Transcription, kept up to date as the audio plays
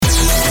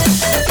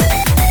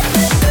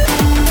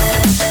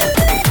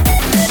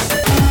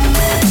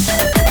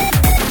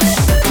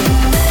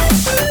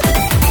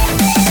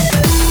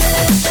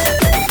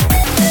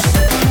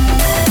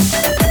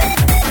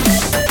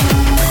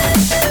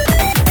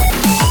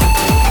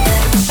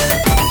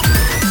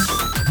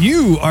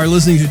You are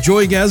listening to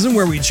Joygasm,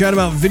 where we chat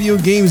about video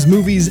games,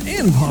 movies,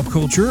 and pop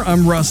culture.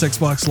 I'm Russ,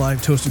 Xbox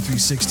Live Toaster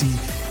 360.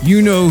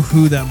 You know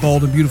who that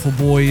bald and beautiful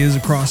boy is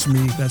across from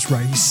me. That's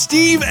right, he's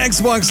Steve,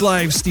 Xbox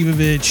Live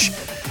Stevovich.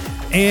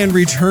 And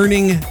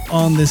returning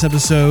on this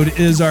episode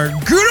is our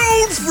good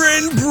old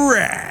friend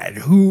Brad,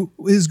 who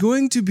is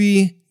going to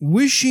be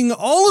wishing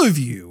all of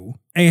you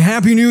a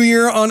Happy New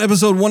Year on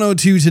episode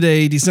 102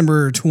 today,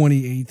 December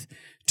 28th.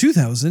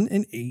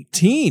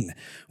 2018.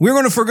 We're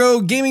going to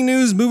forgo gaming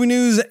news, movie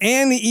news,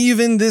 and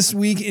even this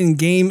week in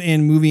game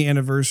and movie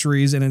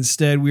anniversaries. And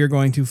instead, we are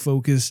going to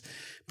focus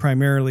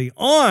primarily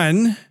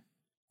on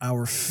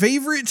our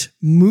favorite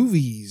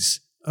movies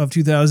of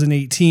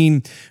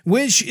 2018,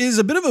 which is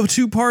a bit of a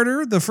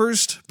two-parter. The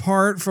first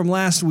part from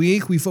last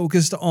week, we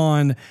focused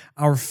on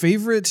our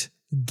favorite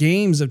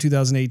games of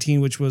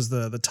 2018, which was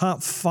the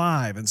top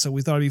 5. And so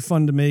we thought it'd be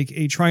fun to make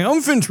a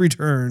triumphant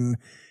return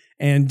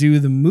and do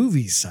the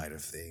movie side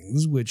of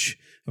things, which,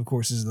 of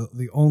course, is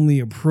the only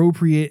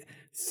appropriate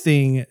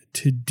thing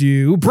to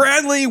do.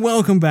 Bradley,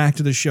 welcome back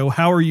to the show.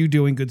 How are you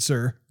doing, good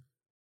sir?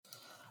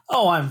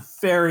 Oh, I'm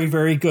very,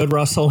 very good,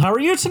 Russell. How are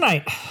you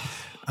tonight?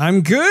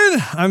 I'm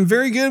good. I'm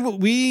very good.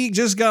 We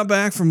just got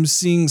back from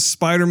seeing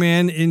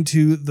Spider-Man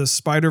Into the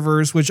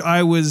Spider-Verse, which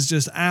I was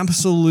just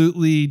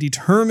absolutely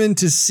determined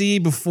to see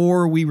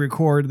before we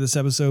record this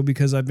episode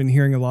because I've been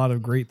hearing a lot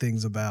of great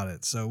things about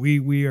it. So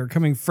we are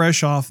coming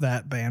fresh off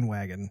that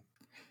bandwagon.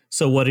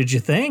 So what did you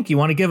think? You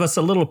want to give us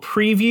a little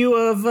preview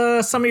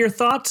of some of your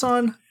thoughts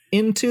on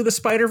Into the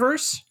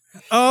Spider-Verse?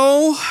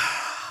 Oh,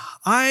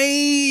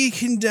 I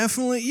can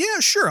definitely, yeah,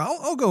 sure.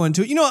 I'll go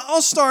into it. You know,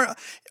 I'll start.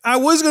 I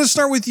was going to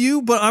start with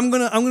you, but I'm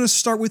gonna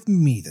start with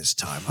me this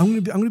time.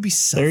 I'm gonna be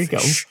selfish. There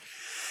you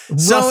go.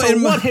 So,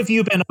 Russell, what have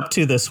you been up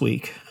to this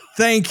week?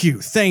 Thank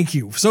you.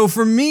 So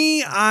for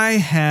me, I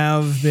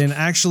have been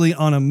actually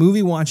on a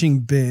movie watching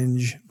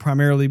binge,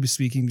 primarily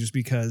speaking, just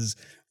because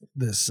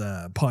this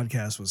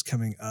podcast was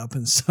coming up,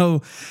 and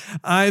so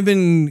I've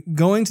been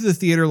going to the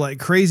theater like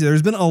crazy.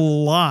 There's been a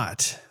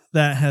lot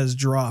that has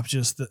dropped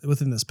just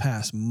within this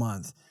past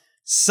month.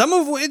 Some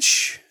of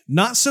which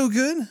not so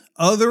good.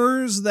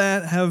 Others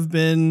that have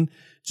been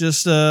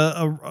just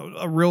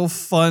a real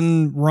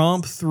fun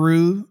romp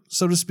through,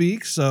 so to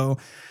speak. So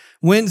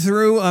went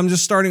through. I'm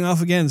just starting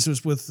off again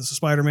just with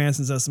Spider-Man,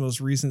 since that's the most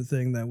recent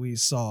thing that we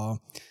saw.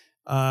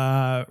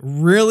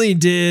 Really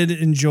did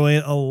enjoy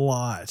it a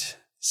lot.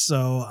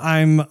 So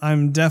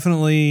I'm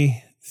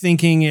definitely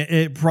thinking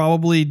it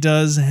probably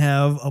does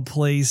have a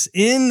place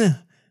in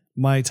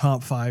my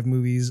top 5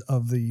 movies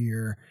of the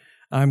year.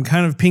 I'm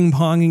kind of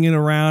ping-ponging it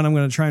around. I'm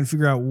going to try and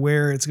figure out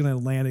where it's going to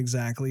land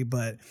exactly,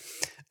 but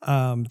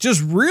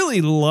just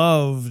really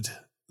loved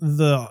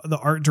the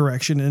art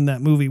direction in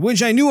that movie,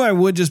 which I knew I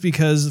would just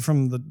because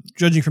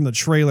judging from the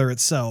trailer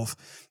itself,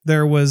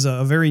 there was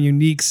a very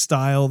unique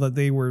style that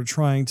they were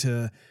trying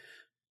to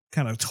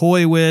kind of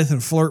toy with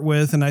and flirt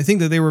with, and I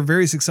think that they were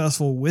very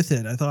successful with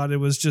it. I thought it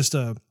was just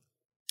a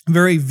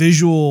very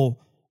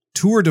visual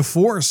tour de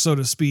force, so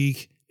to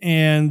speak,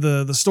 and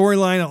the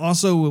storyline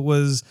also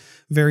was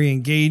very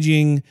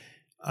engaging.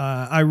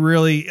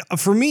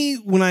 For me,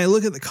 when I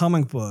look at the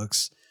comic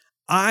books,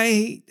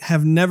 I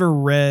have never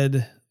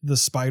read the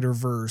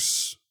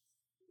Spider-Verse.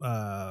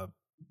 I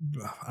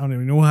don't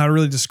even know how to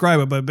really describe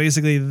it, but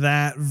basically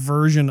that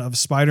version of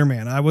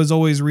Spider-Man. I was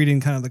always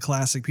reading kind of the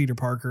classic Peter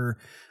Parker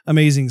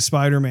Amazing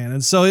Spider-Man.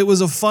 And so it was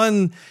a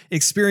fun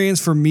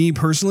experience for me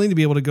personally to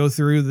be able to go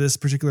through this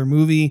particular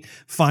movie,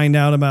 find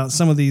out about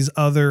some of these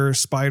other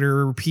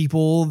spider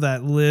people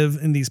that live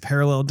in these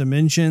parallel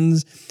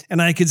dimensions. And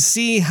I could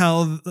see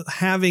how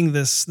having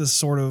this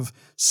sort of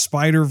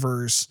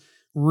Spider-Verse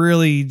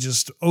really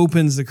just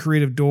opens the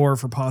creative door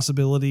for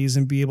possibilities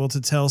and be able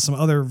to tell some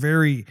other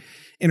very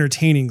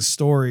entertaining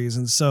stories.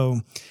 And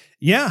so,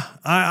 yeah,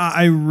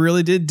 I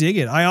really did dig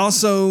it. I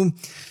also,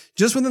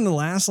 just within the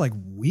last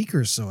week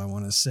or so, I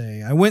want to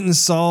say, I went and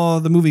saw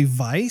the movie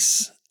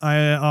Vice.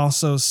 I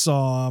also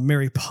saw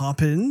Mary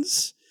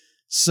Poppins.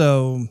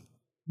 So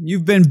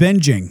you've been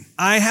binging.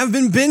 I have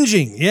been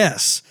binging.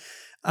 Yes.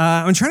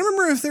 I'm trying to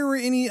remember if there were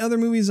any other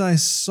movies I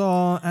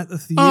saw at the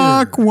theater.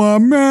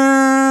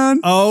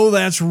 Aquaman. Oh,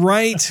 that's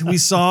right. We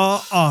saw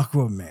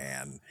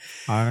Aquaman.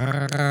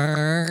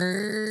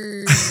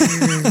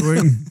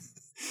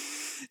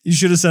 You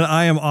should have said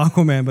I am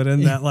Aquaman, but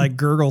in that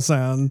gurgle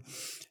sound.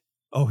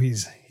 Oh,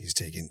 he's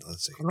taking,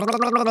 let's see.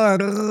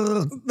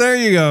 There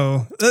you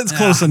go. That's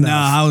close enough. No,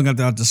 I was going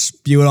to have to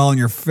spew it all in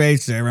your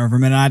face there. Remember for a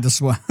minute, I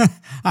just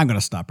I'm going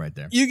to stop right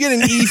there. You get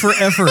an E for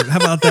effort. How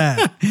about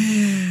that?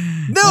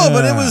 No,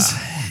 but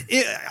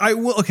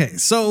okay.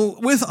 So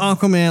with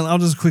Aquaman, I'll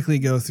just quickly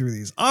go through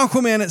these.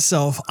 Aquaman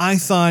itself, I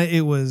thought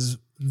it was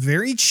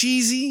very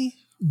cheesy,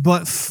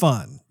 but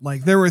fun.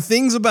 There were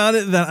things about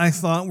it that I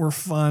thought were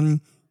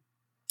fun,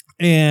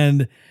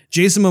 and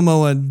Jason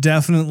Momoa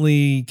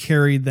definitely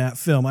carried that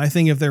film. I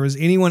think if there was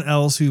anyone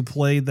else who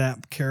played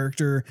that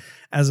character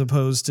as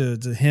opposed to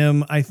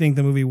him, I think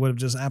the movie would have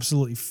just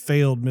absolutely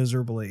failed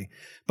miserably.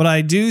 But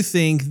I do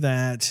think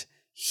that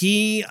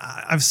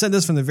I've said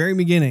this from the very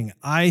beginning.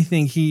 I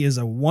think he is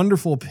a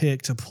wonderful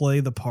pick to play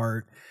the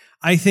part.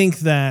 I think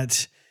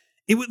that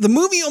the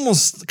movie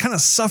almost kind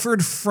of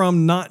suffered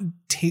from not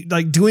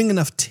doing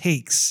enough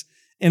takes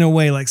in a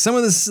way. Like some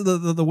of this,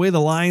 the way the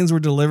lines were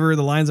delivered,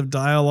 the lines of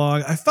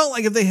dialogue, I felt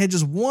like if they had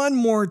just one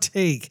more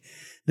take,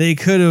 they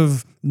could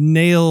have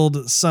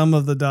nailed some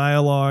of the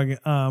dialogue.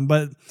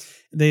 But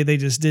they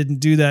just didn't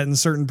do that in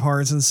certain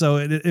parts. And so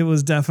it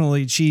was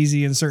definitely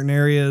cheesy in certain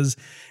areas.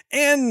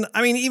 And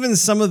I mean, even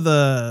some of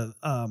the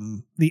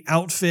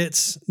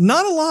outfits,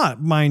 not a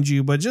lot, mind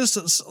you, but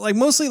just like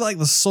mostly like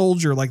the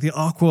soldier, like the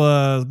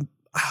Aqua.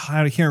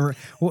 I can't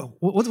remember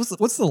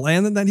what's the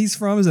land that he's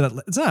from.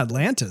 It's not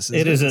Atlantis.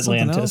 It is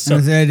Atlantis. So,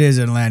 it is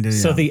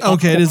Atlantis. So Yeah. the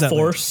Okay, it is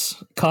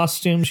Force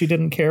costumes you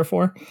didn't care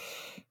for.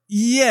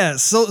 Yeah.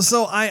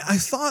 So I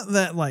thought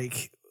that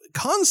like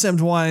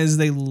concept wise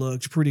they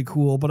looked pretty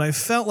cool, but I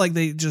felt like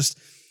they just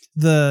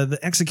the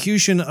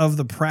execution of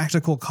the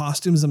practical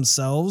costumes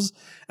themselves.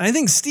 And I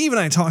think Steve and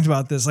I talked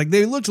about this. Like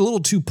they looked a little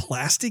too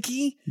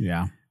plasticky.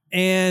 Yeah.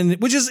 And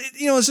which is,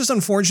 it's just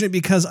unfortunate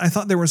because I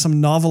thought there were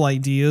some novel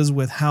ideas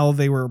with how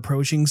they were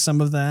approaching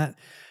some of that.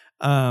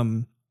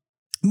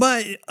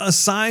 But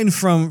aside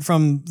from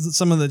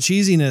some of the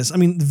cheesiness, I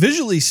mean,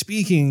 visually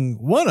speaking,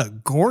 what a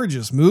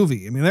gorgeous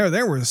movie. I mean,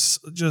 there was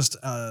just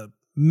a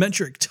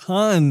metric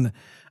ton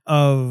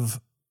of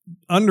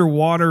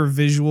underwater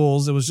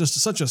visuals. It was just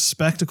such a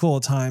spectacle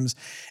at times.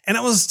 And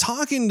I was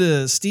talking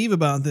to Steve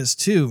about this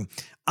too.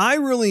 I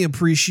really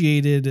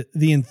appreciated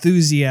the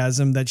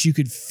enthusiasm that you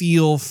could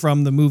feel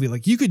from the movie.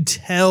 Like you could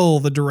tell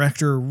the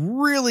director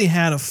really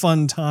had a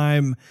fun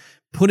time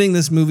putting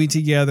this movie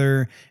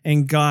together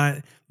and got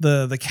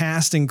the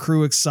cast and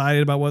crew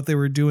excited about what they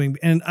were doing.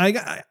 And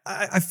I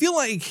feel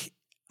like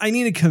I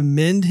need to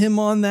commend him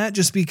on that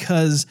just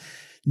because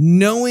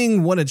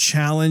knowing what a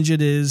challenge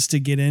it is to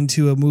get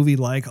into a movie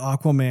like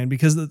Aquaman,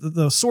 because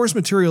the source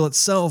material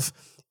itself,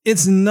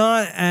 it's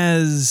not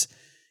as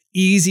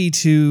easy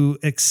to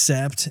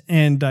accept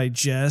and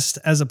digest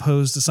as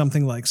opposed to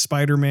something like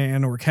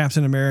Spider-Man or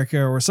Captain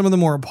America or some of the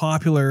more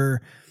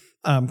popular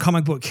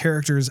comic book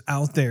characters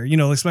out there,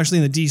 especially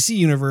in the DC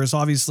universe.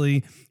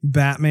 Obviously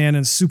Batman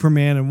and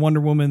Superman and Wonder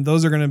Woman,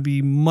 those are going to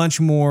be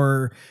much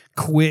more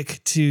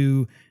quick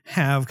to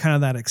have kind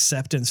of that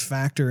acceptance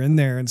factor in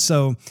there. And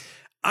so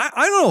I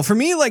don't know, for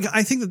me, like,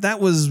 I think that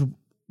was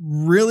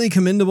really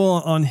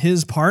commendable on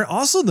his part.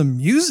 Also the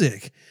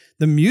music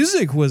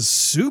was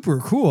super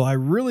cool. I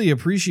really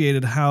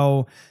appreciated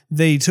how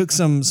they took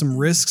some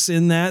risks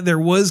in that. There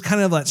was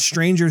kind of that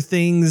Stranger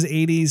Things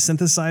 80s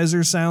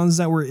synthesizer sounds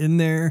that were in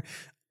there.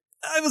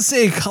 I would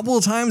say a couple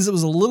of times it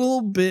was a little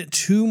bit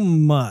too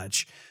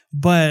much,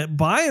 but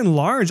by and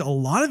large, a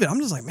lot of it, I'm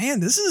just like,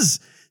 man, this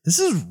is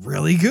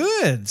really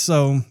good.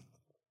 So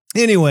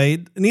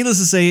anyway, needless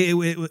to say,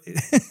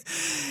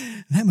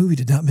 that movie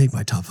did not make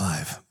my top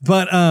 5,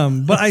 but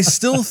I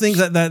still think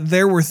that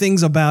there were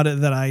things about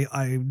it that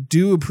I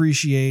do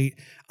appreciate.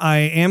 I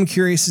am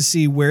curious to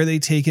see where they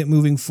take it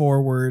moving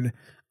forward.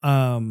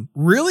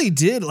 Really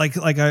did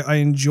I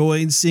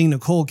enjoyed seeing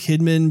Nicole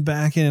Kidman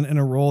back in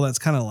a role that's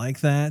kind of like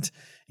that.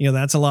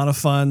 That's a lot of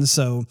fun.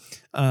 So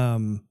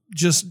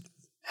just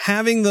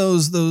having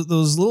those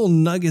little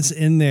nuggets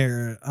in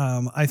there,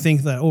 I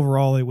think that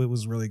overall it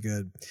was really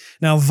good.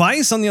 Now,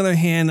 Vice, on the other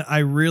hand, I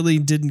really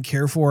didn't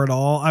care for at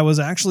all. I was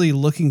actually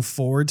looking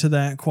forward to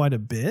that quite a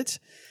bit.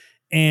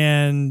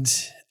 And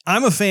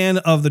I'm a fan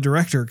of the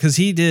director because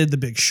he did The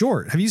Big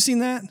Short. Have you seen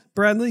that,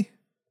 Bradley?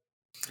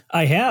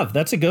 I have.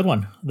 That's a good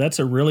one. That's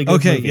a really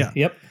good movie. Yeah.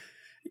 Yep.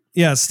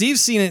 Yeah,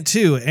 Steve's seen it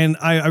too. And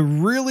I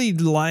really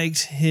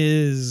liked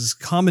his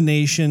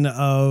combination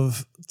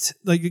of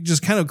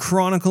just kind of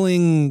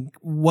chronicling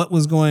what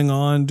was going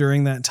on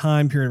during that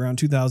time period around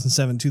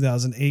 2007,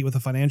 2008 with the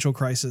financial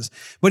crisis.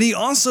 But he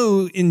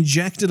also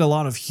injected a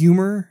lot of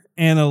humor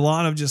and a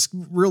lot of just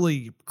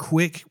really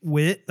quick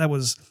wit. That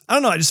was, I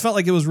don't know, I just felt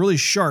like it was really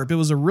sharp. It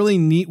was a really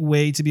neat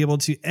way to be able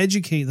to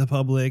educate the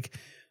public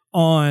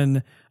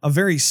on a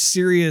very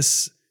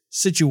serious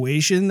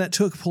situation that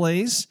took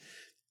place.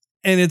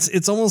 And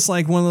it's almost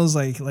like one of those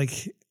like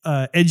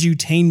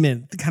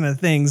edutainment kind of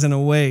things in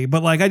a way.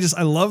 But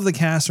I love the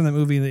cast from that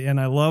movie, and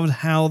I loved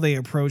how they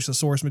approached the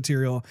source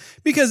material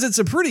because it's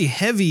a pretty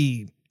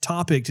heavy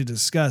topic to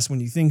discuss when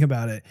you think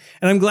about it.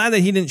 And I'm glad that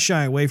he didn't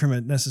shy away from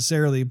it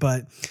necessarily.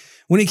 But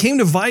when it came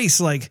to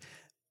Vice,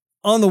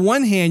 on the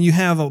one hand, you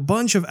have a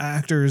bunch of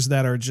actors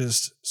that are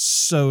just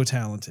so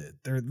talented.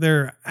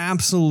 They're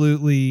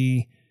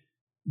absolutely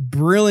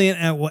brilliant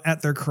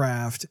at their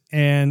craft,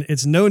 and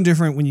it's no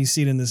different when you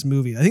see it in this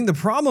movie. I think the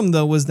problem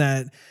though was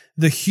that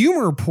the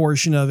humor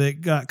portion of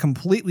it got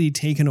completely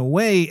taken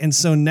away, and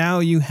so now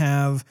you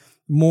have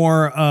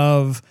more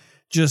of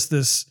just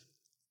this,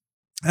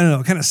 I don't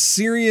know, kind of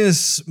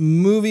serious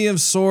movie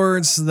of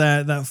sorts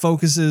that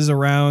focuses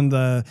around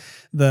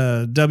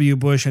the W.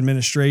 Bush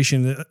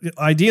administration.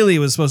 Ideally, it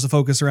was supposed to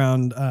focus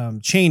around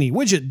Cheney,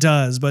 which it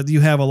does, but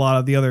you have a lot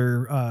of the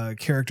other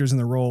characters in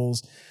the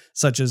roles,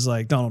 such as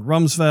like Donald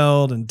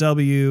Rumsfeld and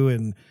W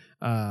and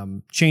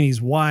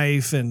Chaney's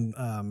wife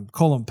and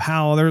Colin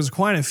Powell. There's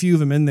quite a few of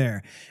them in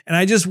there. And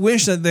I just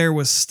wish that there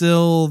was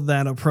still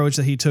that approach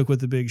that he took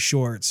with The Big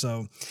Short.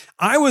 So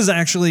I was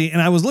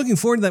looking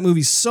forward to that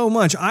movie so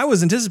much. I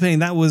was anticipating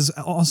that was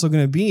also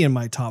going to be in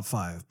my top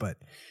 5, but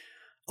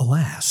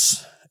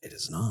alas, it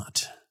is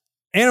not.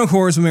 And of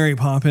course, Mary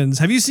Poppins.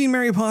 Have you seen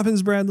Mary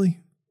Poppins, Bradley?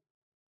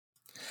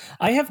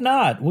 I have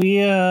not. We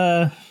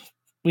have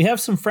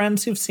some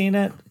friends who've seen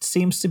it. It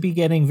seems to be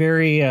getting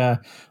very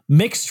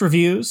mixed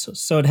reviews,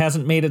 so it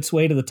hasn't made its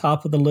way to the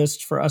top of the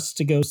list for us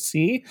to go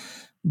see.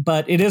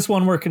 But it is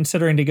one we're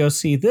considering to go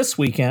see this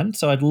weekend,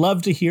 so I'd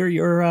love to hear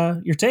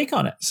your take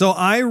on it. So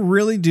I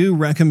really do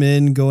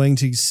recommend going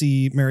to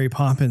see Mary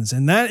Poppins,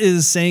 and that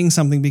is saying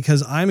something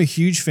because I'm a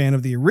huge fan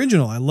of the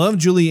original. I love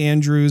Julie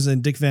Andrews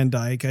and Dick Van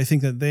Dyke. I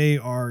think that they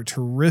are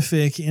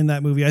terrific in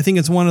that movie. I think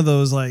it's one of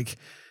those like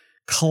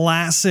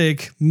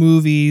classic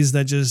movies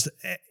that just,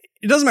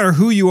 it doesn't matter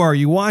who you are,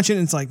 you watch it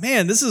and it's like,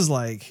 man, this is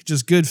like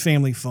just good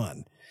family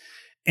fun.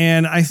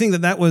 And I think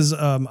that was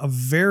a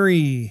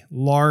very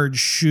large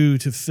shoe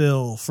to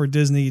fill for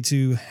Disney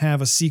to have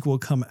a sequel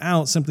come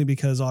out, simply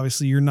because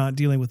obviously you're not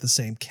dealing with the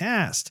same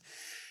cast.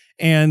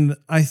 And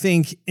I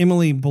think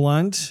Emily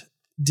Blunt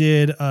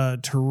did a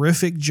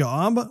terrific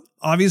job.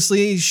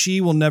 Obviously,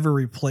 she will never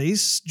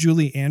replace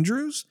Julie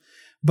Andrews,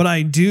 but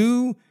I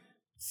do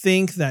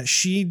think that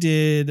she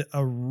did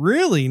a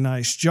really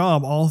nice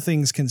job, all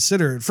things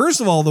considered. First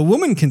of all, the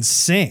woman can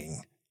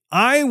sing.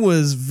 I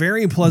was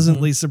very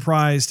pleasantly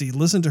surprised to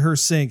listen to her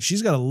sing.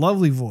 She's got a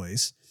lovely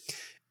voice.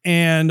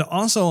 And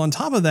also on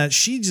top of that,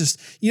 she just,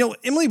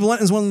 Emily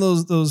Blunt is one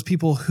of those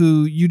people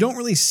who you don't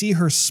really see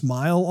her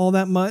smile all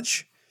that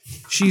much.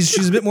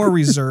 She's a bit more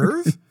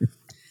reserved.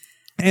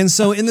 And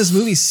so in this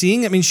movie,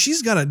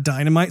 she's got a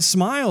dynamite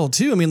smile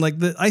too.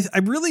 I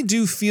really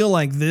do feel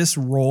like this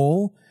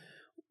role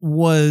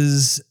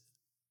was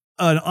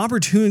an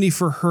opportunity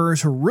for her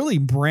to really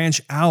branch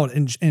out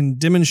and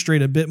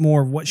demonstrate a bit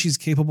more of what she's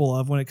capable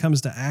of when it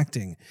comes to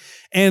acting.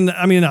 And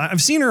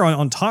I've seen her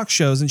on talk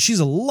shows, and she's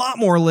a lot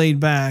more laid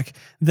back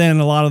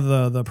than a lot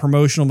of the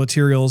promotional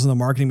materials and the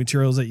marketing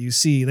materials that you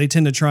see. They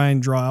tend to try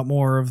and draw out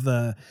more of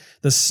the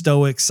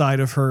stoic side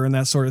of her and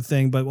that sort of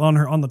thing. But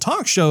on the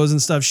talk shows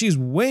and stuff, she's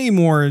way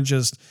more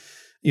just,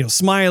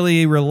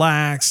 smiley,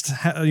 relaxed,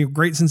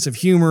 great sense of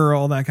humor,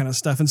 all that kind of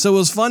stuff. And so it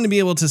was fun to be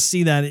able to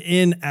see that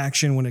in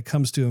action when it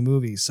comes to a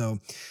movie. So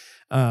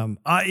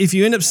if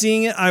you end up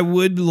seeing it, I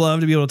would love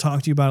to be able to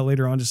talk to you about it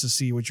later on just to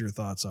see what your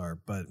thoughts are.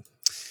 But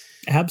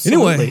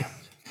absolutely. Anyway.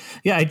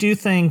 Yeah, I do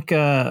think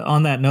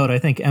on that note, I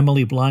think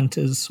Emily Blunt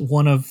is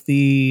one of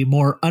the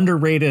more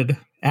underrated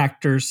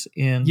actors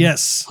in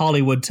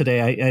Hollywood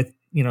today. I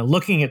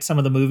looking at some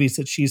of the movies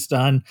that she's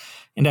done,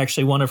 and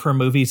actually one of her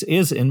movies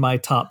is in my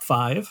top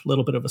 5. A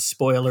little bit of a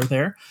spoiler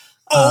there.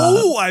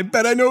 I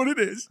bet I know what it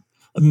is.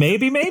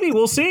 Maybe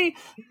we'll see.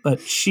 But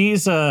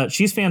she's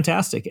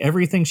fantastic.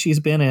 Everything she's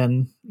been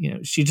in,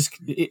 she just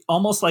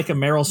almost like a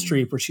Meryl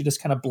Streep, where she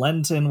just kind of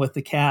blends in with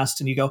the cast,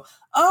 and you go,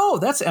 "Oh,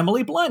 that's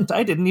Emily Blunt.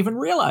 I didn't even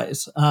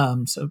realize."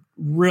 So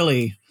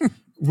really,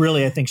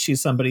 I think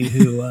she's somebody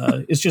who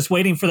is just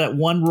waiting for that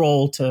one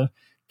role to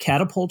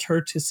catapult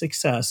her to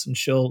success, and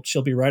she'll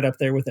be right up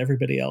there with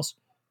everybody else.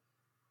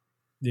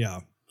 Yeah.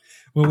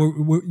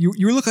 Well,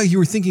 you look like you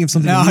were thinking of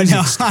something. No,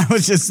 I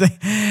was just saying,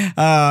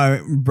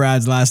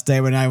 Brad's last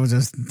day, when I was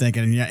just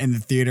thinking, in the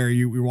theater,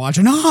 you were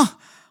watching,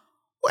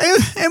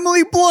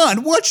 Emily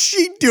Blunt, what's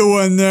she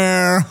doing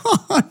there?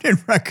 I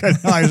didn't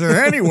recognize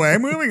her. Anyway,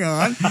 moving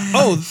on.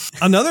 Oh,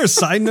 another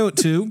side note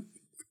too,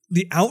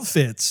 the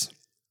outfits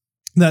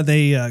that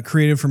they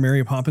created for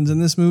Mary Poppins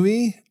in this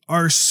movie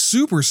are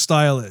super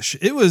stylish.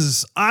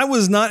 I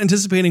was not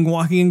anticipating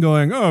walking in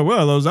going, oh,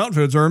 well, those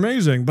outfits are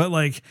amazing. But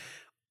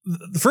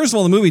first of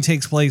all, the movie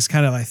takes place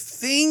kind of, I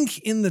think,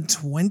 in the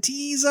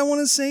 20s, I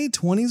want to say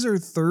 20s or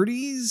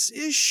 30s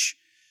ish,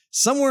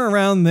 somewhere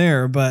around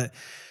there. But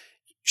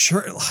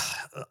sure,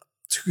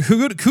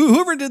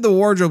 whoever did the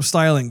wardrobe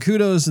styling,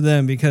 kudos to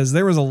them, because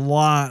there was a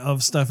lot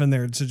of stuff in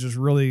there to just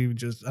really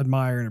just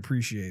admire and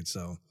appreciate.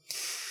 So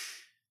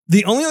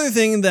the only other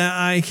thing that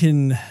I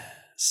can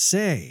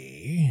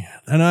say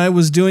that I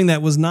was doing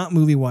that was not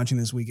movie watching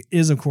this week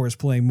is, of course,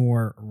 playing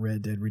more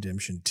Red Dead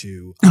Redemption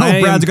 2.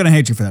 Brad's gonna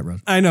hate you for that,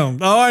 Rose. I know.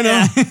 Oh, I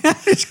know.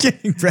 Just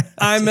kidding, Brad.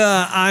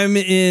 I'm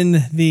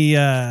in the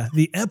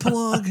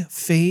epilogue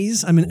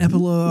phase. I'm in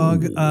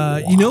epilogue.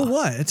 You know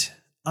what?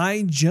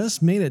 I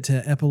just made it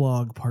to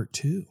epilogue part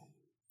 2.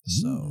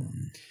 So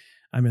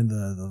I'm in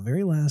the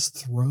very last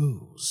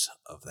throes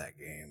of that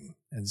game.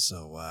 And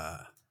so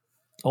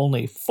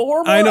only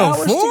 4 more hours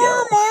to go.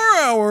 4 more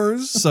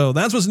hours. So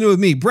that's what's new with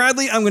me.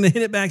 Bradley, I'm going to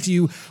hit it back to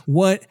you.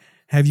 What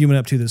have you been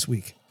up to this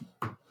week?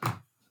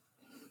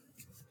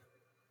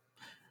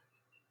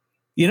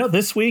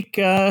 This week,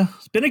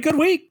 it's been a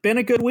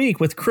good week.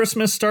 With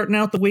Christmas starting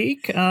out the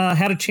week.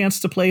 Had a chance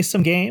to play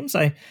some games.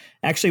 I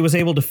actually was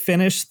able to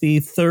finish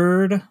the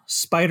 3rd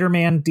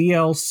Spider-Man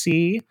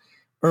DLC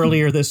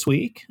earlier this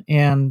week,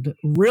 and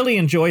really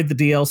enjoyed the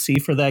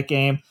DLC for that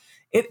game.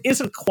 It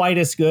isn't quite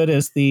as good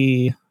as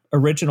the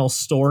original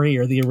story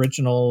or the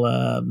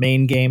original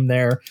main game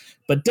there,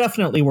 but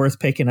definitely worth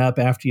picking up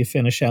after you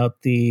finish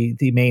out the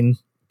main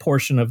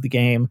portion of the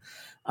game.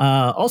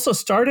 Also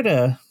started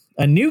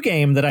a new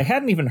game that I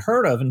hadn't even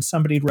heard of and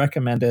somebody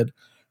recommended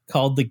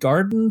called The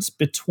Gardens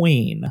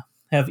Between.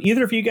 Have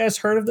either of you guys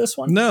heard of this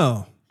one?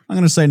 No. I'm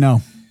going to say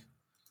no.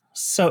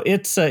 So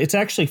it's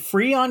actually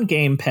free on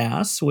Game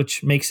Pass,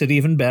 which makes it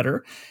even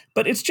better.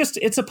 But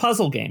it's a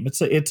puzzle game.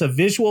 It's a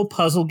visual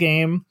puzzle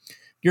game.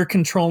 You're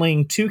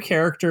controlling two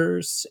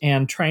characters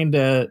and trying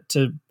to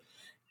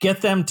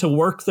get them to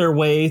work their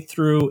way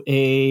through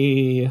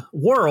a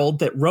world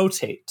that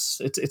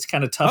rotates. It's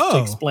kind of tough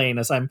to explain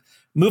as I'm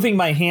moving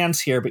my hands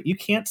here, but you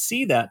can't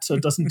see that, so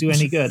it doesn't do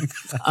any good.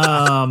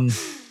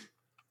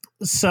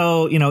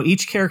 So,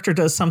 each character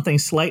does something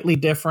slightly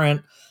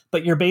different,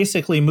 but you're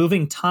basically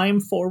moving time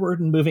forward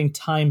and moving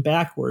time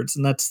backwards.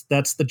 And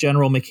that's the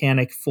general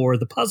mechanic for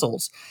the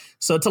puzzles.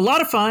 So it's a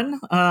lot of fun,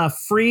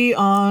 free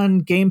on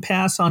Game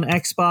Pass on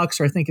Xbox,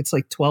 or I think it's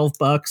like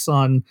 $12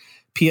 on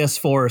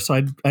PS4.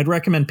 So I'd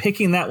recommend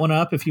picking that one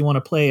up if you want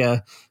to play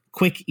a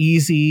quick,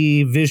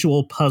 easy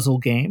visual puzzle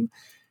game.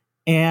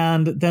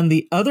 And then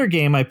the other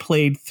game I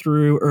played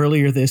through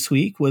earlier this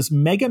week was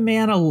Mega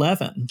Man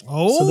 11.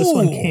 Oh, so this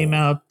one came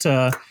out.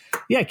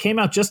 It came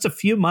out just a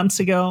few months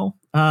ago.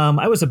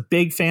 I was a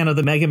big fan of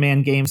the Mega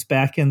Man games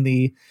back in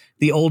the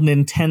old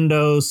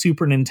Nintendo,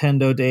 Super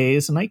Nintendo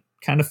days, and I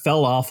kind of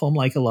fell off them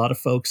like a lot of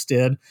folks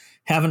did.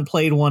 Haven't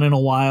played one in a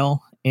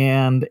while,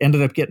 and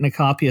ended up getting a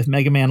copy of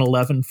Mega Man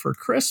 11 for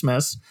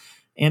Christmas.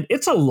 And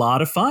it's a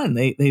lot of fun.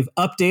 They've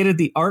updated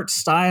the art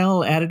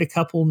style, added a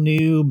couple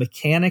new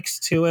mechanics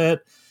to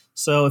it.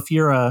 So if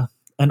you're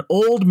an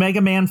old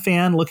Mega Man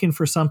fan looking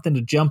for something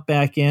to jump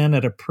back in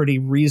at a pretty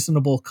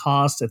reasonable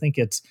cost, I think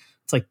it's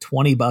like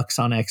 $20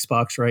 on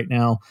Xbox right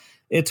now.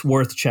 It's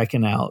worth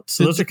checking out.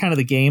 So those are kind of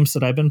the games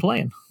that I've been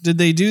playing. Did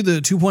they do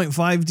the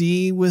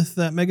 2.5D with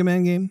that Mega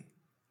Man game?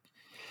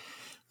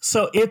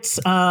 So it's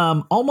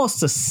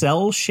almost a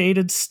cell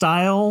shaded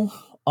style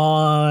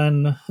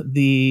on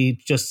the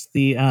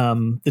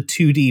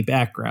 2D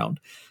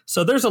background.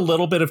 So there's a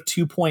little bit of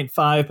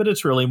 2.5, but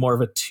it's really more of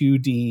a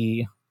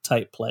 2D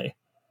type play.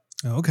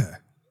 Okay.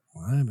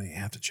 Well, I may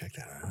have to check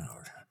that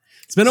out.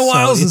 It's been a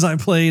while since I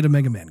played a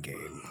Mega Man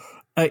game.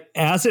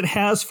 As it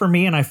has for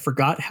me, and I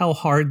forgot how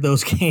hard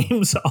those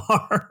games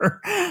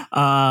are.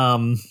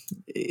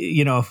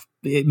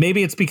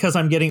 Maybe it's because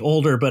I'm getting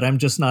older, but I'm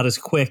just not as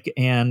quick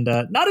and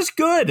not as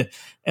good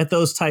at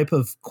those type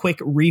of quick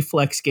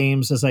reflex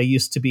games as I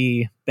used to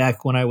be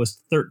back when I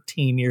was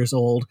 13 years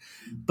old.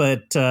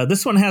 But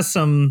this one has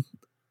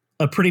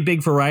a pretty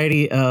big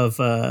variety of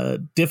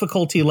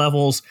difficulty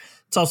levels.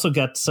 It's also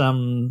got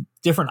some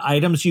different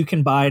items you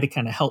can buy to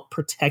kind of help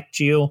protect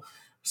you.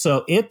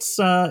 So it's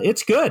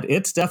good.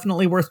 It's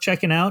definitely worth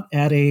checking out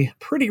at a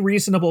pretty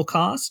reasonable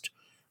cost.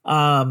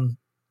 The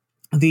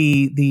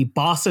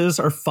bosses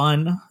are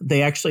fun.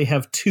 They actually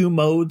have 2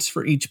 modes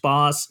for each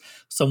boss.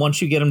 So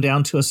once you get them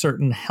down to a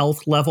certain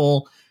health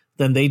level,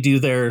 then they do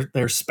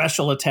their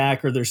special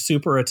attack or their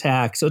super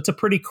attack. So it's a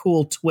pretty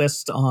cool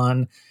twist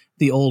on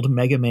the old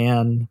Mega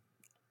Man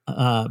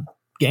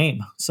game.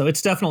 So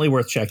it's definitely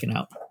worth checking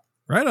out.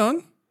 Right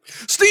on.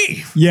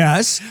 Steve!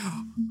 Yes?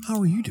 How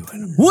are you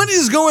doing? What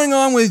is going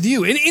on with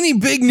you? Any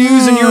big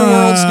news in your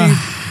world, Steve?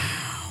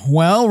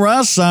 Well,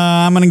 Russ,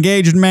 I'm an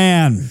engaged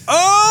man.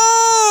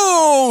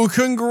 Oh,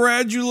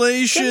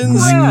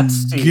 congratulations. Congrats,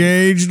 Steve.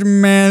 Engaged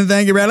man.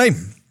 Thank you, Bradley.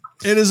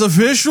 It is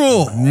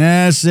official.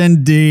 Yes,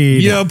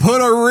 indeed. You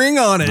put a ring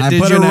on it, I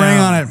put a ring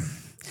on it.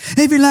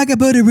 If you like it,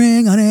 put a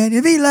ring on it.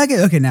 If you like it.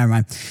 Okay, never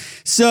mind.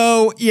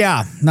 So,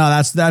 yeah. No,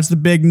 that's the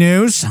big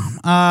news.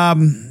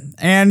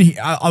 And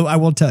I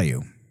will tell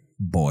you,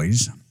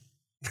 boys,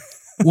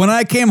 when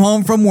I came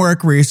home from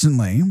work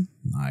recently,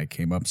 I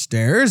came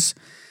upstairs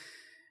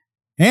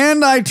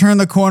and I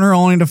turned the corner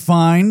only to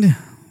find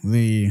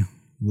the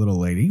little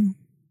lady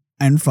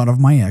in front of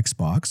my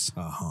Xbox.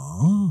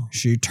 Uh-huh.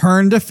 She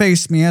turned to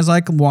face me as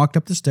I walked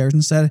up the stairs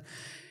and said,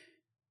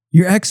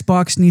 "Your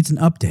Xbox needs an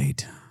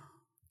update.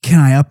 Can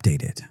I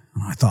update it?"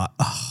 And I thought,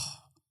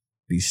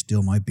 be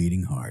still my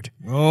beating heart.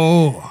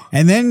 Oh.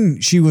 And then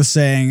she was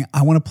saying,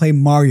 "I want to play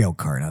Mario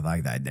Kart." I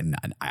like that.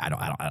 I don't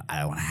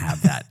want to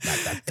have that.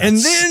 And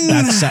then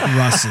that's at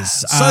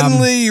Russ's.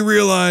 Suddenly you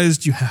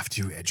realized you have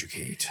to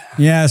educate.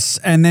 Yes.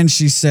 And then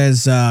she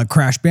says,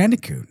 Crash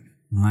Bandicoot.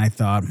 And I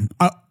thought,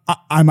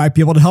 I might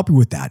be able to help you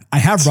with that. I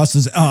have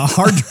Russ's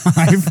hard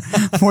drive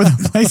for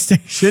the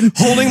PlayStation.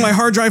 Holding my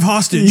hard drive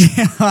hostage.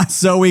 Yeah.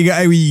 So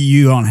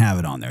you don't have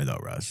it on there though,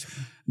 Russ.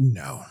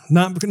 No,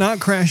 not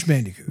Crash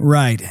Bandicoot.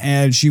 Right.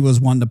 And she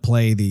was one to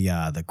play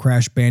the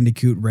Crash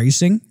Bandicoot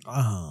Racing.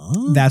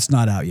 Uh-huh. That's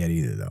not out yet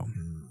either, though.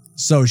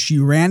 So she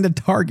ran to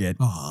Target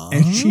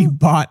and she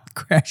bought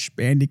Crash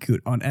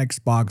Bandicoot on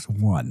Xbox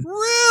One.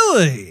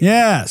 Really?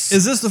 Yes.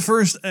 Is this the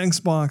first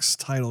Xbox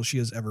title she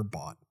has ever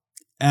bought?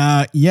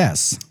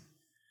 Yes.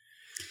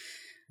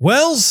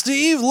 Well,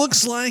 Steve,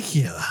 looks like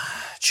you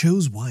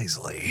chose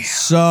wisely.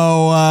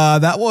 So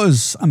that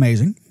was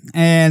amazing.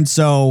 And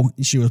so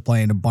she was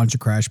playing a bunch of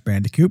Crash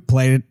Bandicoot.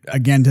 Played it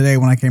again today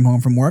when I came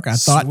home from work. I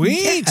thought,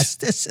 Sweet. yes,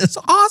 this is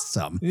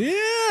awesome.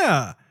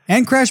 Yeah.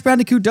 And Crash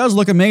Bandicoot does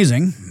look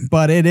amazing,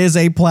 but it is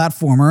a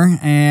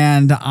platformer,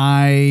 and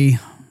I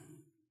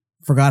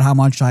forgot how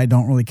much I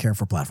don't really care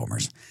for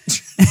platformers.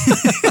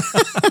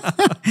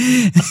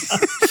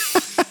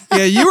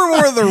 Yeah, you were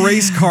more of the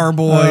race car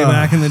boy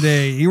back in the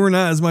day. You were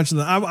not as much of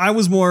the. I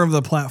was more of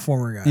the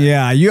platformer guy.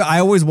 Yeah, I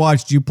always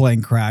watched you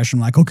playing Crash. I'm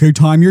like, okay,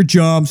 time your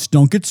jumps.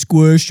 Don't get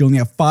squished. You only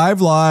have 5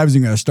 lives.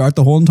 You're going to start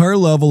the whole entire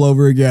level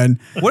over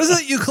again. What is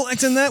it you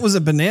collect in that? Was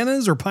it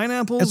bananas or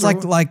pineapples? It's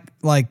or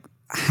like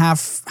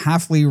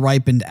halfly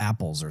ripened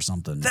apples or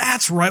something.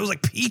 That's right. It was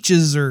like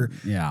peaches or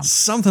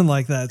something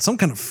like that. Some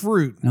kind of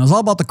fruit. And it was all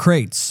about the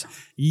crates.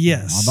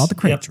 Yes. All about the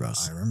crates,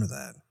 Russ. I remember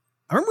that.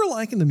 I remember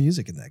liking the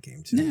music in that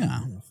game too. Yeah.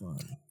 Fun.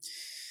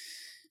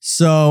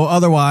 So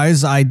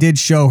otherwise, I did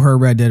show her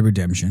Red Dead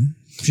Redemption.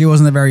 She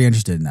wasn't very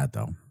interested in that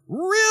though.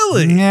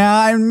 Really?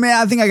 Yeah,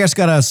 I think I just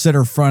gotta sit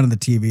her front of the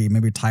TV,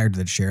 maybe tie her to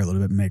the chair a little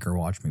bit, and make her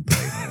watch me play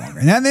for longer,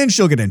 and then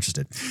she'll get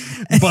interested.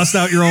 Bust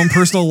out your own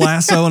personal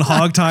lasso and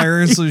hog tie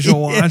her so she'll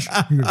watch.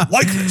 You're gonna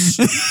like this.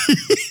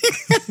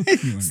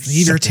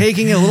 You're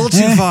taking it a little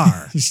too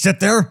far. You sit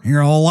there, and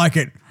you're all like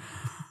it.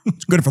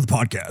 It's good for the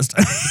podcast.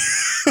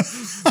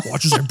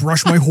 Watch as I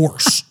brush my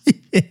horse.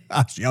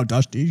 Yeah, see how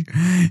dusty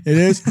it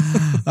is.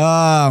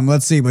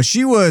 Let's see, but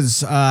she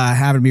was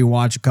having me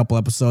watch a couple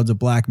episodes of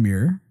Black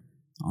Mirror.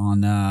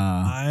 On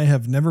I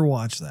have never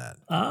watched that.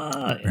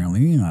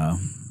 Apparently,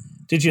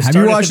 did you? Have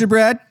you watched it,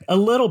 Brad? A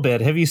little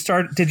bit. Have you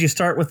start? Did you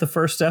start with the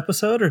first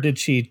episode, or did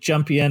she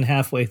jump you in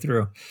halfway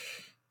through?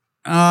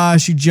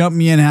 She jumped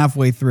me in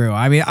halfway through.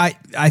 I mean,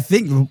 I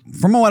think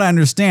from what I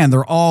understand,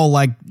 they're all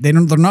like they're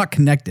not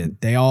connected.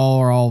 They all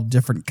are all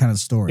different kind of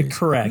stories.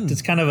 Correct.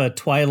 It's kind of a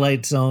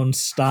Twilight Zone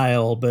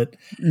style, but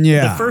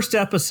yeah, the first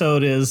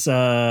episode is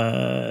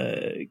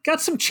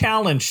got some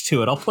challenge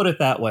to it. I'll put it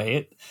that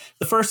way.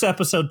 The first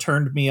episode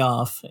turned me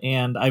off,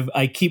 and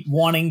I keep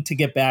wanting to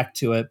get back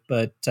to it,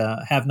 but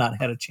have not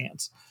had a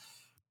chance.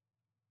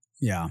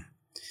 Yeah,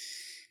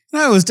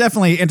 no, it was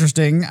definitely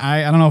interesting.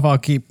 I don't know if I'll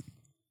keep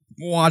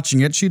watching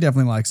it. She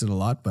definitely likes it a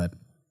lot, but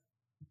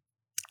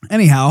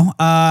anyhow,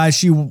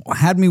 she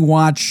had me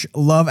watch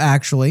Love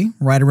Actually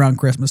right around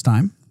Christmas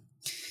time,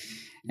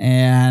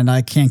 and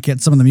I can't get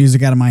some of the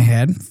music out of my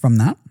head from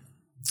that.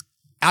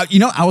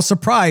 I was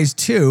surprised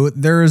too.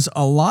 There's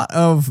a lot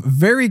of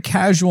very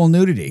casual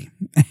nudity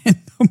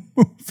in the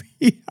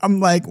movie. I'm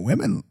like,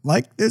 women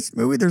like this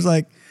movie? There's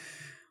like,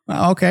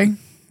 well, okay.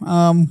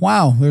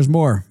 Wow, there's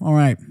more. All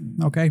right.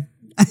 Okay.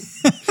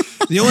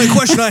 The only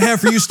question I have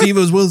for you, Steve,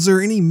 is was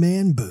there any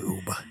man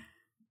boob?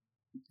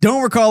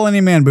 Don't recall any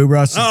man boob,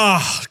 Russ.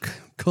 Oh,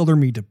 color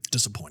me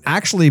disappointed.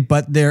 Actually,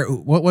 but there.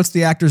 What's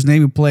the actor's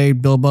name who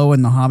played Bilbo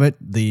in The Hobbit?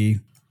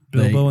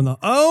 Bilbo in the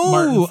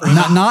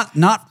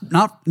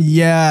not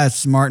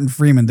yes, Martin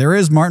Freeman. There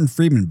is Martin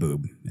Freeman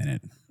boob in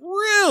it.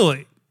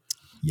 Really?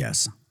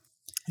 Yes.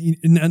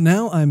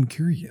 Now I'm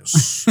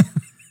curious.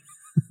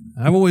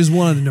 I've always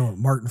wanted to know what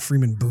Martin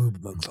Freeman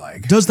boob looks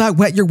like. Does that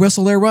wet your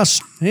whistle there,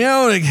 Russ? You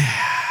know, like,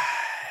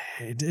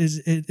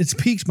 it's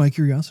piqued my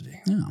curiosity.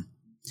 Yeah.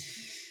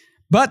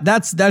 But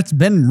that's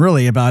been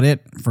really about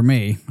it for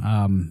me.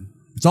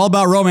 It's all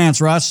about romance,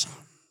 Russ.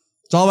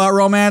 It's all about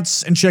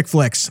romance and chick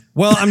flicks.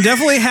 Well, I'm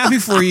definitely happy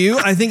for you.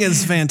 I think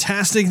it's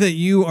fantastic that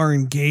you are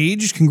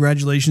engaged.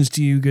 Congratulations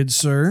to you, good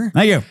sir.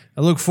 Thank you.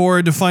 I look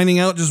forward to finding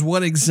out just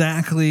what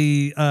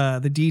exactly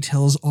the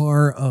details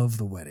are of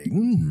the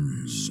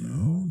wedding. So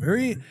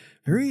very,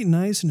 very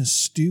nice and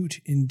astute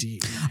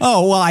indeed.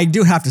 Oh, well, I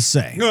do have to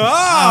say.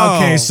 Oh!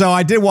 Okay, so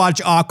I did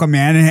watch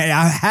Aquaman,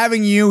 and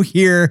having you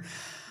here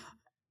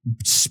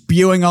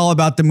spewing all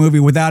about the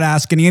movie without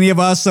asking any of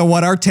us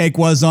what our take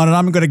was on it,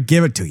 I'm going to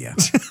give it to you.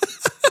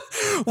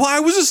 Well,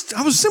 I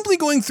was simply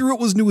going through what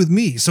was new with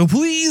me. So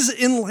please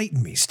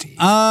enlighten me, Steve.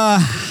 I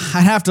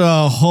have to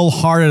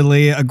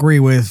wholeheartedly agree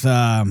with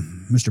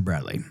Mr.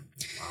 Bradley.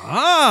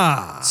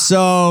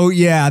 So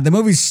yeah, the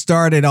movie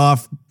started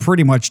off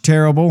pretty much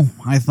terrible.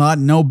 I thought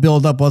no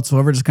build up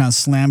whatsoever, just kind of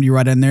slammed you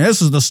right in there.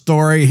 This is the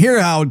story.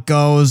 Here how it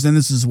goes, and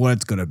this is what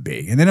it's gonna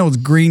be. And then it was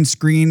green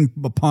screen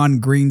upon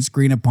green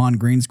screen upon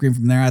green screen.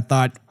 From there, I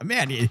thought,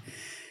 man,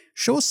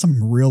 show us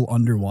some real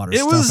underwater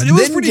stuff. It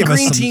was pretty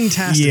green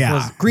teen-tastic. Yeah,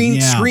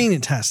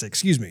 screen-tastic.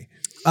 Excuse me.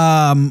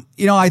 I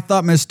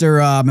thought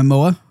Mr.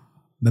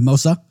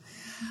 Mimosa.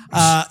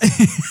 I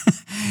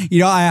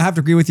have to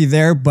agree with you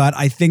there, but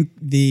I think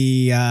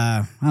the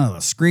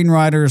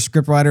screenwriters,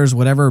 scriptwriters,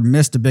 whatever,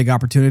 missed a big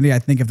opportunity. I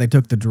think if they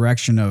took the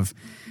direction of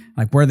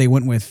like where they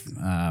went with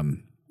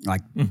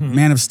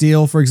Man of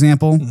Steel, for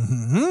example,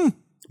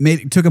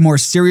 took a more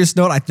serious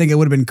note, I think it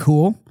would have been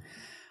cool.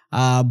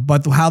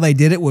 But how they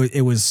did it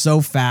was so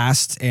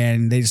fast,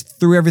 and they just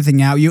threw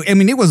everything out.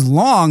 It was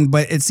long,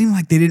 but it seemed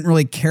like they didn't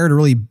really care to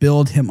really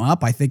build him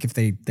up. I think if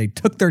they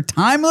took their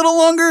time a little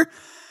longer,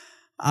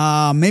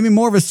 Maybe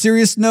more of a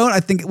serious note. I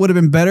think it would have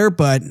been better,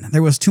 but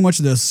there was too much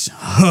of this,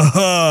 ha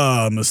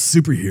ha, I'm a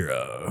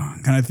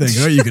superhero kind of thing.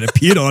 Oh, you could have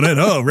peed on it.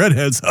 Oh,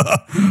 redheads,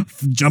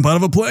 jump out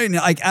of a plane.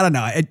 Like, I don't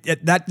know.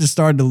 That just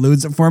started to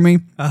lose it for me.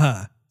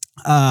 Uh-huh.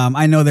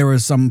 I know there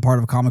was some part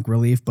of comic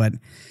relief, but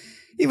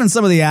even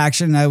some of the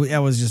action, I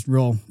was just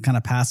real kind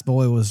of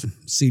passable. It was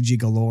CG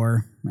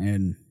galore.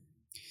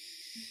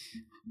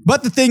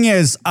 But the thing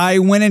is, I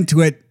went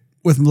into it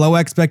with low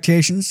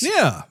expectations.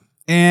 Yeah.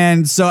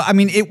 And so, I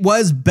mean, it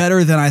was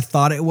better than I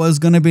thought it was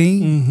going to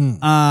be.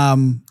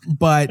 Mm-hmm.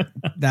 But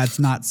that's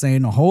not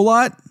saying a whole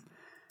lot.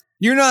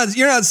 You're not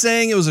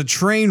saying it was a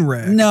train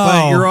wreck. No.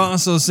 But you're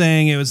also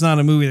saying it was not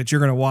a movie that you're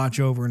going to watch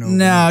over and over.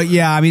 No,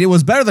 yeah. I mean, it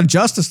was better than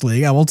Justice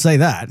League. I will say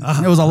that.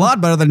 It was a lot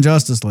better than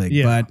Justice League.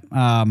 Yeah. But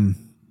I'm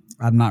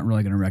not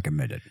really going to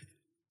recommend it.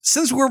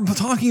 Since we're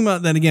talking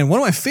about that again, one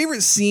of my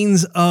favorite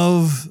scenes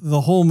of the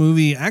whole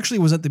movie actually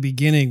was at the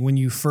beginning when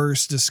you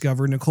first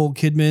discover Nicole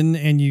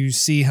Kidman and you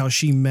see how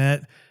she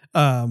met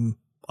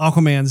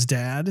Aquaman's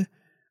dad.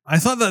 I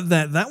thought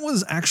that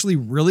was actually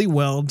really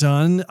well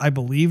done. I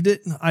believed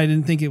it. I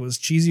didn't think it was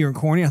cheesy or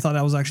corny. I thought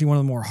that was actually one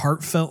of the more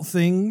heartfelt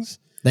things.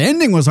 The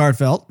ending was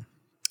heartfelt.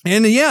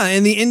 And yeah,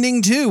 and the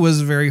ending too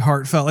was very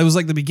heartfelt. It was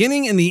like the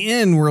beginning and the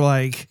end were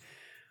like,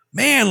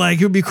 man, like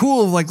it would be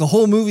cool if like the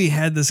whole movie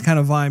had this kind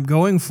of vibe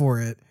going for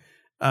it.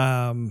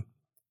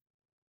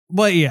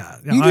 But yeah.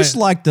 You just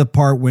like the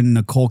part when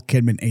Nicole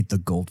Kidman ate the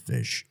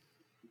goldfish.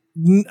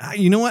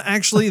 You know what?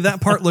 Actually, that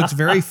part looks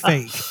very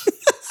fake.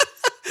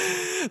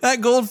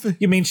 That goldfish.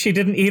 You mean she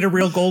didn't eat a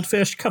real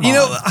goldfish? Come on. You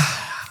know,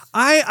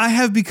 I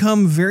have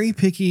become very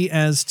picky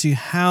as to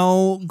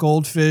how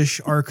goldfish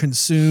are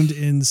consumed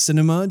in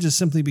cinema, just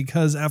simply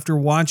because after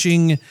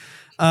watching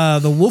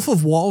The Wolf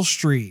of Wall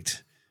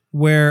Street,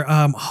 where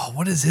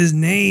what is his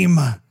name?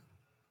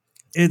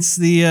 It's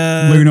the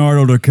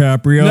Leonardo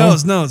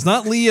DiCaprio. No, it's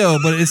not Leo,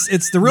 but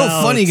it's the real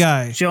funny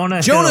guy.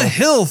 Jonah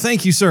Hill.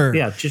 Thank you, sir.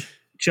 Yeah,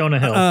 Jonah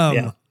Hill.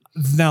 Yeah.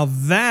 Now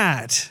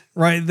that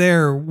right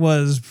there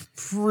was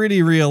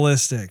pretty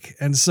realistic.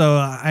 And so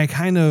I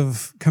kind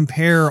of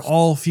compare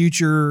all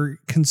future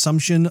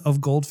consumption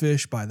of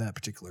goldfish by that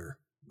particular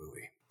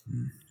movie.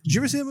 Did you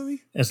ever see that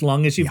movie? As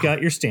long as you've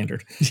got your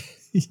standard.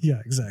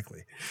 Yeah,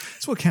 exactly.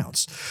 That's what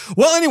counts.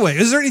 Well, anyway,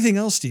 is there anything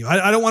else, Steve?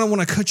 I don't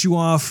want to cut you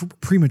off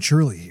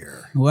prematurely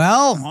here.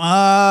 Well,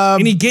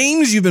 any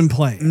games you've been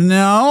playing?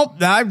 No,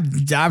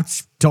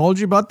 I've told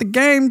you about the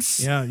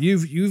games. Yeah,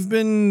 you've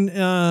been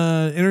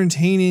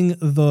entertaining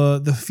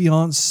the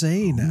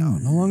fiance now,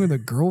 no longer the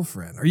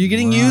girlfriend. Are you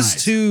getting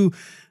used to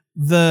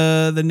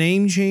the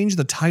name change,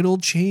 the title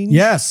change?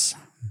 Yes,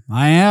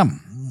 I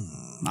am.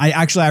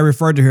 I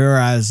referred to her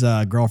as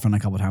girlfriend a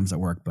couple of times at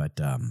work,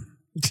 but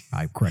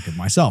I corrected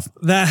myself.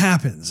 That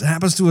happens. It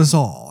happens to us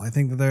all. I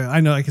think that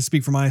I know I can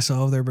speak for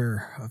myself. There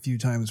were a few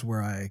times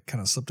where I kind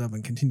of slipped up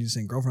and continued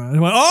saying girlfriend. I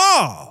went,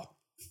 oh,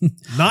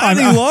 not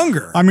any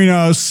longer. I mean,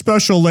 a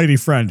special lady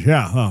friend.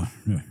 Yeah. Oh,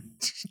 yeah.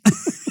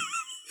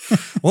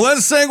 Well,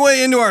 let's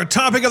segue into our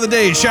topic of the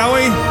day, shall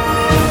we?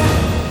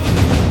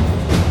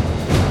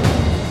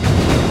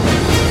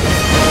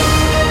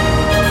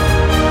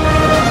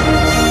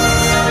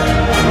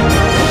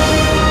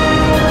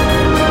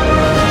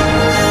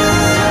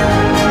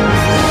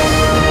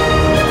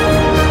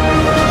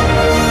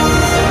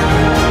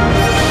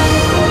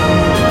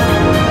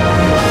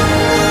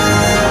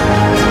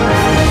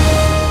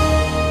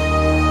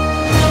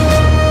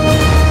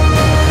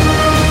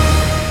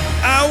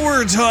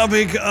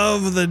 Topic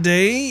of the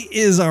day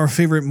is our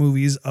favorite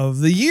movies of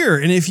the year.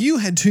 And if you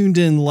had tuned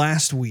in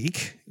last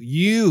week,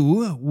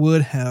 you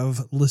would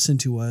have listened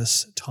to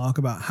us talk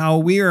about how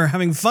we are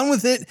having fun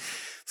with it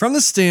from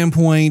the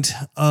standpoint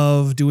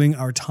of doing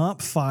our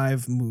top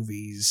 5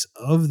 movies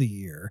of the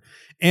year.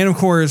 And of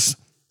course,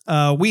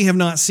 we have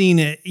not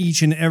seen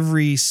each and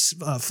every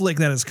flick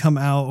that has come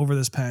out over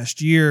this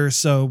past year.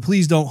 So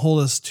please don't hold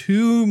us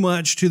too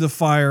much to the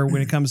fire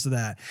when it comes to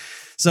that.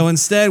 So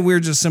instead, we're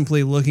just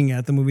simply looking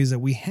at the movies that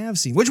we have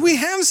seen, which we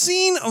have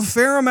seen a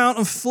fair amount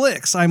of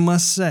flicks, I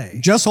must say.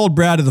 Just hold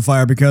Brad to the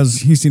fire because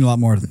he's seen a lot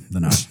more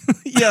than us.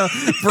 Yeah,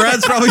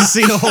 Brad's probably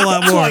seen a whole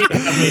lot more.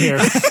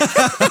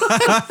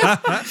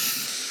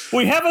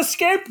 We have a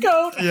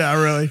scapegoat. Yeah,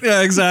 really.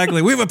 Yeah,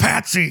 exactly. We have a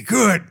patsy.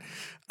 Good.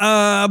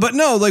 But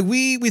no, like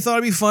we thought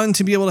it'd be fun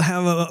to be able to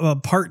have a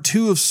part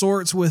 2 of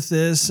sorts with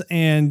this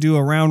and do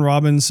a round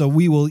robin. So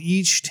we will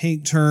each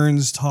take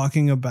turns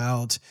talking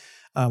about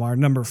our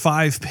number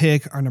 5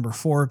 pick, our number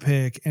 4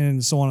 pick,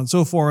 and so on and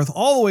so forth,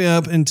 all the way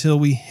up until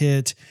we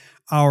hit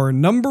our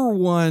number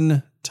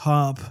 1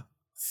 top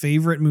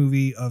favorite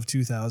movie of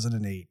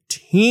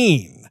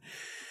 2018.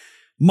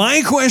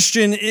 My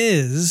question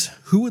is,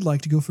 who would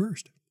like to go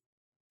first?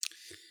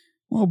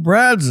 Well,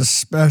 Brad's a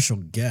special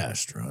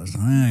guest, Russ.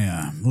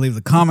 I believe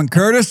the common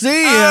courtesy,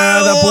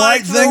 the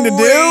polite thing to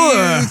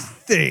do.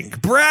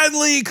 Think.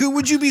 Bradley,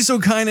 would you be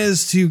so kind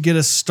as to get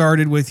us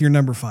started with your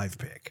number 5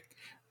 pick?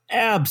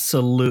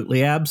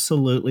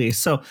 Absolutely.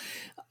 So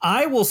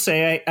I will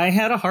say I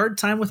had a hard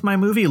time with my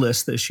movie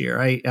list this year.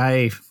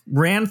 I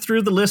ran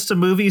through the list of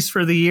movies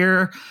for the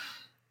year.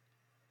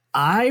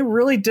 I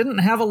really didn't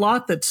have a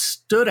lot that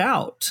stood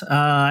out.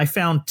 I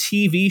found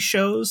TV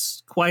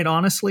shows, quite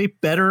honestly,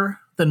 better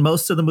than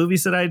most of the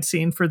movies that I'd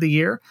seen for the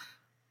year.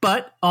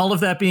 But all of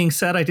that being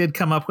said, I did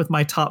come up with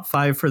my top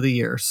 5 for the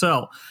year.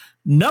 So,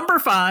 number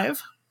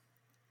 5,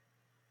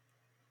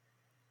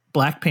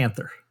 Black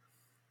Panther.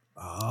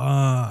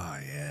 Ah,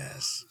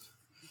 yes.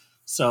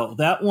 So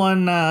that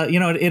one,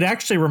 it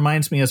actually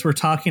reminds me, as we're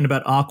talking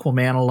about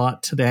Aquaman a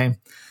lot today,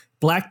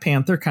 Black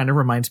Panther kind of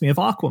reminds me of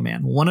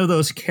Aquaman, one of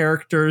those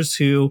characters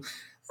who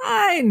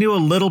I knew a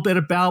little bit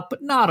about,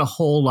 but not a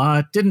whole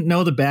lot. Didn't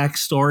know the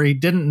backstory,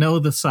 didn't know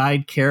the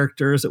side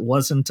characters. It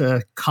wasn't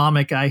a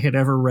comic I had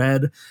ever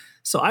read.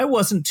 So I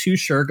wasn't too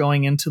sure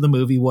going into the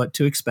movie what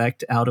to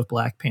expect out of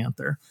Black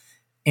Panther.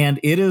 And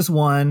it is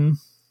one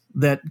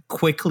that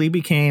quickly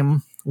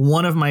became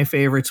one of my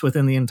favorites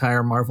within the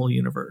entire Marvel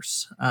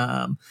universe.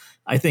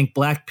 I think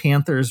Black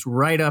Panther's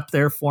right up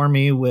there for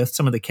me with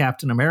some of the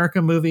Captain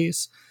America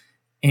movies.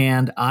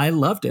 And I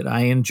loved it.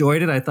 I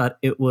enjoyed it. I thought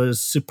it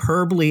was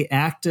superbly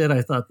acted.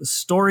 I thought the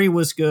story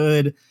was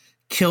good.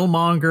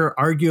 Killmonger,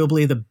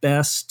 arguably the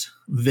best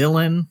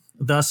villain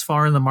thus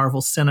far in the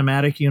Marvel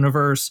Cinematic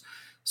Universe.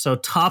 So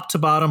top to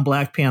bottom,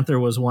 Black Panther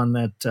was one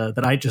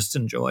that I just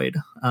enjoyed.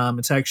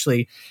 It's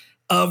actually,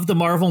 of the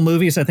Marvel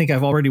movies, I think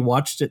I've already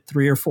watched it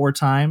 3 or 4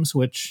 times,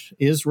 which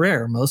is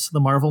rare. Most of the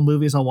Marvel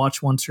movies I'll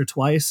watch once or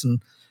twice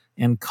and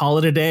call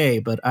it a day.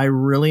 But I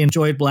really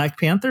enjoyed Black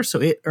Panther, so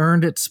it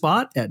earned its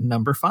spot at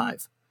number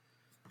 5.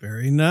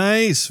 Very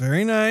nice.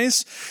 Very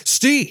nice.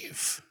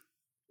 Steve,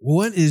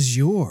 what is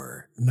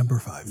your number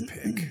 5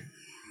 pick?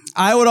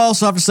 I would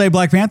also have to say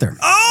Black Panther.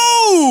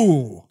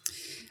 Oh!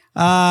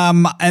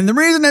 And the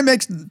reason it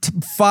makes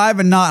 5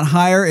 and not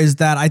higher is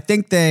that I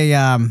think they,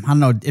 I don't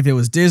know if it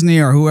was Disney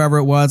or whoever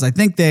it was. I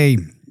think they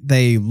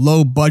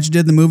low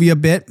budgeted the movie a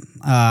bit.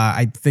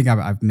 I think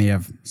I may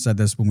have said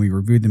this when we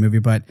reviewed the movie,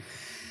 but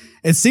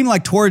it seemed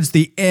like towards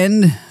the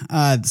end,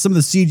 some of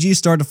the CG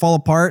started to fall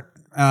apart.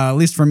 At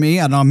least for me,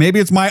 I don't know.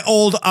 Maybe it's my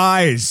old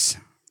eyes,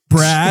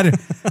 Brad.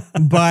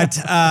 but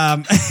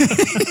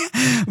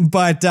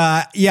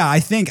yeah,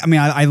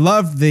 I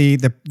love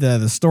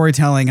the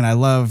storytelling, and I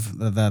love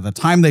the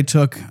time they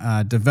took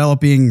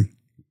developing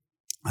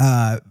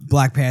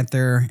Black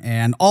Panther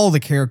and all the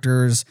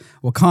characters,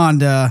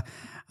 Wakanda.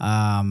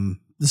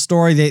 The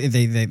story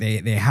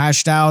they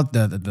hashed out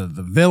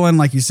the villain,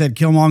 like you said,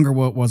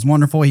 Killmonger was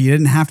wonderful. He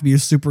didn't have to be a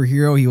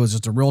superhero. He was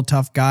just a real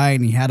tough guy,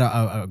 and he had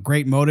a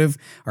great motive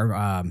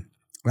or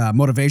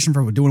motivation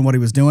for doing what he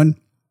was doing.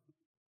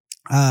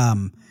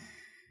 I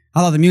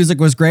thought the music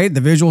was great.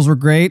 The visuals were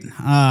great.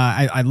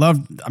 I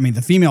loved,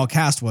 the female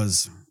cast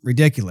was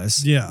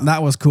ridiculous. Yeah.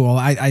 That was cool.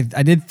 I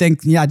did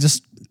think,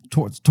 just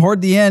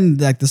toward the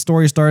end, like the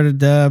story started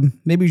to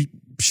maybe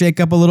shake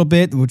up a little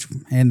bit,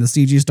 and the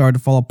CG started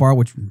to fall apart,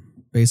 which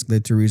basically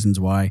the 2 reasons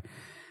why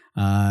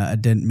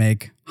it didn't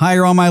make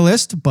higher on my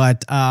list,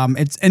 but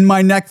it's in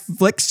my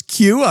Netflix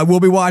queue. I will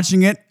be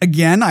watching it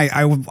again.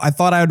 I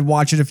thought I would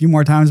watch it a few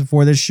more times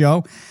before this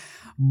show,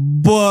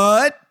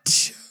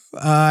 but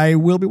I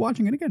will be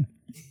watching it again.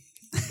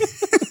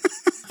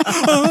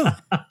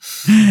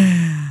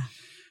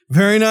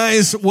 Very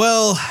nice.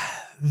 Well,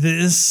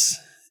 this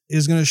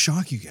is going to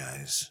shock you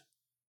guys,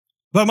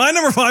 but my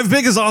number 5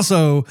 pick is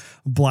also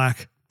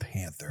Black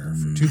Panther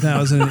for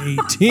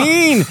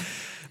 2018.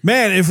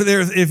 Man,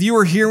 if you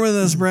were here with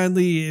us,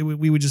 Bradley,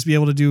 we would just be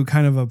able to do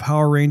kind of a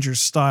Power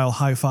Rangers style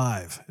high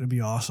five. It'd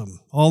be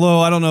awesome. Although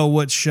I don't know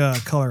which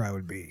color I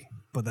would be,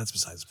 but that's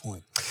besides the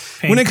point.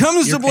 Pink. When it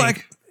comes You're to Black,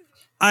 pink.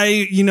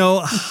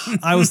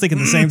 I was thinking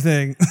the same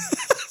thing.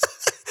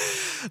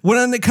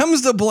 When it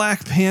comes to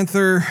Black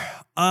Panther,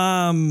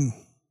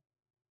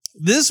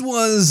 this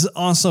was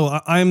also,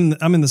 I'm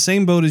in the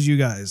same boat as you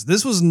guys.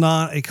 This was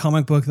not a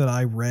comic book that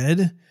I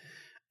read.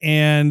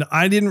 And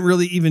I didn't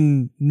really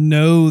even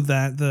know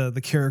that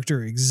the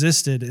character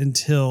existed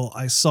until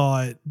I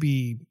saw it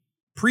be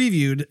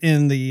previewed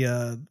in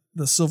the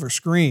silver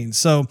screen.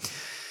 So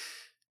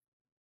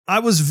I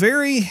was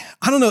I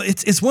don't know.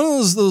 It's one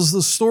of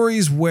those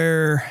stories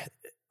where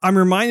I'm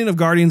reminded of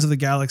Guardians of the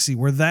Galaxy,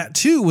 where that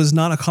too was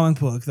not a comic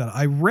book that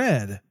I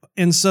read.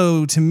 And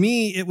so to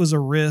me, it was a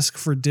risk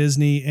for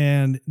Disney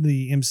and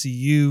the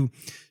MCU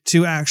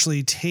to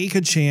actually take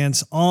a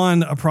chance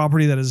on a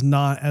property that is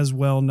not as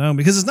well known,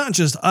 because it's not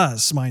just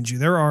us, mind you.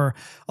 There are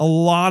a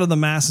lot of the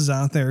masses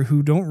out there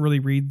who don't really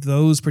read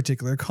those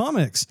particular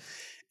comics.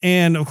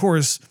 And of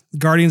course,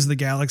 Guardians of the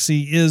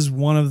Galaxy is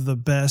one of the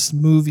best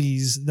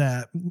movies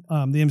that the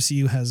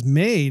MCU has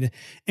made.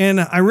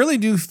 And I really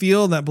do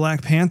feel that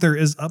Black Panther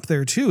is up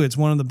there too. It's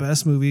one of the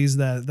best movies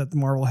that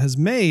Marvel has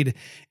made.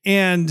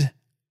 And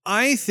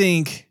I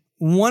think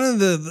one of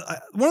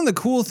the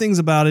cool things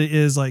about it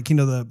is, like,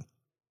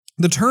 the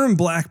the term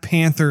Black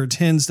Panther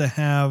tends to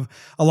have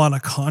a lot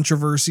of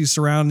controversy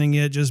surrounding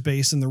it just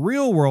based in the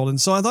real world. And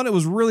so I thought it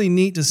was really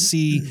neat to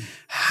see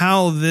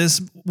how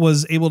this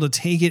was able to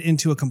take it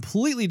into a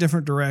completely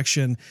different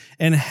direction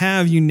and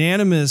have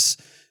unanimous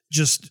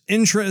just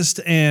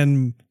interest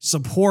and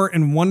support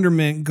and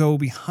wonderment go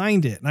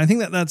behind it. And I think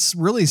that that's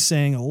really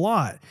saying a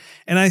lot.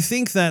 And I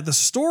think that the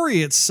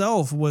story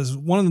itself was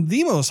one of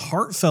the most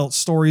heartfelt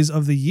stories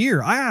of the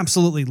year. I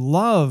absolutely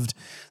loved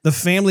the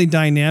family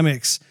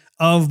dynamics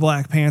of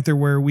Black Panther,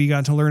 where we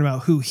got to learn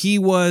about who he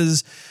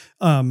was,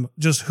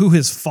 just who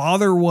his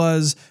father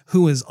was,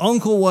 who his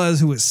uncle was,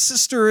 who his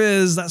sister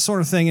is, that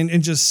sort of thing.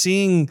 And just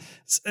seeing,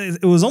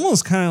 it was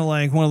almost kind of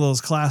like one of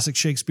those classic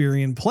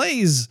Shakespearean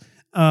plays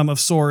of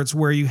sorts,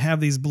 where you have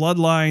these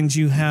bloodlines,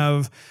 you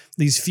have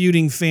these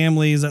feuding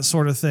families, that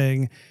sort of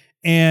thing.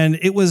 And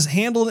it was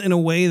handled in a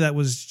way that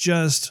was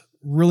just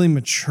really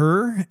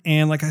mature.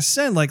 And like I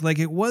said, like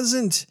it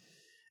wasn't,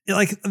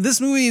 like this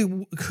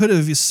movie could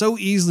have so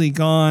easily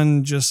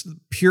gone just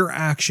pure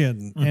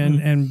action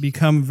and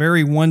become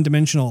very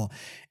one-dimensional.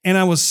 And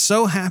I was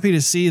so happy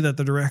to see that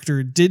the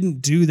director didn't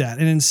do that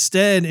and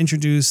instead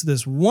introduced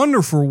this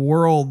wonderful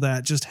world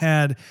that just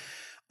had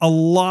a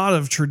lot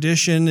of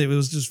tradition. It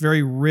was just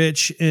very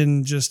rich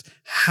in just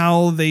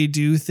how they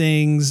do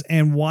things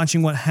and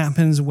watching what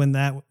happens when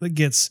that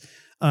gets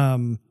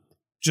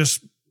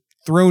just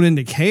thrown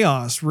into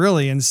chaos,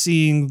 really, and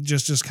seeing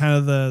just kind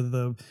of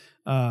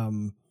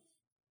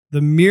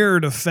the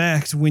mirrored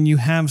effect when you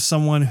have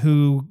someone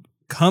who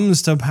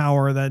comes to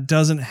power that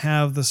doesn't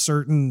have the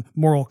certain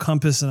moral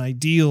compass and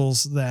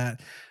ideals that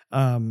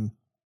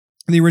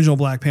the original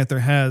Black Panther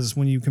has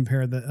when you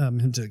compare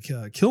him to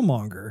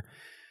Killmonger.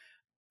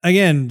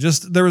 Again,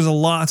 just there was a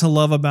lot to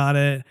love about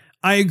it.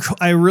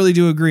 I really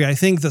do agree. I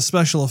think the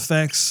special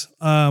effects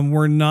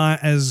were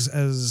not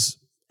as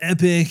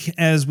epic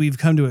as we've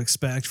come to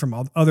expect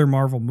from other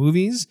Marvel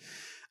movies.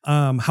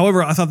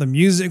 However, I thought the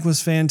music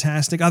was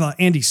fantastic. I thought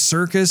Andy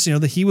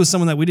Serkis, he was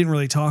someone that we didn't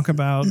really talk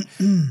about.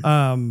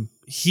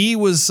 He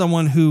was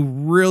someone who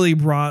really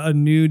brought a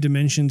new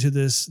dimension to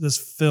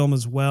this film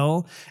as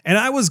well. And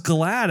I was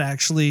glad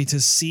actually to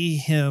see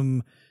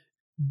him.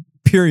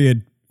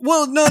 Period.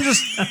 Well, no,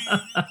 just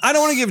I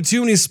don't want to give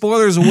too many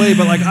spoilers away,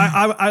 but like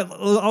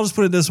I'll just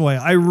put it this way.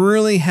 I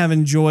really have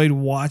enjoyed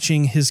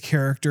watching his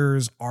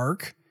character's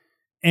arc.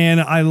 And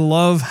I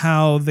love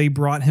how they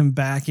brought him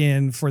back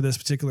in for this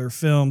particular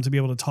film to be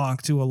able to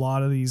talk to a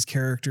lot of these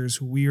characters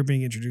who we are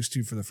being introduced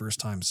to for the first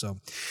time. So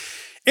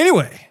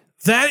anyway,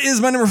 that is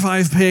my number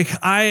 5 pick.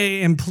 I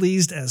am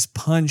pleased as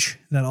punch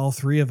that all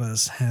three of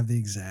us have the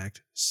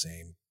exact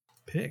same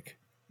pick.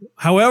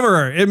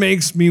 However, it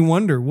makes me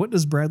wonder, what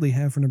does Bradley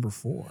have for number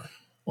 4?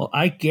 Well,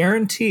 I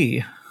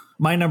guarantee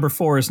my number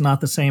 4 is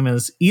not the same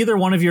as either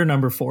one of your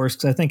number 4s,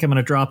 because I think I'm going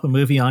to drop a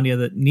movie on you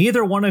that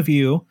neither one of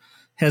you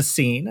has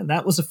seen, and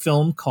that was a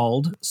film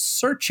called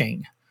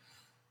Searching.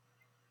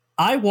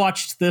 I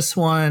watched this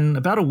one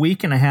about a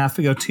week and a half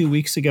ago, 2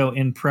 weeks ago,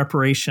 in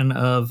preparation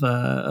of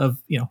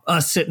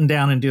us sitting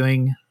down and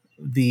doing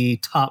the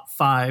top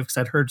 5, because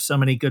I'd heard so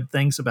many good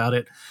things about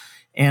it.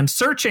 And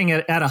Searching,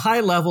 at a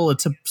high level,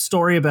 it's a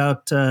story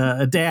about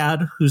a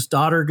dad whose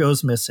daughter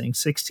goes missing.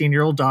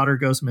 16-year-old daughter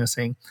goes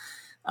missing.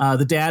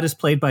 The dad is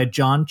played by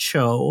John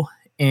Cho,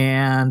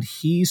 and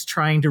he's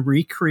trying to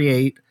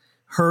recreate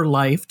her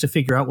life to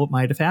figure out what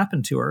might have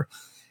happened to her.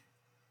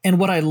 And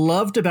what I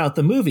loved about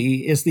the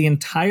movie is the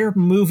entire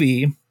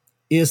movie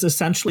is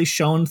essentially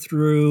shown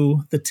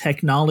through the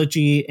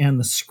technology and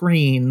the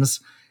screens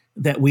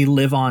that we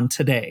live on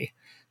today.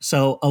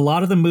 So a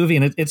lot of the movie,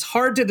 and it's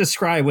hard to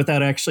describe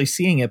without actually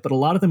seeing it, but a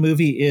lot of the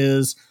movie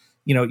is,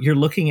 you're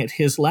looking at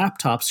his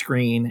laptop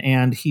screen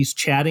and he's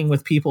chatting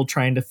with people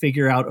trying to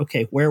figure out,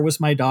 okay, where was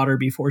my daughter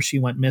before she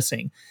went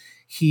missing?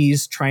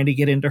 He's trying to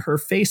get into her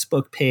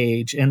Facebook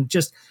page, and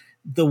just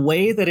the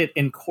way that it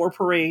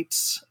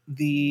incorporates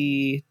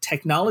the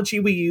technology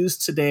we use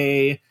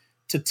today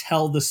to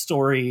tell the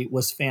story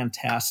was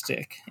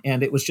fantastic.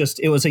 And it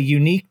was a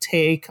unique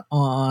take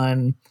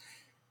on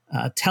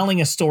telling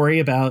a story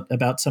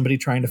about somebody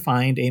trying to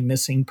find a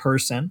missing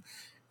person.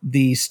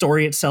 The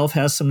story itself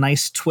has some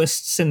nice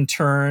twists and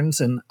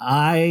turns, and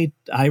I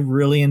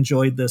really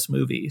enjoyed this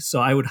movie. So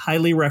I would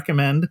highly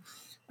recommend,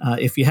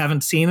 if you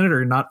haven't seen it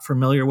or not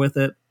familiar with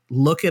it,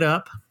 look it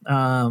up.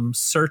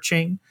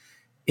 Searching.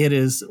 It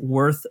is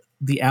worth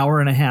the hour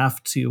and a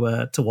half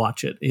to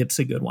watch it. It's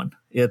a good one.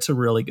 It's a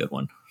really good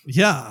one.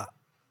 Yeah,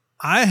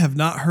 I have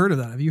not heard of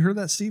that. Have you heard of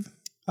that, Steve?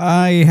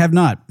 I have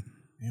not.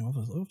 Yeah, I'll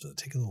have to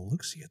take a little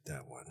look-see at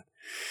that one.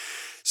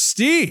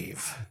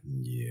 Steve.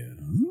 Yeah.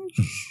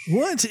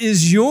 What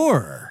is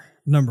your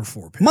number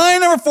 4 pick? My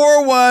number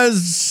 4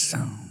 was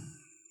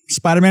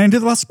Spider-Man Into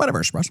the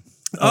Spider-Verse, bros.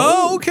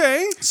 Oh,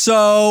 okay.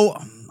 So,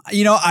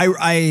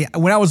 I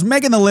when I was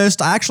making the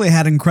list, I actually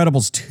had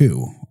Incredibles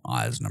 2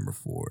 as number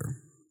 4.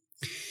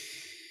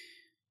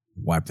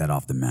 Wipe that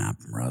off the map,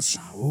 Russ.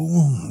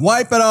 Ooh.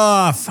 Wipe it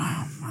off.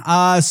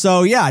 I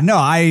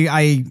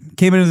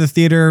came into the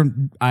theater.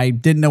 I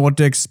didn't know what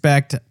to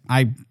expect.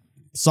 I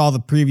saw the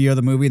preview of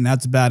the movie, and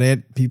that's about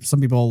it.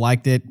 Some people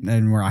liked it,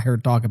 and where I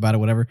heard talk about it,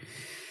 whatever.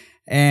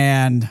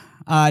 And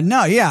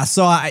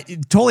so I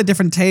totally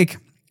different take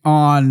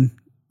on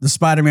the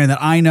Spider-Man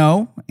that I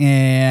know,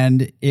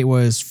 and it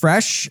was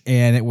fresh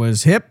and it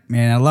was hip,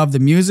 and I love the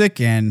music,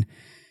 and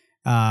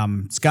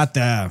it's got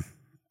the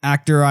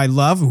actor I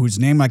love whose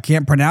name I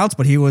can't pronounce,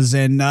 but he was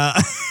in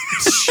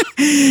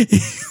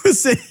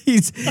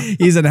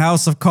he's in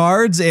House of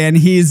Cards, and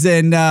he's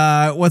in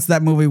what's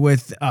that movie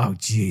with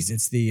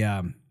it's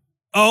the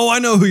I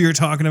know who you're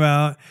talking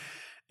about.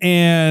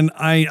 And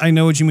I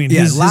know what you mean.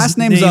 Yeah, last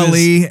name's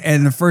Ali,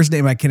 and the first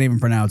name I can't even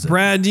pronounce it.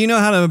 Brad, do you know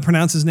how to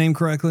pronounce his name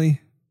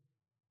correctly?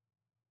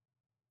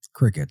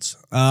 Crickets.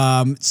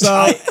 I'm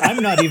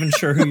not even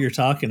sure who you're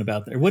talking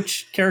about there.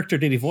 Which character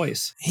did he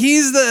voice?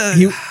 He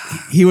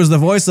was the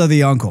voice of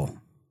the uncle.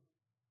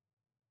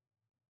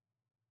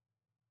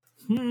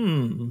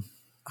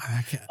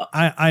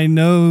 I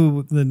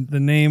know the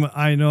name.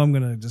 I know I'm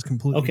gonna just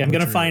completely. Okay, I'm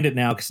gonna find it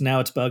now because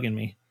now it's bugging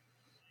me.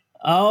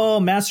 Oh,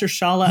 Master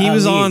Shala. He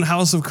was Ali. on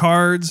House of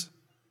Cards.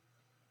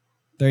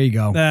 There you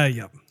go.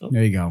 Yep.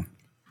 There you go.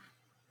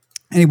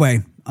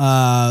 Anyway,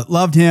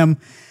 loved him.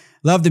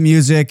 Loved the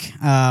music.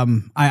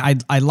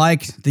 I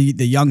liked the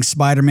young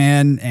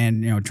Spider-Man,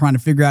 and trying to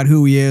figure out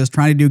who he is,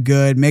 trying to do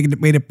good,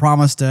 made a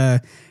promise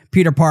to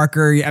Peter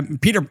Parker.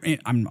 Peter,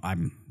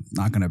 I'm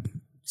not gonna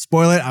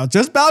spoil it. I was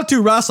just about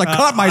to, Russ. I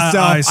caught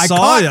myself. I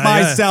caught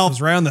myself. It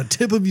was right on the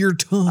tip of your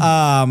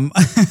tongue.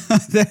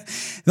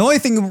 The only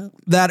thing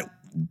that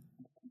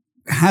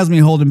has me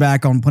holding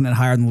back on putting it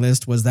higher on the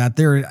list was that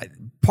there are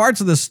parts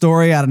of the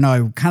story, I don't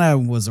know, it kind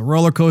of was a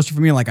roller coaster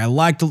for me. Like I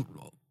liked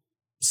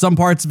some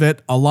parts of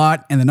it a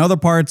lot, and then other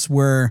parts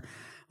were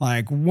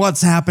like,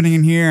 what's happening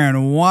in here,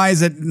 and why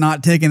is it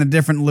not taking a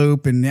different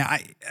loop? And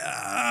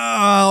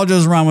I'll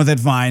just run with it,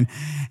 fine.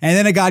 And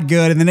then it got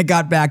good, and then it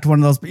got back to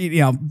one of those,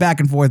 back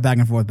and forth.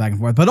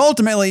 But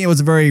ultimately, it was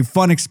a very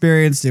fun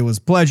experience. It was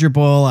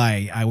pleasurable.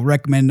 I would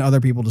recommend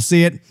other people to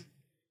see it.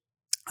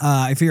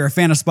 If you're a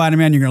fan of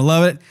Spider-Man, you're gonna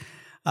love it.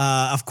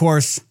 Of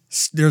course,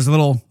 there's a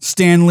little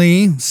Stan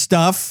Lee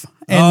stuff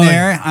in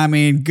there. Yeah. I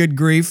mean, good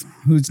grief,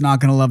 who's not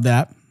gonna love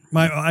that?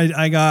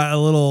 I got a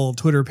little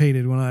Twitter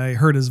pated when I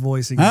heard his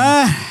voice again.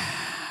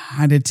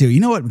 I did too.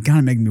 You know what kind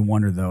of made me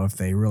wonder, though, if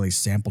they really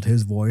sampled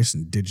his voice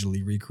and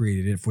digitally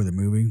recreated it for the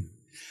movie?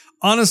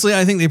 Honestly,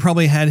 I think they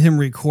probably had him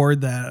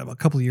record that a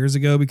couple of years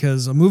ago,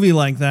 because a movie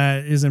like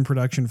that is in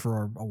production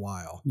for a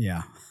while.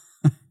 Yeah.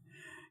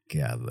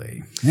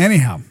 Godly.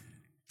 Anyhow.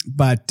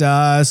 But,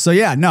 I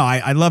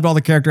loved all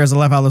the characters. I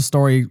love how the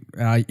story,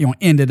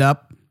 ended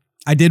up.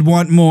 I did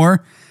want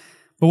more.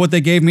 But what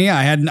they gave me,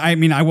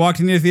 I walked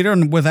into the theater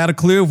and without a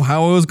clue of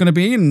how it was going to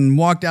be, and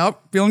walked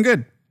out feeling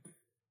good.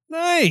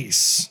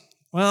 Nice.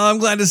 Well, I'm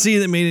glad to see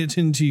that made it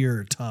into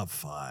your top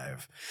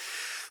 5.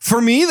 For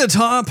me, the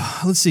top,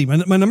 let's see, my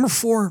number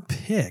 4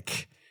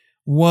 pick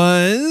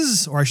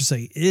was, or I should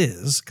say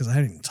is, because I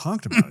haven't even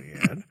talked about it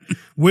yet,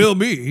 will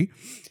be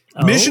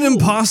Mission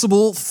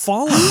Impossible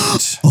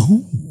Fallout.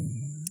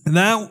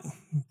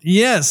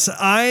 Yes,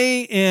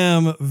 I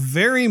am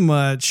very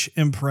much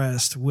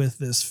impressed with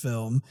this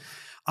film.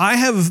 I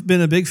have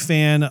been a big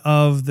fan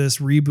of this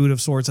reboot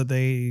of sorts that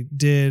they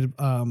did.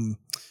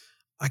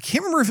 I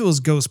can't remember if it was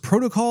Ghost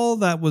Protocol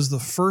that was the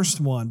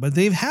first one, but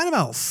they've had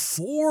about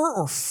 4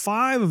 or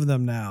 5 of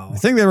them now. I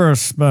think there were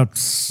about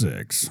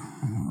 6.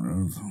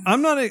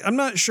 I'm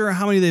not sure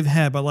how many they've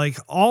had, but like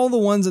all the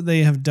ones that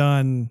they have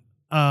done,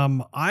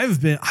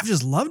 I've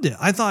just loved it.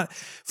 I thought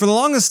for the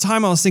longest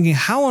time I was thinking,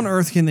 how on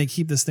earth can they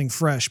keep this thing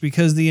fresh?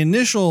 Because the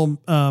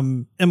initial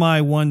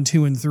MI 1,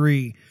 2, and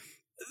 3,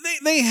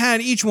 they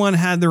had, each one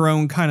had their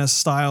own kind of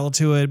style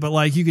to it, but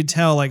like you could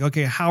tell, like,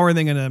 okay, how are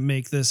they going to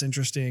make this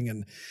interesting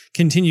and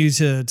continue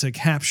to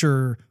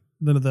capture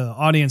the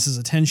audience's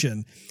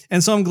attention?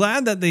 And so I'm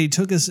glad that they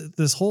took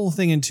this whole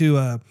thing into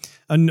a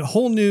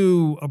whole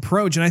new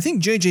approach. And I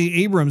think J.J.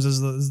 Abrams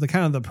is the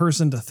kind of the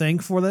person to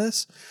thank for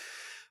this.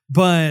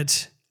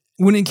 But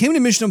when it came to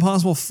Mission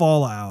Impossible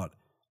Fallout,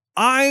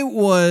 I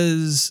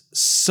was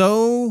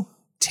so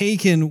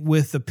taken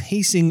with the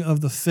pacing of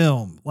the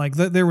film. Like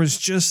there was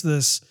just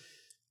this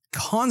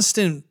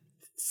constant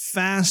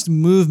fast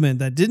movement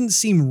that didn't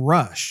seem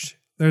rushed.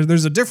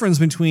 There's a difference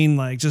between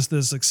like just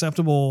this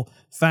acceptable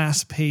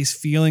fast paced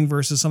feeling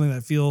versus something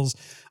that feels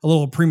a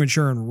little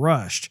premature and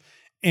rushed.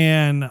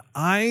 And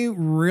I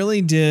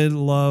really did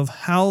love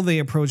how they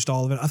approached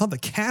all of it. I thought the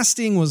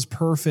casting was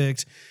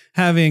perfect,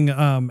 having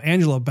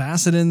Angela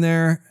Bassett in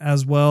there,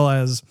 as well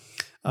as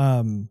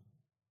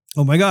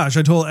oh my gosh,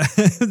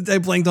 I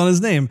blanked on his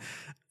name.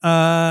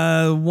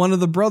 One of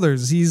the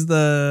brothers. He's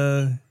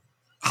the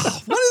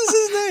what is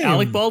his name?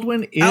 Alec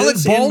Baldwin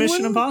is in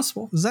Mission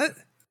Impossible. Is that?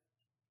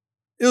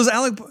 It was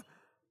Alec.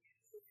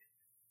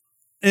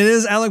 It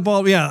is Alec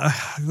Baldwin. Yeah,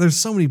 there's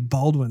so many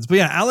Baldwins, but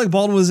yeah, Alec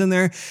Baldwin was in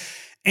there,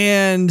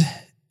 and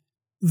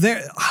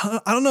there.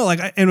 I don't know,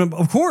 and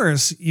of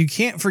course you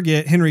can't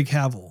forget Henry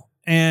Cavill,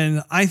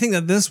 and I think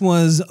that this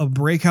was a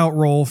breakout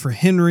role for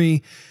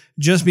Henry.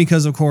 just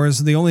because, of course,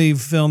 the only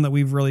film that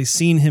we've really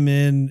seen him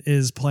in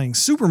is playing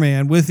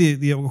Superman, with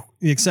the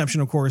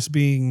exception, of course,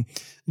 being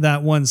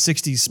that one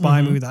 60s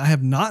spy movie that I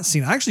have not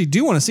seen. I actually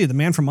do want to see it, The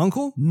Man from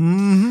U.N.C.L.E.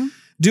 Mm-hmm.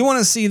 Do want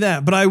to see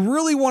that, but I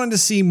really wanted to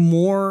see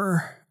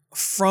more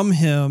from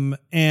him,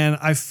 and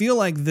I feel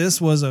like this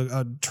was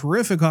a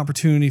terrific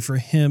opportunity for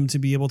him to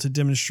be able to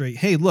demonstrate,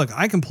 hey, look,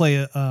 I can play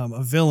a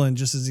villain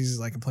just as easy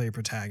as I can play a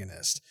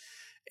protagonist.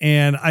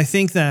 And I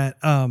think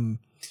that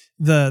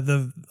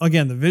the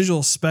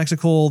visual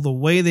spectacle, the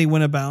way they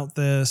went about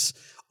this,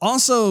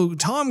 also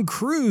Tom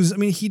Cruise, I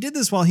mean, he did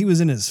this while he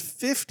was in his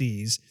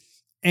 50s,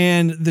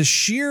 and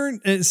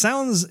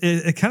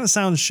it kind of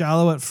sounds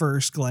shallow at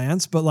first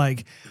glance, but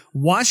like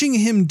watching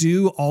him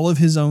do all of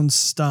his own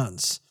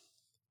stunts,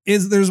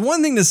 there's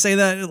one thing to say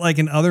that like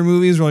in other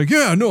movies where like,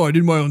 yeah, no, I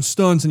did my own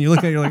stunts, and you look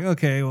at it, you're like,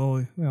 okay, well,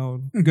 you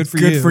know, good for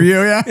you. Good for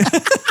you, yeah.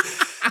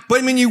 But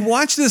I mean, you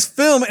watch this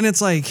film and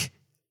it's like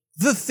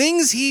the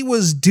things he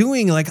was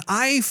doing, like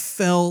I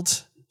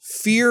felt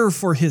fear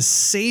for his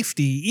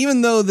safety,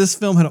 even though this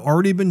film had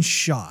already been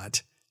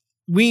shot.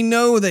 We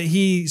know that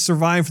he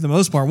survived for the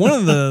most part. One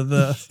of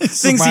the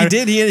things he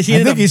did, I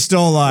think he's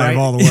still alive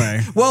all the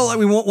way. Well, I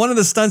mean, one of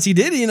the stunts he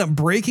did, he ended up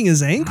breaking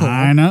his ankle.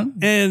 I know.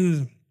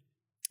 And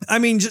I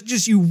mean,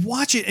 just you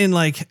watch it and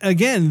like,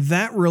 again,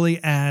 that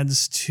really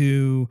adds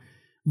to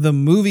the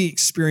movie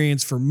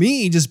experience for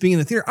me, just being in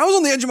the theater. I was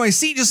on the edge of my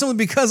seat just simply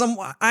because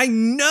I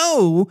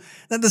know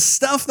that the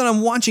stuff that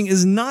I'm watching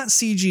is not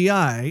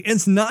CGI.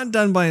 It's not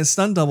done by a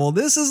stunt double.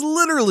 This is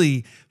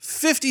literally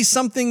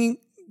 50-something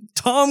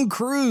Tom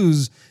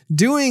Cruise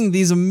doing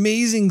these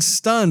amazing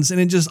stunts. And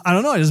it just, I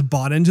don't know, I just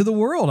bought into the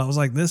world. I was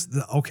like,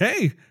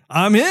 okay,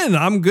 I'm in,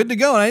 I'm good to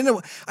go. And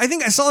I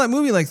think I saw that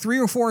movie like 3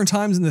 or 4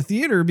 times in the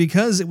theater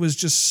because it was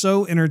just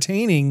so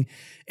entertaining.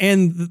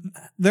 And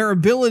their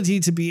ability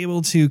to be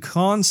able to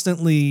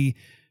constantly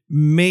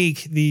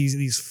make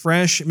these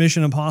fresh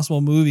Mission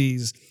Impossible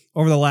movies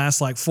over the last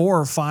like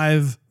 4 or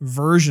 5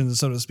 versions,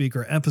 so to speak,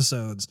 or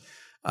episodes.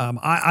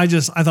 I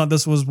thought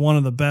this was one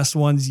of the best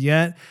ones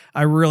yet.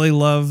 I really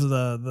love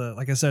the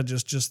like I said,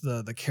 just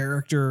the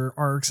character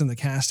arcs and the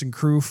cast and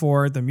crew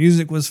for it. The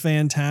music was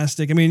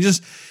fantastic. I mean,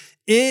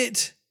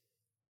 it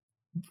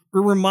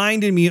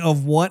reminded me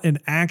of what an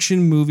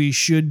action movie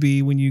should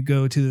be when you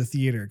go to the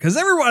theater. Because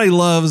everybody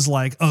loves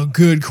like a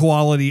good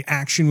quality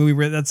action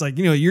movie that's like,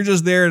 you know, you're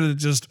just there to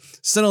just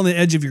sit on the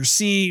edge of your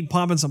seat,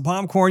 popping some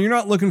popcorn. You're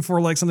not looking for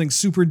like something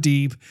super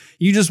deep.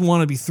 You just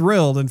want to be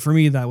thrilled. And for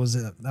me, that was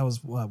it. That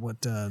was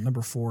what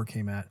number 4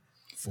 came at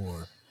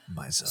for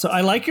myself. So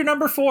I like your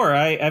number 4.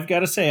 I've got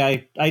to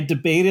say, I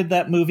debated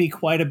that movie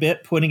quite a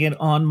bit, putting it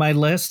on my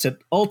list. It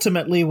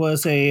ultimately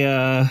was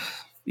a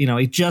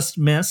just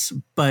miss,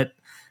 but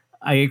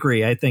I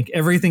agree. I think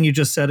everything you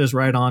just said is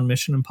right on.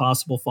 Mission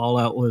Impossible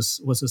Fallout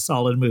was a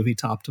solid movie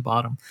top to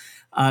bottom.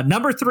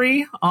 Number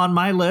 3 on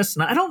my list,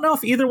 and I don't know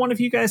if either one of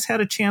you guys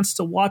had a chance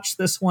to watch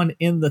this one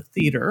in the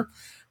theater.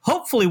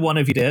 Hopefully one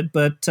of you did,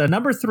 but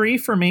number 3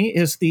 for me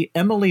is the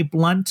Emily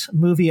Blunt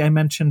movie I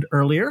mentioned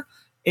earlier,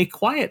 A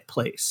Quiet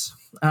Place.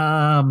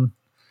 Have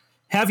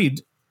you?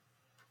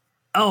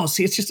 Oh,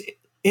 see,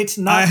 it's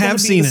not going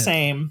to be the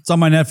same. It's on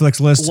my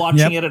Netflix list.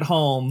 Watching it at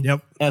home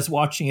as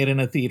watching it in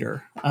a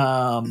theater.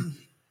 Well,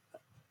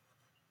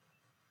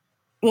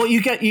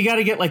 you got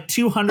to get like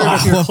 200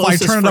 of your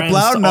closest friends up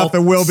loud enough,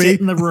 it will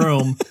sit in the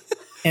room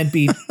and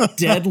be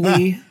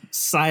deadly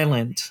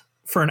silent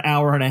for an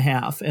hour and a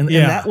half. And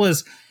that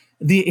was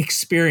the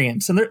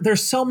experience. And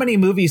there's so many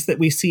movies that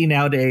we see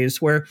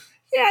nowadays where,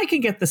 I can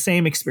get the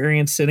same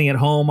experience sitting at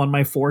home on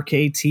my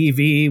 4K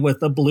TV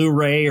with a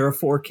Blu-ray or a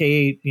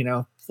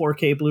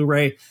 4K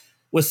Blu-ray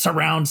with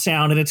surround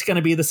sound, and it's going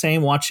to be the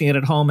same watching it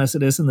at home as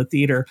it is in the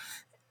theater.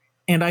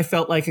 And I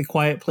felt like A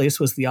Quiet Place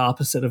was the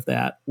opposite of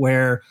that,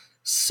 where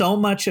so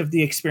much of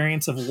the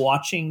experience of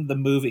watching the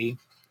movie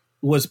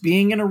was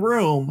being in a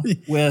room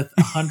with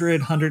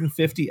 100,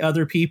 150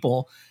 other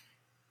people,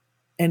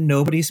 and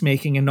nobody's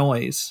making a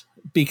noise.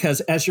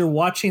 Because as you're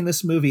watching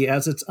this movie,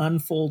 as it's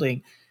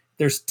unfolding,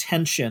 there's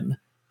tension.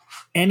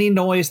 Any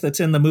noise that's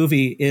in the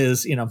movie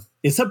is,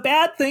 it's a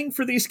bad thing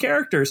for these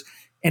characters.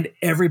 And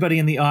everybody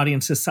in the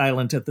audience is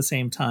silent at the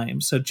same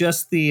time. So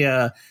just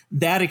that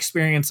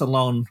experience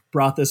alone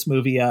brought this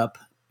movie up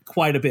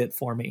quite a bit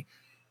for me.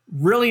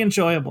 Really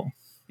enjoyable.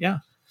 Yeah.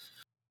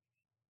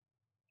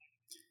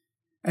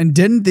 And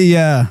didn't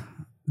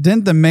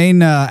the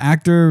main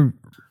actor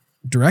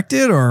direct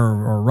it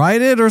or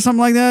write it or something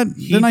like that?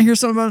 Didn't I hear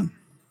something about it?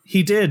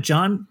 He did.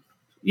 John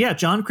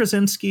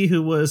Krasinski,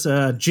 who was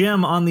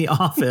Jim on The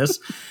Office,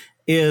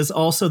 is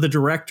also the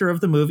director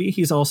of the movie.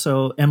 He's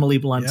also Emily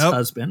Blunt's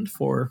husband,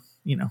 for,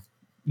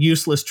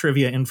 useless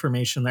trivia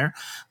information there.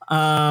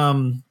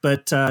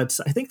 But it's,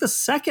 I think, the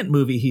second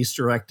movie he's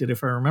directed,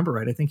 if I remember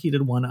right. I think he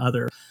did one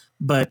other,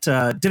 but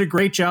did a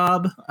great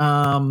job.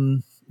 I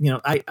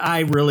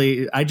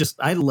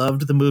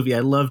loved the movie. I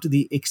loved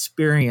the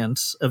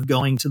experience of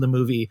going to the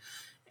movie.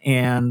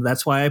 And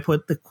that's why I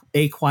put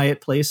A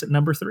Quiet Place at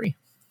number 3.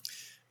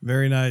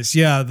 Very nice.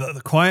 Yeah,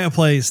 the Quiet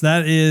Place,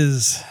 that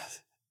is...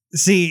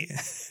 See,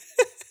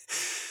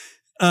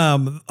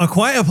 A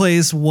Quiet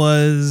Place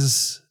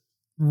was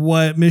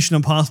what Mission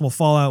Impossible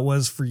Fallout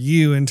was for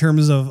you in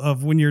terms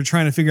of when you're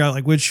trying to figure out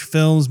like which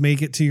films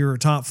make it to your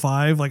top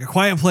 5. Like A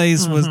Quiet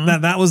Place was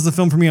that was the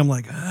film for me. I'm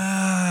like,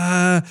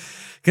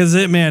 because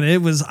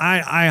it was.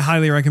 I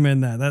highly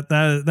recommend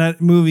that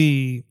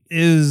movie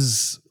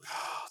is.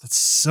 That's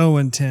so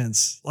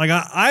intense. Like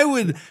I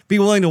would be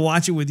willing to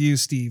watch it with you,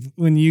 Steve,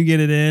 when you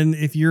get it in.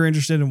 If you're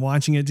interested in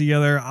watching it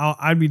together,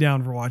 I'd be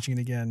down for watching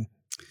it again.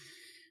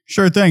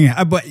 Sure thing.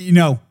 But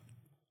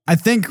I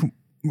think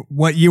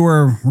what you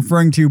were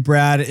referring to,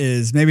 Brad,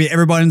 is maybe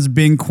everyone's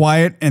being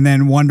quiet and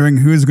then wondering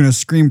who's going to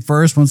scream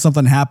first when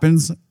something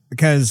happens.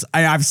 Because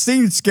I've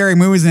seen scary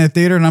movies in the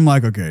theater and I'm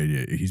like, okay,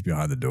 yeah, he's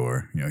behind the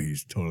door.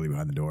 He's totally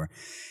behind the door.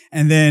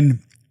 And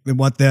then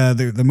what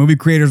the movie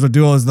creators will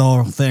do is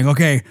they'll think,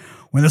 okay,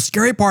 when the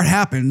scary part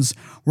happens,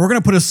 we're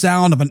going to put a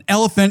sound of an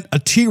elephant, a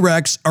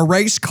T-Rex, a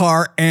race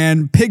car,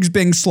 and pigs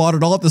being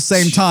slaughtered all at the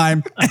same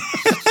time.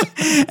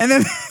 And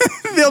then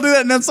they'll do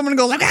that, and then someone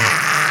goes like,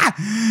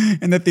 ah!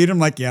 In the theater, I'm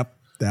like, yep,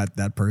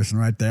 that person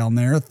right down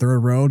there, third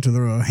row to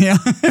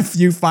the a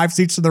few 5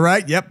 seats to the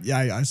right. Yep,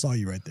 yeah, I saw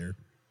you right there.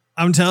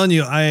 I'm telling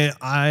you,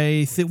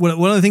 I think one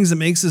of the things that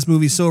makes this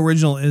movie so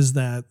original is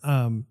that,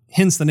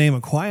 hence the name A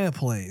Quiet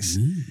Place.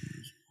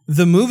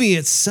 The movie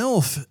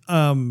itself,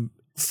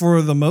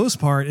 for the most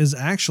part, is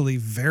actually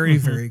very,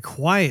 very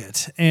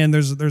quiet, and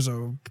there's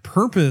a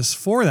purpose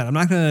for that. I'm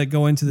not going to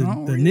go into the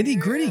nitty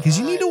gritty because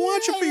you need to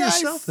watch it for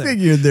yourself. I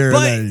figured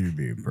that would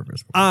be a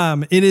purpose.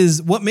 It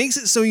is what makes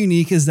it so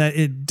unique is that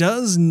it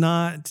does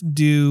not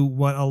do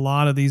what a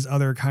lot of these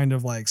other kind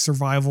of like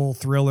survival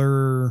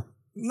thriller.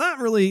 Not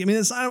really. I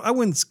mean, I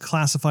wouldn't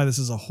classify this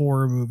as a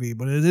horror movie,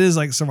 but it is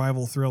like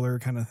survival thriller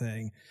kind of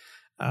thing.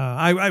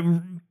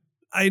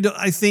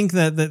 I think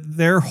that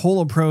their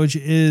whole approach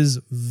is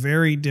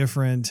very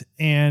different,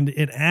 and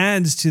it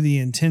adds to the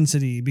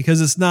intensity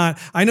because it's not.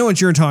 I know what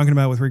you're talking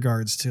about with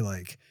regards to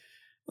like,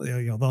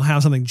 they'll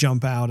have something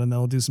jump out and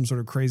they'll do some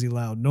sort of crazy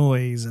loud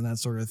noise and that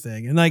sort of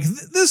thing. And like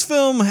this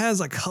film has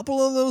a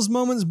couple of those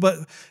moments, but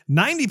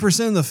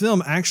 90% of the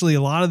film, actually,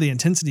 a lot of the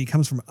intensity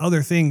comes from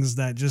other things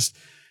that just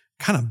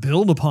kind of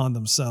build upon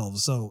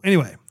themselves. So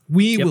anyway,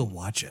 we will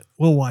watch it.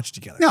 We'll watch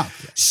together. No,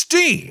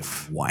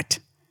 Steve, what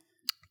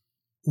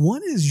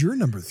is your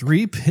number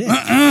 3 pick?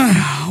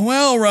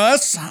 Well,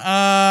 Russ,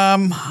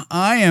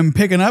 I am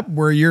picking up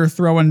where you're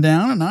throwing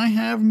down, and I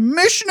have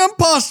Mission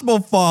Impossible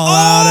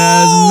Fallout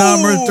as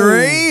number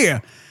 3.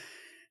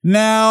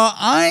 Now,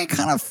 I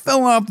kind of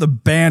fell off the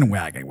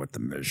bandwagon with the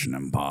Mission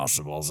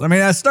Impossibles. I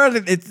mean, it's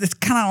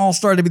kind of all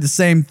started to be the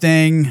same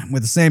thing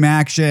with the same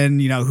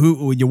action.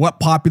 What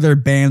popular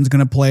band's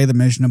going to play the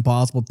Mission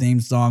Impossible theme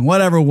song,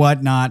 whatever,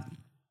 whatnot.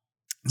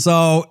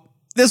 So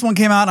this one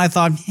came out, and I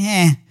thought,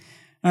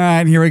 all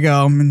right, here we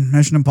go.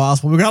 Mission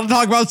Impossible. We got to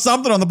talk about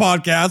something on the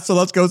podcast, so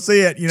let's go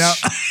see it,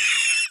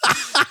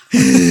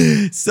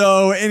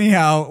 So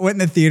anyhow, went in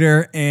the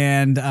theater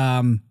and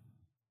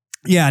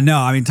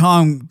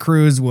Tom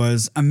Cruise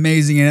was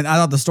amazing in it. I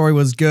thought the story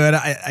was good.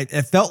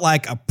 It felt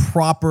like a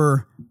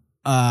proper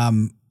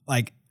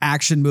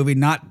action movie,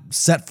 not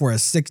set for a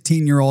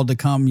 16-year-old to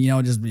come,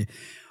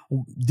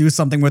 do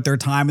something with their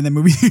time in the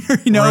movie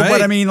theater, right.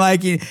 But I mean,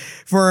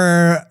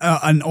 for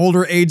an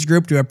older age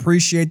group to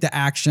appreciate the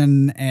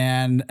action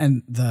and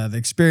the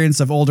experience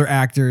of older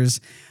actors,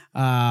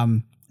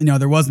 there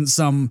wasn't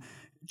some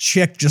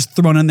chick just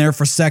thrown in there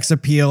for sex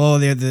appeal.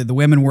 The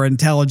women were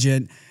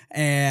intelligent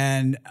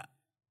and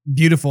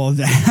beautiful.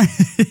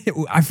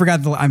 I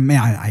forgot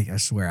I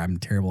swear I'm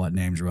terrible at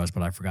names, Russ,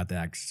 but I forgot the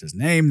actress's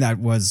name. That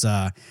was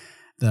the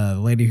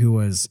lady who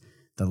was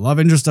the love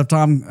interest of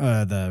Tom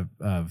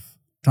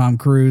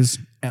Cruise.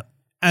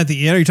 At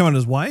the end, are you talking about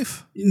his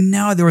wife?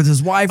 No, there was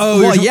his wife.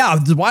 Oh, well,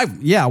 his wife.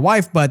 Yeah,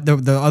 wife, but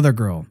the other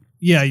girl.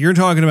 Yeah, you're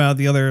talking about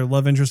the other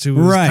love interest who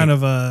was kind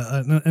of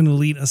an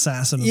elite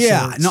assassin of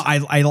sorts. No,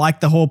 I like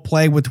the whole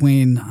play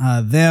between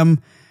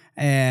them.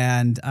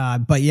 And,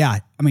 but yeah,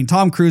 I mean,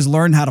 Tom Cruise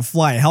learned how to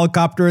fly a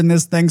helicopter in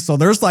this thing. So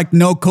there's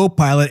no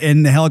co-pilot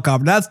in the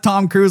helicopter. That's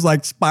Tom Cruise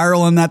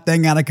spiraling that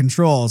thing out of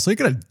control. So he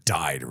could have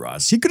died,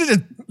 Russ. He could have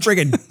just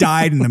friggin'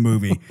 died in the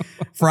movie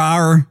for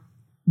our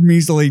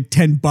measly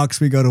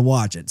 $10 we go to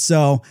watch it.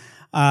 So,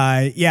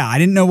 I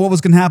didn't know what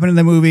was going to happen in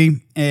the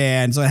movie.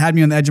 And so it had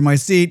me on the edge of my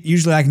seat.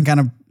 Usually I can kind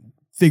of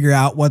figure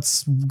out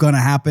what's going to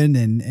happen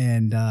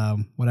and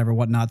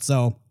whatnot.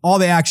 So all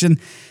the action,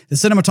 the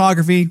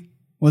cinematography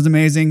was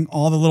amazing.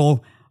 All the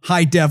little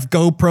high def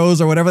GoPros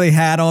or whatever they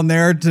had on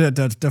there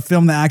to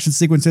film the action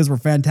sequences were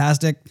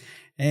fantastic.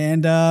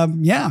 And I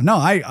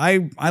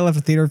left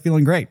the theater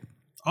feeling great.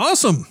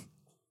 Awesome.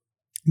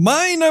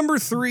 My number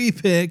 3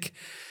 pick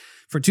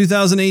for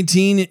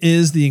 2018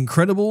 is The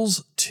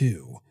Incredibles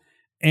 2.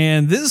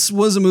 And this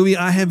was a movie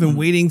I have been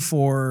waiting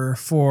for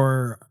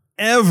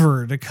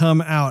forever to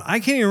come out. I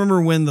can't even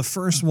remember when the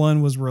first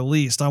one was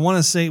released. I want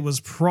to say it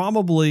was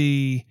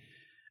probably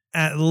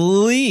at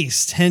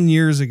least 10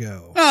 years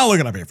ago. I'll look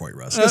it up here for you,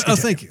 Russ.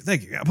 Thank you.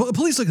 Yeah,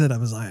 please look that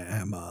up as I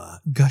am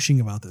gushing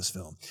about this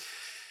film.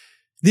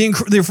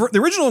 The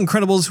original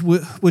Incredibles,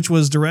 which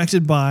was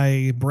directed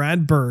by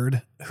Brad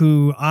Bird,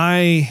 who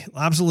I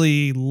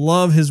absolutely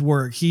love his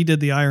work. He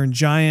did The Iron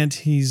Giant.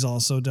 He's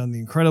also done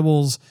The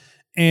Incredibles.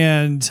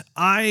 And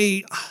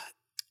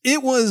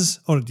it was,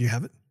 do you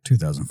have it?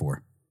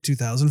 2004.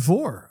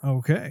 2004.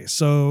 Okay.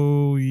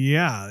 So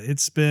yeah,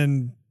 it's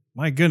been,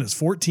 my goodness,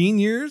 14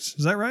 years.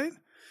 Is that right?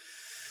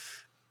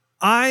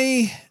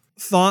 I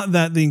thought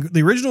that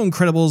the original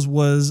Incredibles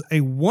was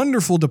a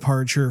wonderful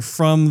departure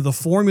from the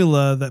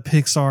formula that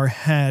Pixar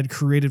had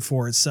created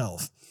for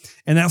itself.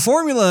 And that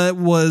formula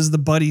was the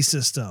buddy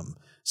system.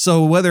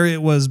 So whether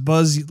it was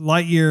Buzz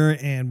Lightyear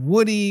and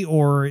Woody,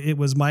 or it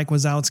was Mike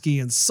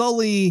Wazowski and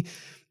Sully,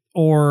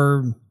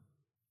 or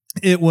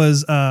it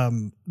was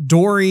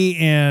Dory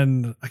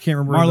and I can't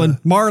remember.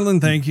 Marlin,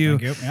 thank you.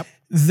 Yep.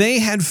 They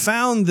had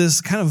found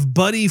this kind of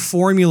buddy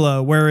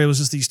formula where it was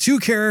just these two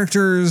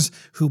characters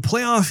who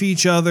play off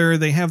each other.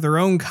 They have their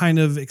own kind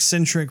of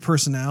eccentric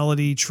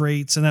personality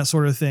traits and that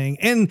sort of thing.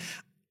 And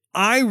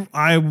I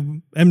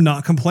am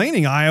not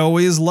complaining. I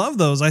always love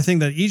those. I think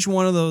that each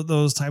one of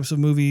those types of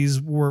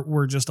movies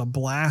were just a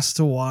blast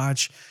to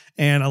watch.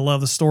 And I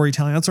love the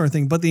storytelling, that sort of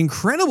thing. But The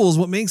Incredibles,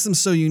 what makes them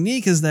so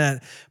unique is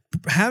that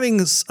having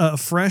a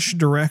fresh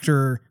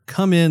director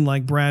come in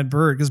like Brad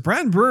Bird, because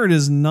Brad Bird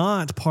is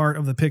not part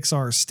of the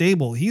Pixar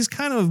stable. He's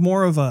kind of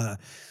more of a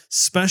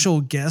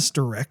special guest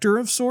director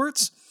of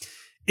sorts.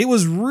 It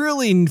was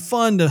really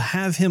fun to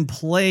have him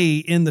play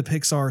in the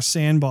Pixar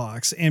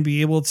sandbox and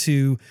be able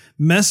to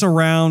mess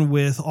around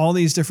with all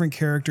these different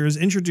characters,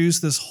 introduce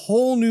this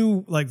whole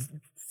new, like,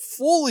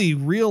 fully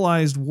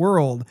realized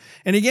world.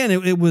 And again,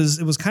 it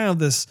was kind of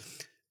this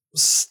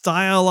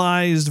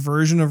stylized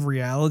version of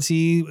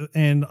reality,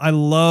 and I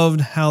loved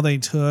how they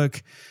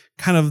took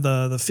kind of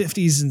the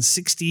 50s and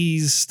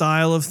 60s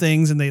style of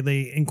things and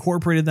they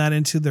incorporated that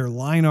into their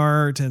line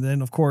art. And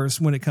then of course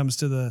when it comes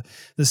to the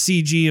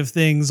CG of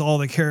things, all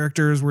the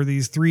characters were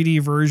these 3D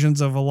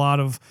versions of a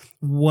lot of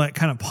what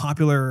kind of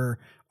popular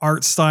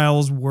art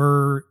styles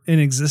were in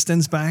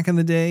existence back in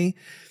the day.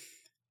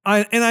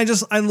 I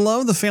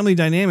love the family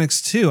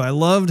dynamics too. I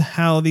loved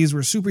how these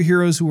were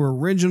superheroes who were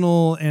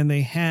original and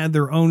they had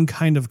their own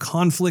kind of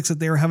conflicts that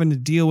they were having to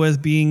deal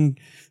with, being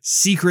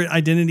secret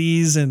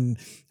identities and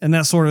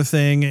that sort of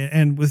thing.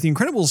 And with The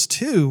Incredibles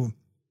 2,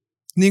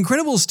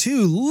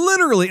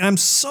 literally, I'm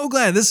so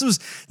glad this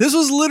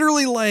was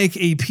literally like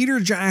a Peter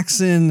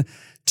Jackson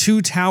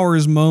Two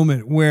Towers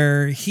moment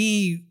where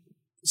he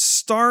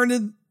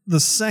started the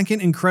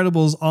second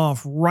Incredibles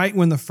off right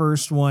when the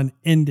first one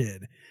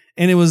ended.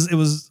 And it was,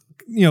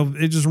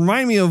 it just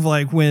reminded me of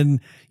like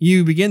when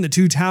you begin the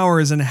Two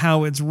Towers and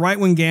how it's right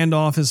when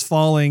Gandalf is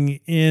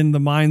falling in the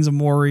Mines of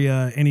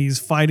Moria and he's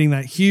fighting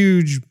that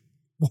huge,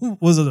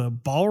 was it a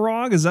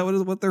Balrog? Is that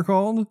what they're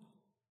called?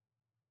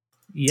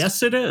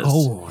 Yes, it is.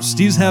 Oh,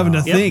 Steve's having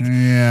to think.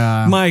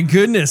 Yeah. My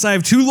goodness. I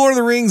have two Lord of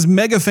the Rings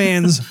mega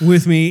fans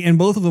with me, and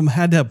both of them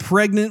had to have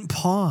pregnant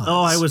pause.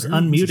 Oh, I was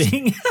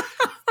unmuting.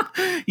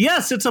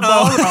 Yes, it's a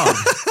Balrog.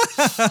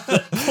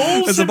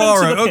 It's a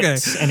Balrog. Okay.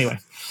 Anyway.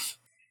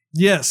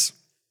 Yes.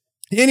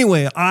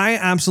 Anyway, I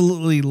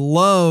absolutely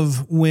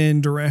love when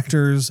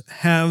directors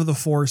have the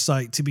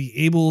foresight to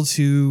be able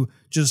to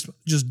just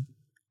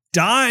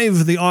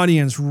dive the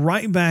audience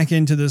right back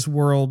into this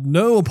world.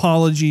 No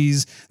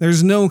apologies.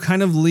 There's no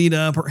kind of lead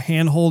up or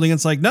hand holding.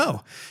 It's like,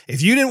 no,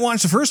 if you didn't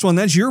watch the first one,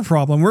 that's your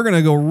problem. We're going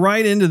to go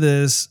right into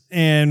this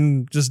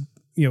and just,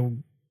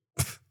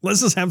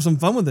 let's just have some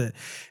fun with it.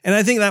 And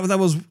I think that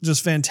was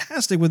just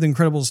fantastic with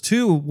Incredibles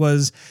 2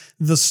 was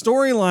the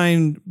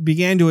storyline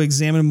began to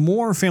examine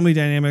more family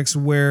dynamics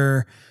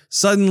where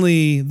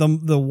suddenly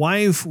the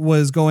wife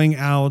was going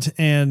out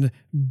and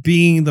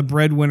being the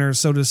breadwinner,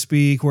 so to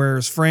speak,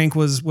 whereas Frank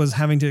was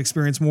having to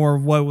experience more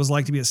of what it was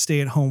like to be a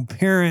stay-at-home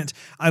parent.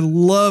 I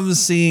love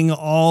seeing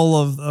all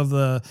of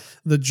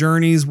the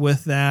journeys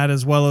with that,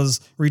 as well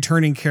as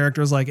returning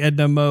characters like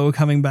Edna Moe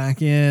coming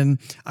back in.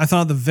 I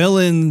thought the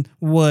villain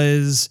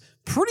was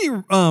pretty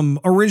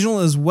original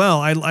as well.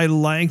 I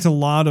liked a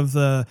lot of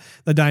the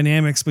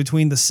dynamics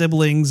between the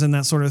siblings and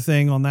that sort of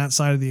thing on that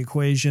side of the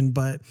equation,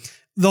 but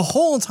the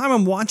whole time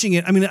I'm watching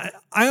it, I mean,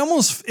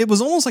 it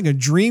was almost like a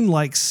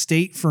dreamlike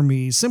state for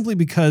me, simply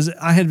because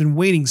I had been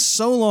waiting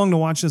so long to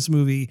watch this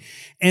movie,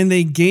 and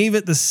they gave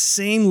it the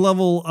same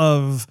level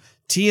of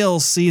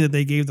TLC that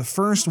they gave the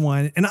first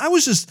one. And I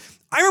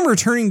remember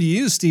turning to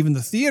you, Steve, in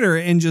the theater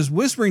and just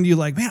whispering to you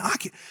like, man,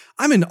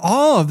 I'm in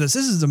awe of this.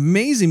 This is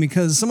amazing,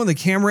 because some of the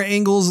camera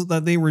angles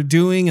that they were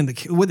doing and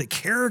with the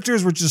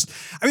characters were just,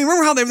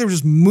 remember how they were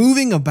just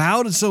moving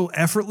about so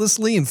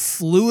effortlessly and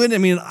fluid. I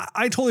mean,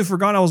 I totally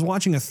forgot I was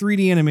watching a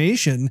 3D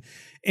animation,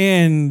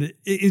 and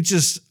it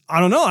just,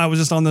 I don't know. I was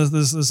just on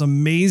this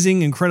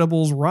amazing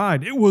Incredibles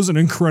ride. It was an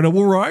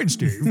incredible ride,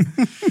 Steve.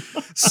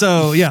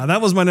 So yeah,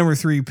 that was my number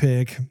 3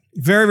 pick.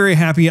 Very, very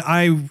happy.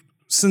 I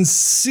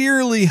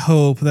sincerely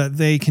hope that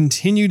they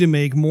continue to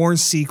make more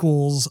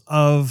sequels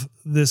of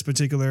this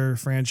particular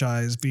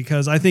franchise,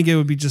 because I think it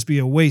would just be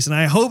a waste. And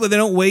I hope that they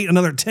don't wait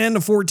another 10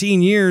 to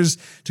 14 years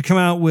to come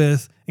out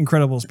with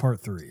Incredibles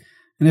Part 3.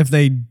 And if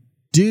they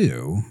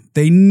do,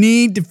 they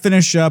need to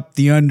finish up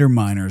the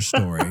Underminer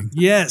story.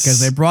 Yes. Because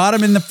they brought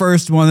him in the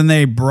first one, and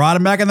they brought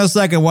him back in the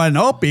second one.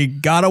 Oh, he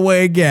got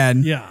away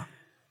again. Yeah.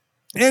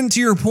 And to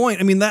your point,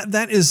 I mean,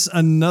 that is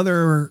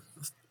another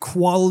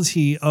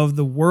quality of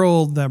the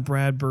world that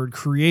Brad Bird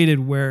created,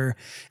 where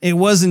it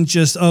wasn't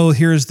just, oh,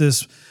 here's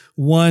this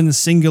one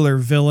singular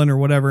villain or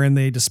whatever, and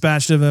they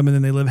dispatched of him and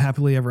then they live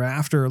happily ever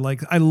after.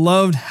 Like, I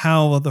loved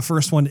how the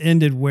first one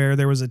ended, where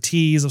there was a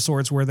tease of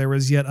sorts, where there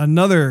was yet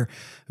another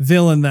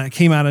villain that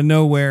came out of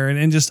nowhere.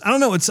 And just, I don't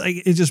know, it's like,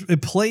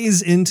 it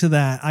plays into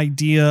that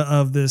idea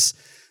of this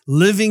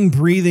living,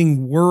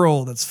 breathing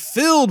world that's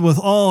filled with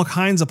all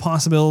kinds of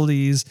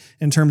possibilities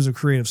in terms of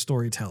creative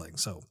storytelling.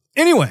 So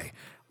anyway,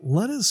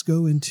 let us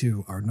go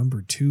into our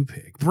number 2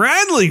 pick.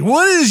 Bradley,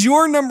 what is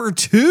your number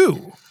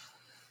 2?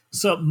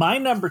 So my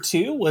number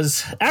 2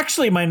 was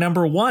actually my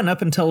number 1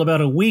 up until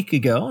about a week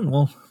ago, and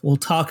we'll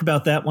talk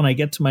about that when I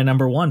get to my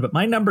number 1. But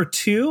my number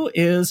 2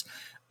 is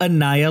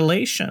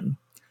Annihilation.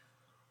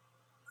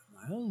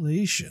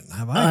 Annihilation.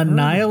 Have I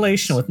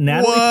Annihilation with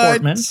Natalie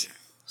Portman.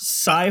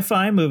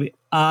 Sci-fi movie.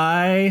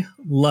 I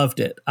loved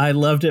it. I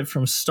loved it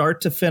from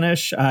start to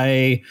finish.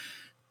 I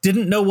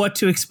didn't know what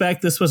to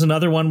expect. This was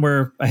another one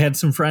where I had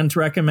some friends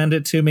recommend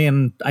it to me,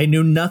 and I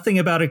knew nothing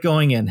about it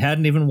going in.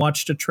 Hadn't even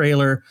watched a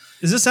trailer.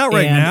 Is this out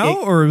right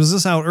now, or was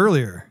this out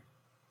earlier?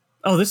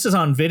 Oh, this is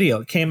on video.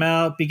 It came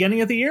out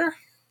beginning of the year,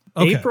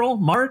 Okay. April,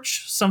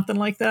 March, something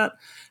like that.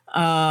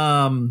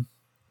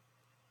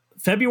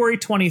 February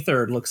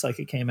 23rd looks like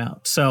it came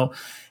out. So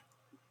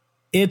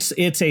it's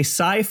a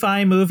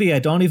sci-fi movie. I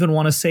don't even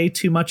want to say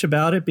too much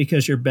about it,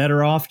 because you're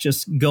better off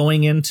just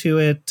going into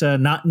it,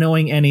 not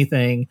knowing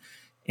anything.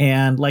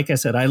 And like I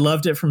said, I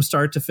loved it from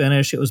start to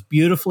finish. It was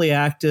beautifully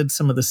acted.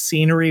 Some of the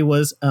scenery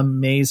was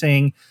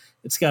amazing.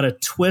 It's got a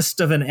twist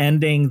of an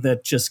ending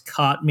that just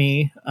caught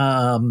me.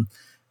 Like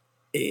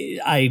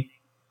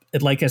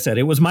I said,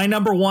 it was my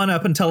number 1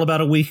 up until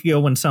about a week ago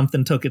when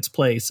something took its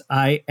place.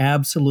 I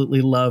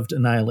absolutely loved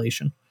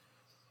Annihilation.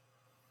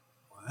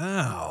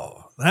 Wow.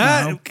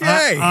 That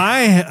Okay.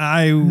 I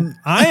am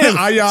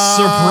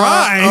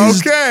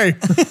surprised. Okay.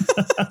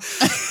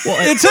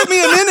 It took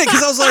me a minute,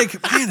 because I was like,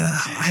 man,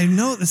 I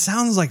know this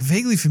sounds like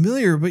vaguely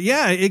familiar, but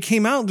yeah, it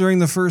came out during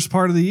the first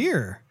part of the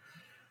year.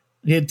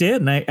 It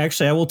did. And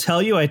I will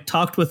tell you, I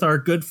talked with our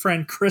good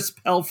friend Chris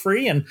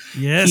Pelfrey, and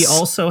Yes. he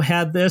also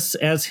had this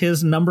as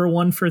his number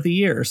 1 for the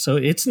year. So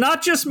it's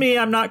not just me.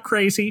 I'm not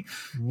crazy.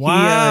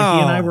 Wow.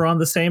 He and I were on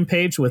the same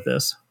page with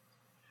this.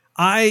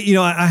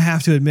 I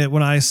have to admit,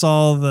 when I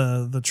saw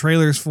the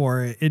trailers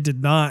for it, it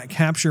did not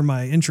capture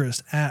my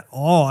interest at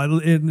all.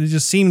 It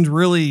just seemed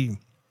really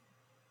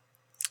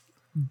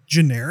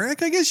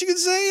generic, I guess you could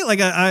say.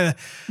 Like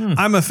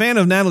I'm a fan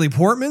of Natalie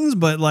Portman's,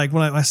 but like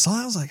when I saw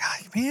it, I was like,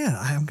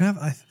 man,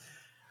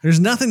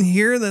 there's nothing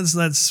here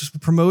that's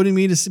promoting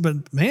me to see.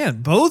 But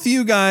man, both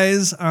you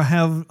guys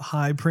have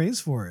high praise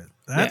for it.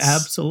 That's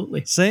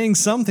absolutely saying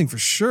something for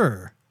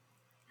sure.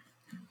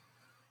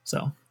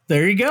 So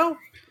there you go.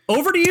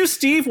 Over to you,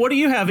 Steve. What do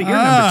you have at your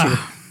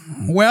number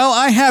 2? Well,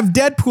 I have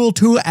Deadpool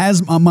 2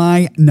 as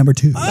my number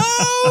 2.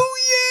 Oh,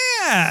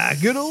 yeah.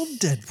 Good old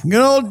Deadpool.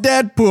 Good old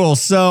Deadpool.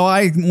 So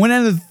I went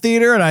into the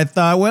theater and I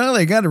thought, well,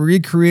 they got to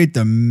recreate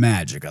the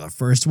magic of the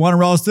first one,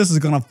 or else this is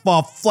going to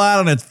fall flat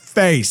on its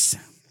face.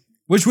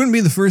 Which wouldn't be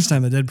the first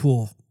time that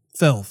Deadpool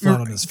fell flat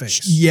on his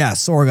face.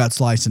 Yes, or got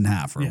sliced in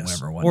half or Yes,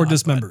 whatever. or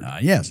dismembered.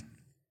 Yes.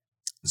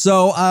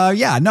 So,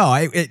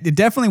 it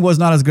definitely was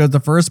not as good as the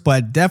first,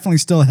 but definitely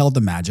still held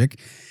the magic.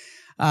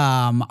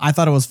 I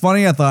thought it was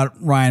funny. I thought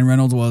Ryan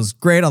Reynolds was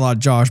great. I thought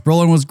Josh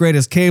Brolin was great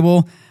as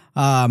Cable.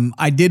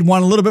 I did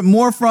want a little bit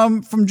more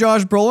from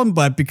Josh Brolin,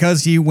 but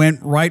because he went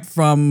right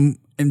from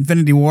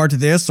Infinity War to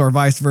this, or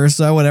vice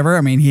versa, whatever,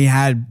 I mean, he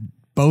had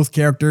both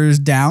characters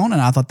down,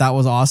 and I thought that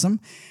was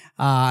awesome.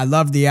 I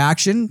loved the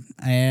action,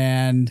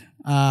 and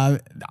I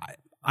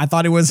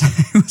thought it was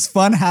it was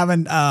fun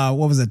having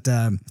what was it?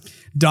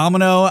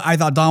 Domino. I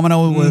thought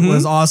Domino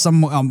was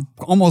awesome.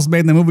 Almost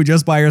made the movie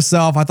just by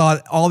herself. I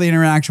thought all the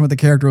interaction with the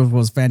character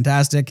was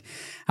fantastic.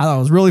 I thought it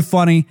was really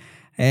funny,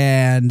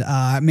 and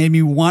it made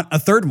me want a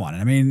third one.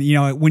 I mean,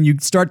 when you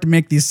start to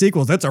make these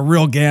sequels, that's a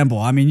real gamble.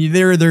 I mean,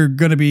 they're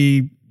going to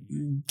be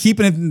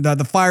keeping it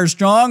the fire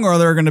strong, or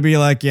they're going to be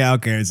like, yeah,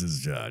 okay, this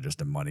is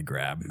just a money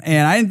grab.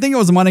 And I didn't think it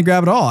was a money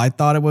grab at all. I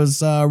thought it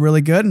was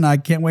really good, and I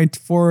can't wait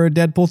for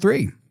Deadpool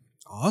 3.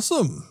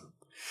 Awesome.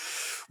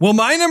 Well,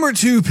 my number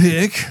 2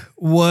 pick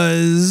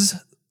was,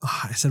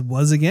 I said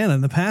was again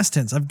in the past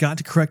tense. I've got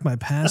to correct my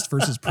past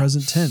versus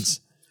present tense.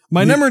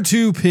 My number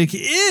 2 pick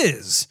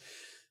is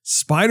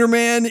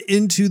Spider-Man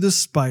Into the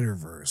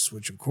Spider-Verse,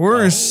 which of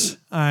course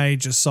I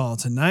just saw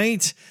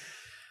tonight.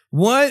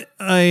 What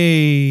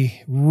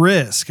a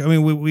risk. I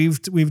mean,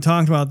 we've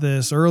talked about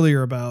this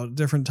earlier about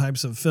different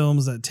types of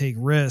films that take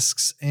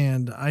risks.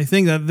 And I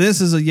think that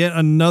this is yet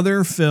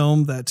another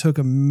film that took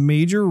a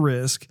major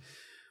risk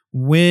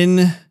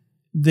when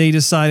they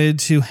decided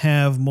to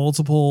have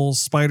multiple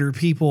spider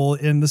people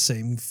in the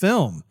same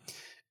film.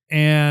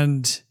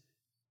 And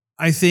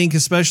I think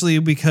especially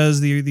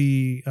because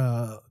the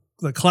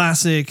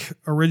classic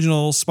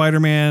original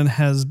Spider-Man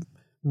has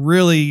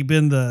really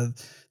been the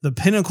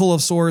pinnacle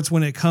of sorts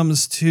when it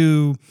comes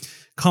to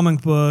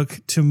comic book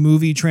to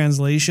movie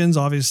translations.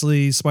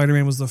 Obviously,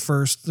 Spider-Man was the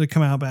first to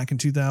come out back in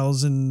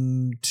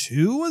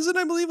 2002, was it?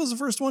 I believe was the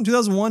first one,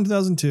 2001,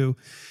 2002.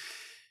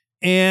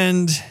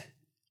 And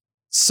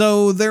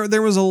so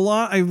there was a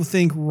lot, I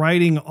think,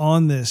 writing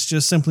on this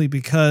just simply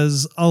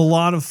because a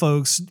lot of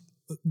folks,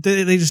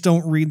 they just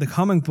don't read the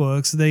comic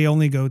books. They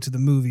only go to the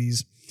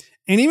movies.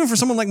 And even for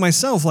someone like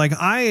myself, like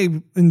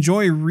I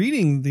enjoy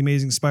reading The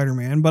Amazing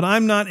Spider-Man, but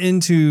I'm not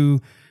into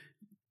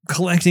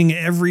collecting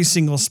every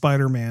single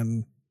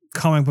Spider-Man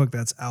comic book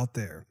that's out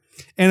there.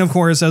 And of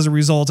course, as a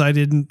result, I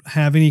didn't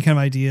have any kind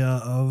of idea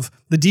of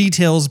the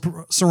details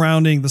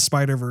surrounding the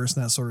Spider-Verse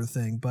and that sort of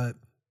thing. But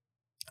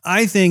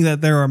I think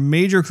that there are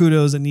major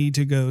kudos that need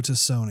to go to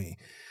Sony.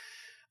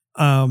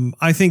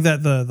 I think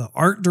that the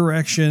art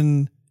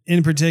direction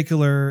in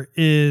particular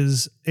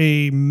is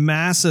a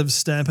massive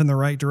step in the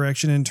right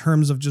direction in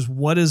terms of just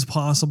what is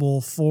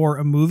possible for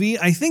a movie.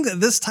 I think that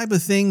this type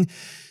of thing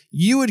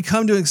you would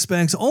come to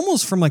expect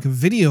almost from like a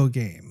video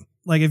game.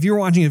 Like if you're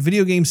watching a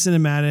video game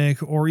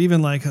cinematic or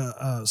even like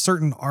a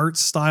certain art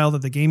style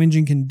that the game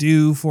engine can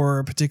do for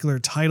a particular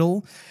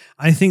title,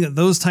 I think that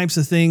those types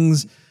of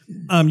things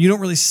you don't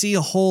really see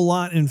a whole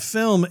lot in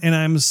film. And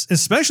I'm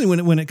especially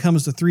when it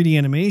comes to 3D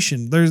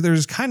animation,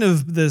 there's kind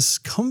of this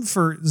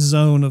comfort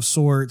zone of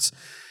sorts.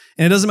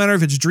 And it doesn't matter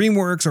if it's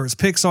DreamWorks or it's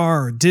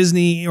Pixar or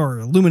Disney or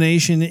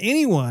Illumination,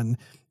 anyone,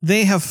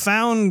 they have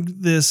found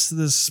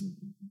this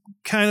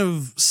kind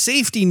of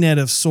safety net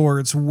of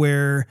sorts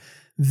where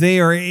they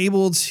are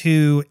able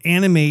to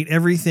animate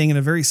everything in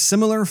a very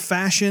similar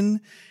fashion.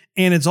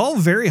 And it's all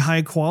very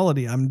high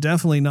quality. I'm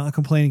definitely not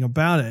complaining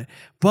about it.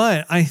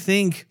 But I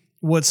think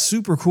what's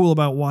super cool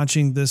about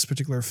watching this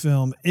particular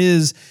film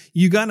is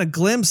you got a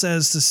glimpse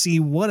as to see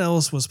what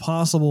else was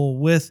possible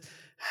with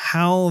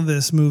how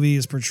this movie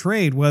is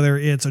portrayed, whether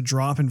it's a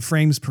drop in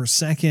frames per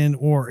second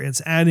or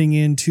it's adding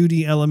in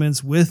 2D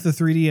elements with the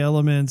 3D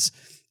elements,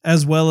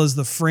 as well as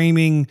the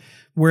framing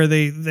where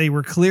they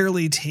were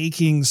clearly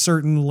taking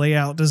certain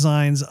layout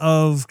designs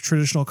of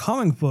traditional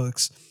comic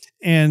books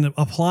and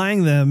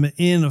applying them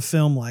in a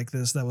film like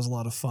this. That was a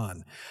lot of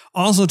fun.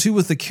 Also, too,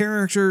 with the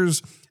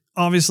characters,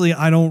 obviously,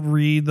 I don't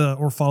read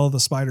or follow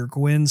the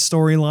Spider-Gwen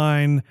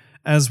storyline,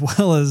 as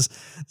well as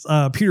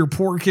Peter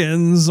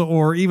Porkins,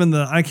 or even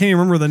I can't even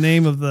remember the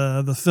name of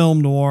the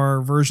film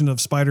noir version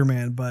of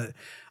Spider-Man, but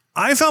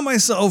I found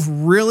myself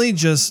really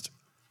just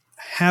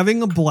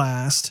having a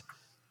blast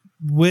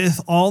with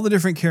all the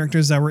different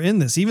characters that were in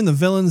this. Even the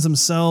villains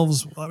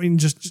themselves, I mean,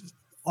 just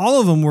all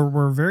of them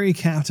were very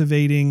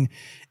captivating,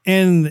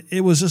 and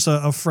it was just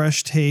a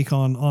fresh take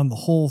on the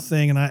whole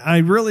thing. And I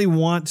really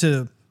want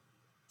to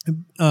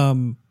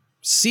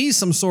see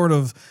some sort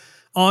of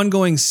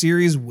ongoing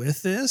series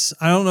with this.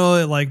 I don't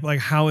know like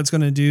how it's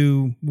going to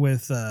do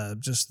with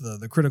just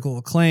the critical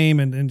acclaim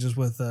and just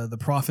with the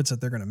profits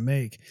that they're going to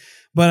make.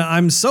 But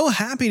I'm so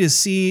happy to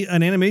see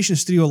an animation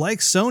studio like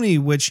Sony,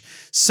 which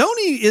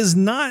Sony is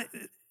not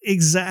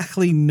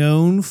exactly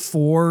known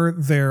for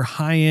their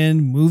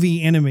high-end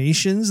movie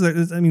animations.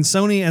 I mean,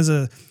 Sony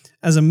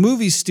as a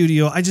movie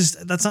studio,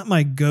 that's not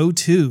my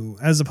go-to,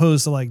 as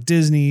opposed to like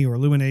Disney or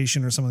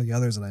Illumination or some of the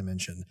others that I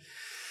mentioned.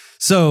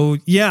 So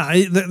yeah,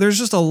 there's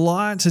just a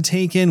lot to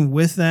take in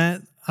with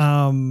that.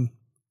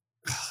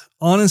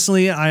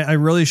 Honestly, I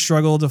really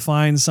struggled to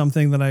find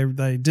something that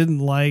I didn't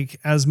like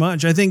as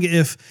much. I think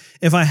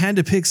if I had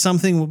to pick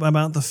something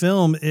about the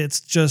film, it's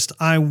just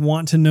I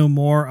want to know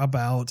more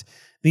about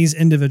these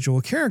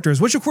individual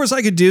characters, which of course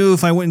I could do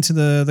if I went into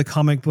the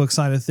comic book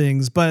side of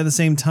things. But at the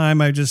same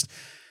time,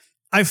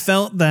 I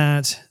felt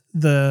that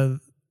the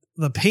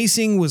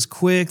pacing was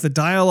quick. The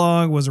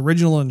dialogue was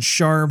original and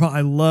sharp.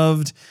 I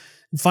loved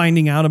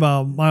finding out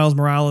about Miles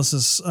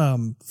Morales'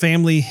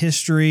 family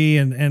history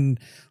and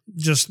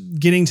just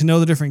getting to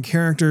know the different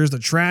characters, the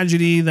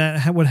tragedy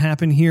that would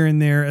happen here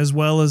and there, as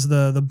well as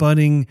the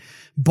budding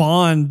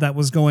bond that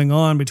was going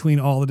on between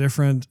all the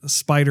different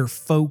spider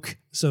folk,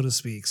 so to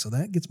speak. So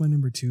that gets my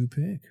number 2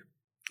 pick.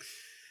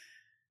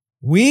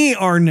 We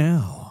are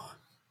now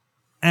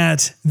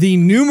at the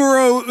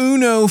numero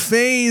uno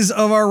phase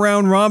of our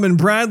round robin.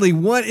 Bradley,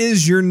 what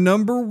is your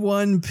number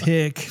 1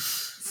 pick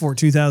for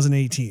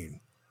 2018?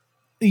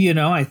 You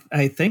know,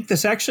 I think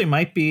this actually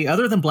might be,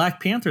 other than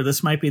Black Panther,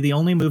 this might be the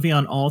only movie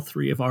on all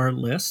 3 of our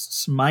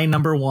lists. My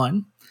number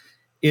 1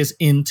 is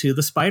Into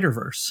the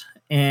Spider-Verse.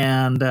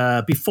 And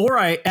before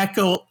I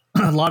echo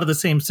a lot of the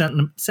same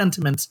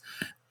sentiments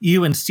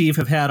you and Steve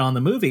have had on the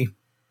movie,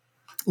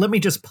 let me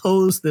just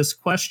pose this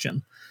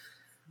question.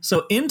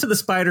 So Into the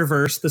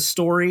Spider-Verse, the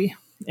story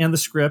and the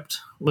script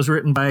was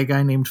written by a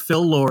guy named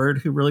Phil Lord,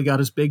 who really got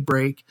his big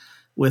break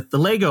with the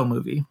Lego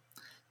Movie.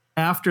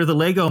 After the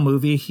Lego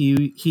Movie,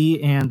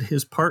 he and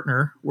his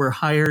partner were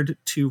hired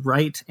to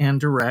write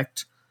and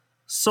direct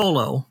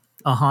Solo,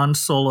 a Han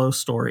Solo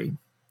story.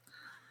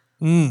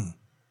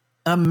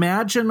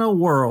 Imagine a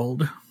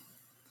world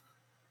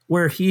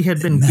where he had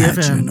been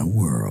Imagine a given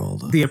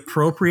world. the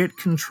appropriate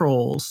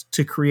controls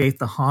to create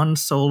the Han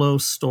Solo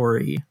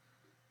story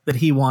that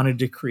he wanted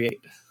to create.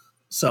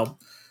 So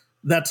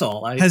that's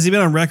all. Has he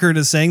been on record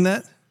as saying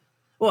that?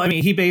 Well, I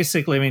mean,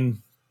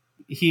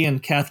 he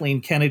and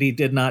Kathleen Kennedy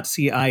did not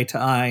see eye to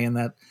eye,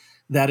 and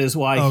that is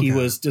why he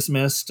was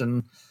dismissed,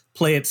 and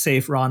Play It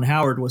Safe Ron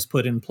Howard was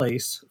put in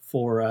place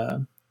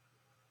for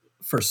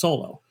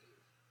Solo.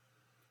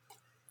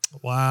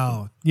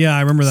 Wow. Yeah,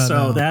 I remember that.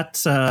 So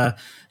that's,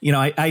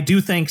 I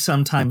do think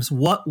sometimes,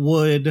 what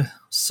would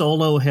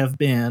Solo have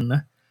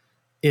been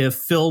if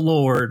Phil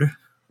Lord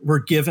were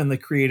given the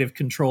creative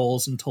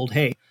controls and told,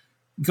 hey,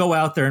 go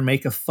out there and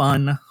make a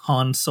fun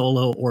Han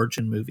Solo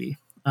origin movie?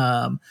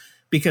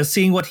 Because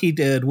seeing what he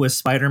did with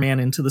Spider-Man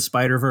Into the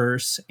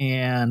Spider-Verse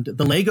and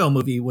the Lego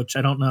movie, which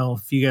I don't know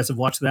if you guys have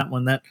watched that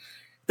one, that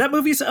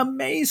movie's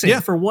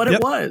amazing for what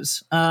it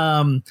was.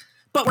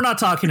 But we're not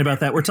talking about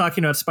that. We're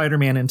talking about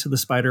Spider-Man Into the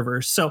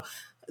Spider-Verse. So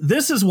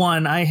this is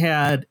one I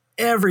had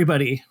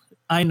everybody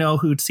I know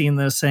who'd seen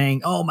this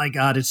saying, oh my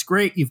God, it's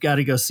great. You've got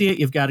to go see it.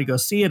 You've got to go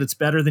see it. It's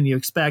better than you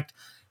expect.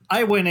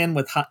 I went in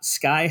with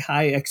sky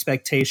high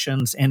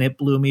expectations, and it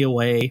blew me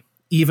away,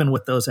 even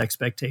with those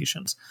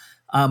expectations.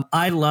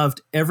 I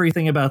loved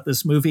everything about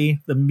this movie,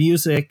 the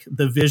music,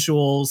 the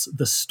visuals,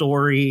 the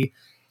story,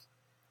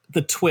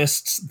 the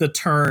twists, the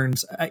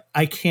turns.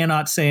 I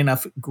cannot say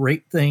enough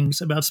great things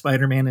about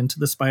Spider-Man Into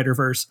the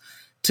Spider-Verse.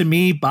 To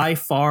me, by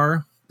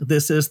far,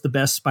 this is the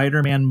best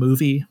Spider-Man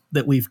movie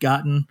that we've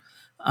gotten.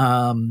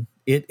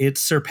 It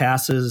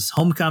surpasses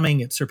Homecoming.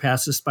 It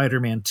surpasses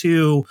Spider-Man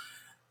 2.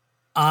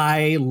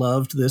 I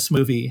loved this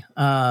movie.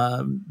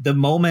 The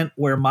moment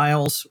where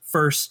Miles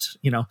first,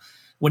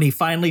 when he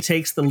finally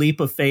takes the leap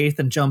of faith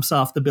and jumps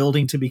off the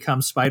building to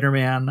become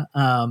Spider-Man,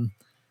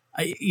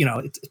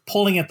 it's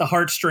pulling at the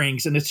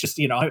heartstrings, and it's just,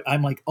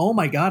 I'm like, oh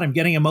my God, I'm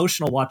getting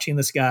emotional watching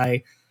this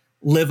guy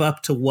live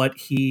up to what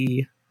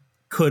he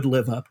could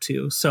live up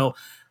to. So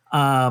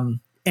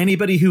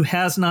anybody who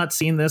has not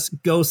seen this,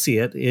 go see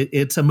it.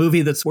 It's a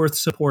movie that's worth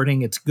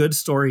supporting. It's good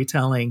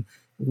storytelling,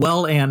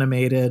 well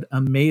animated,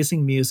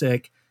 amazing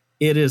music.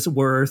 It is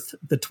worth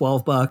the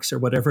 $12 or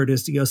whatever it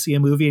is to go see a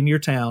movie in your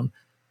town.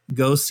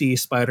 Go see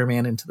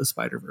Spider-Man Into the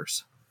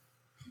Spider-Verse.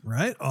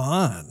 Right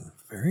on.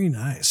 Very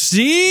nice.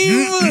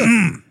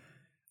 Steve,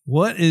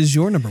 what is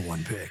your number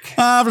one pick?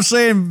 I'm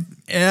saying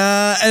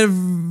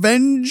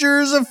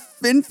Avengers of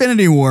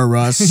Infinity War,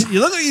 Russ. You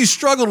look like you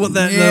struggled with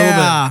that a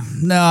little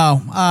bit.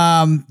 No.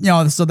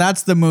 So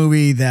that's the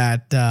movie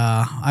that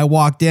I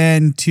walked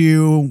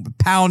into,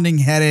 pounding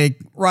headache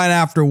right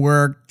after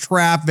work,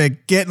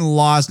 traffic, getting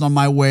lost on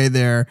my way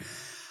there.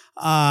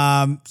 So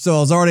I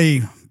was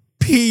already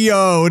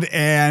PO'd,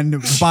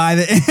 and by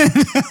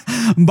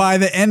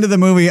the end of the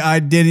movie, I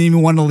didn't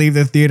even want to leave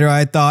the theater.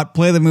 I thought,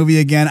 play the movie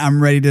again.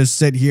 I'm ready to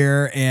sit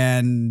here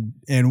and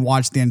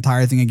watch the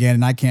entire thing again.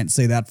 And I can't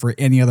say that for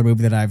any other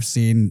movie that I've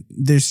seen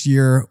this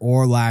year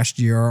or last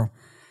year.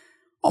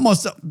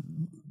 Almost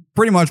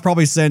pretty much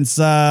probably since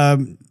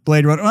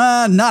Blade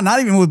Runner. Not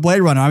even with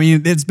Blade Runner. I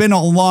mean, it's been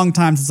a long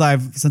time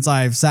since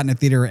I've sat in a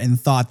theater and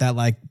thought that,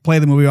 like, play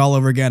the movie all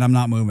over again. I'm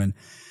not moving.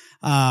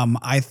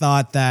 I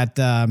thought that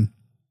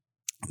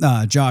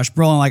Josh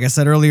Brolin, like I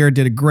said earlier,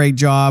 did a great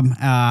job.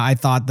 I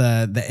thought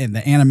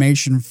the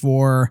animation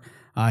for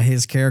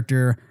his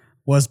character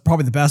was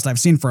probably the best I've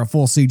seen for a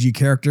full CG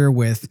character,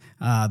 with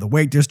the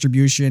weight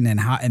distribution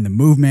and the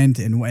movement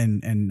and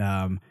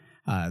the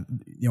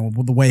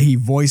way he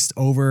voiced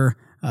over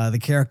the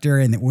character,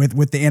 and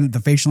with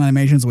the facial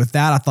animations. With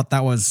that, I thought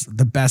that was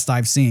the best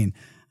I've seen.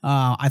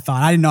 I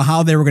didn't know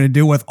how they were going to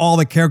do with all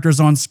the characters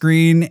on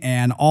screen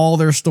and all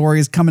their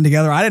stories coming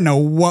together. I didn't know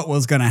what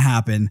was going to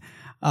happen.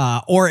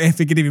 Or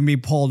if it could even be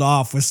pulled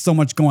off with so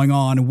much going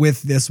on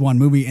with this one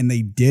movie, and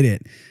they did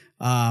it.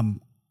 I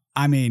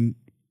mean,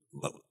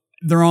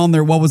 they're on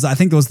their, I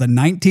think it was the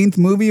 19th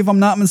movie, if I'm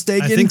not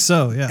mistaken. I think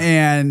so, yeah.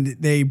 And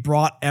they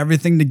brought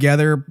everything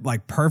together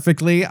like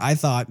perfectly. I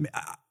thought,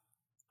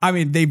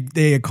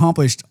 they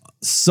accomplished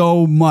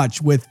so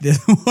much with this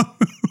one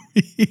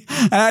movie.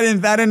 I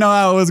didn't know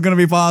how it was going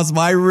to be possible.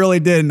 I really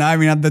didn't. I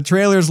mean, the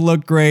trailers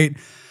looked great.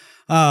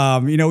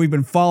 We've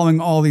been following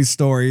all these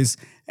stories.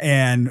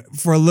 And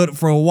for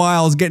a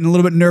while, I was getting a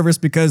little bit nervous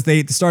because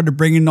they started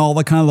bringing all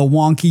the kind of the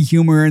wonky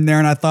humor in there.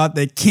 And I thought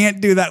they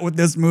can't do that with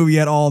this movie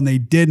at all. And they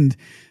didn't.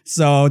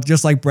 So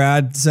just like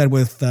Brad said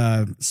with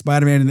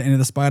Spider-Man Into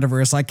the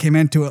Spider-Verse, I came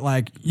into it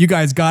like, you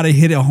guys got to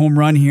hit a home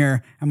run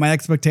here. And my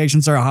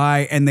expectations are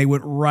high. And they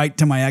went right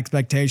to my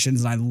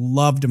expectations. And I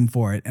loved them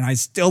for it. And I've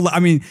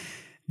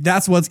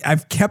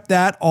kept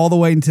that all the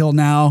way until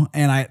now.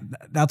 And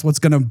that's what's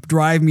going to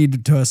drive me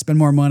to spend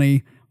more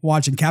money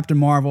watching Captain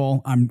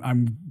Marvel.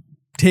 I'm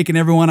taking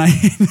everyone I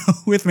know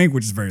with me,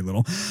 which is very little,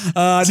 into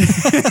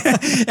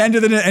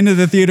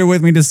the theater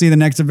with me to see the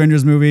next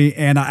Avengers movie,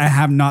 and I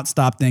have not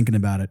stopped thinking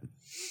about it.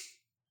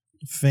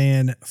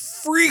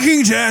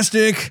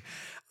 Fan-freaking-tastic.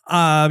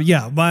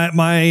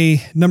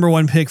 My number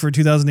one pick for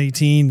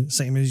 2018,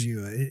 same as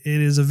you. It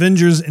is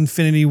Avengers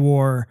Infinity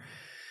War.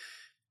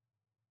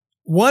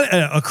 What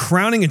a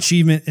crowning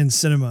achievement in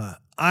cinema.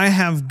 I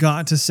have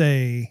got to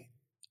say,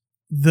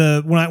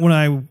 when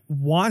I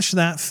watched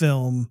that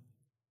film,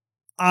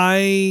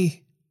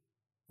 I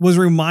was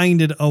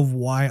reminded of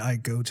why I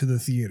go to the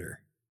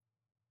theater.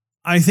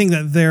 I think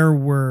that there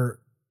were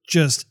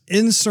just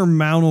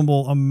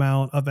insurmountable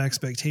amount of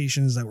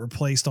expectations that were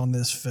placed on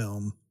this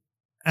film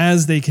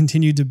as they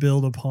continued to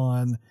build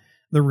upon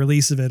the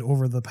release of it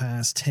over the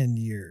past 10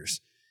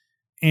 years.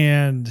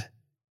 And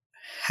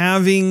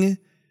having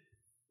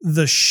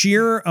the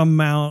sheer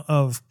amount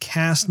of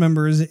cast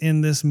members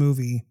in this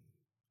movie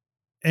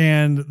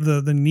and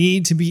the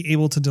need to be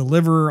able to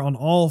deliver on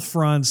all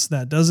fronts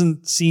that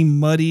doesn't seem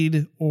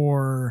muddied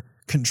or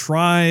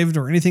contrived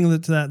or anything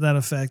to that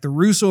effect. The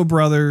Russo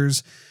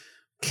brothers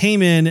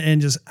came in and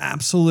just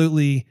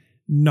absolutely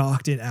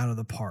knocked it out of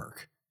the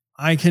park.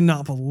 I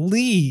cannot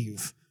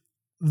believe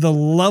the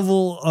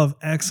level of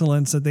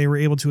excellence that they were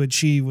able to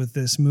achieve with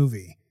this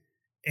movie.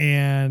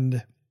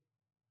 And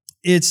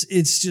it's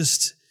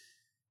just,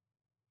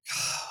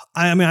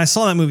 I mean, I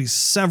saw that movie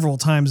several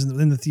times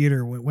in the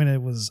theater when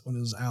it was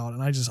out,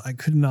 and I just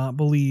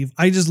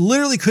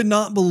literally could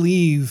not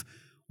believe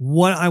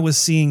what I was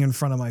seeing in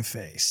front of my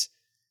face.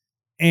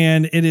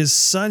 And it is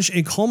such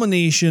a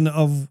culmination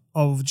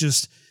of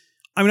just,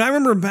 I mean, I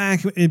remember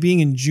back being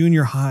in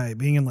junior high,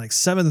 being in like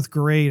 7th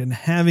grade and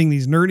having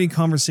these nerdy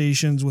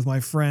conversations with my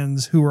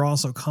friends who were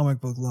also comic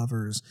book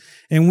lovers.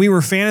 And we were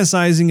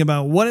fantasizing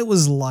about what it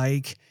was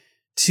like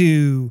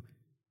to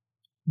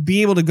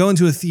be able to go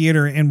into a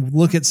theater and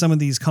look at some of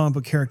these comic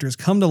book characters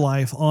come to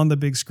life on the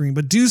big screen,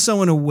 but do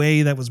so in a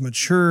way that was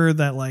mature,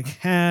 that like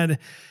had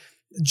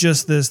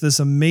just this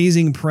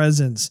amazing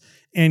presence.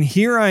 And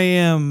here I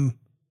am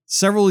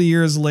several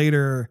years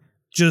later,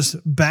 just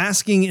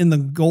basking in the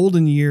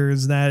golden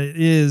years that it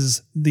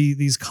is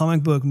these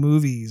comic book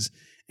movies.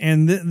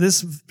 And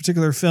this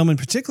particular film in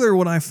particular,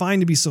 what I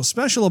find to be so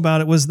special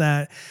about it was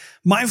that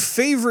my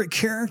favorite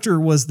character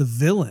was the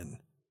villain.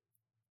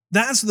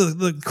 That's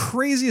the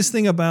craziest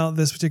thing about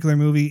this particular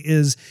movie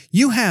is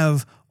you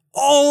have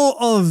all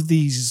of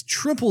these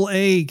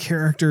AAA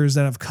characters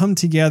that have come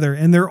together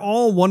and they're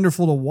all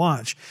wonderful to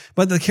watch.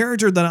 But the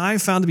character that I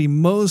found to be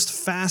most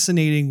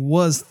fascinating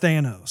was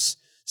Thanos.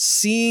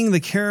 Seeing the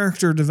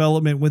character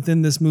development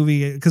within this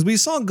movie, because we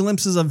saw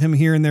glimpses of him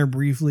here and there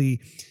briefly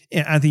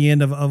at the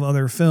end of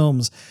other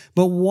films,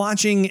 but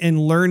watching and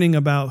learning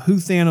about who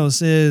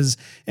Thanos is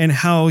and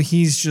how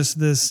he's just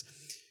this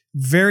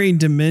very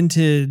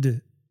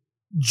demented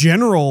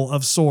general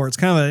of sorts,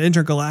 kind of an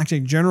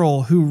intergalactic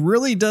general who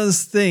really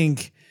does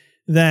think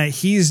that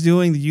he's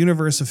doing the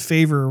universe a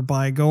favor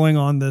by going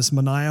on this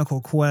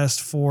maniacal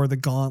quest for the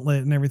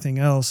gauntlet and everything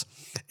else.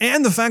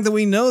 And the fact that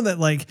we know that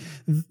like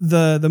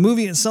the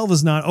movie itself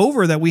is not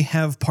over, that we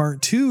have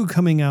part 2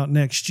 coming out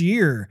next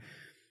year.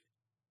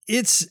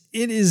 It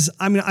is,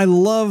 I mean, I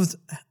loved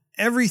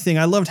everything.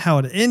 I loved how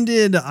it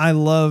ended. I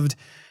loved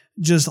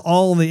just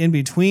all the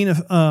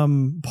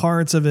in-between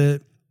parts of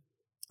it.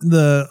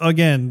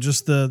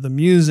 The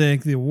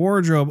music, the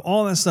wardrobe,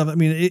 all that stuff. I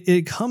mean,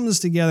 it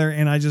comes together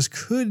and I just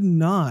could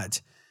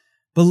not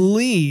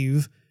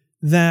believe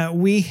that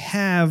we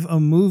have a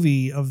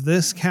movie of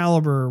this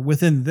caliber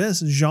within this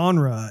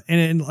genre.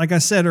 And like I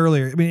said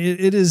earlier, I mean,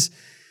 it is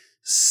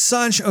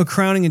such a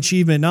crowning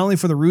achievement, not only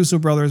for the Russo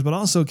brothers, but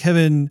also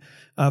Kevin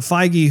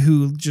Feige,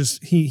 who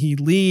just, he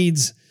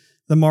leads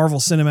the Marvel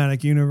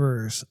Cinematic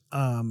Universe.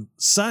 I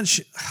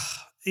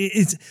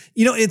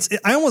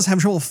almost have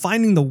trouble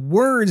finding the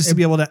words to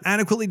be able to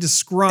adequately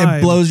describe.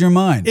 It blows your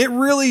mind. It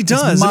really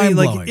does. I mean,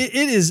 like it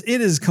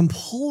is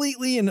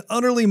completely and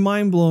utterly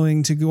mind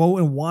blowing to go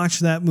and watch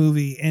that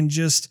movie and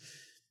just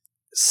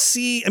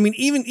see. I mean,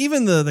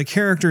 even the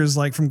characters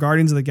like from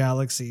Guardians of the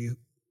Galaxy.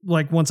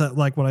 Like what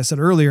I said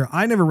earlier,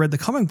 I never read the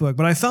comic book,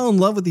 but I fell in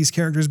love with these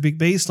characters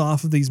based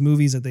off of these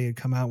movies that they had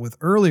come out with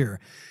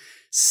earlier.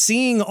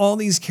 Seeing all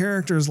these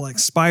characters like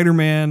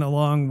Spider-Man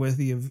along with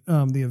the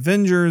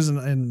Avengers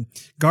and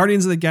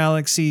Guardians of the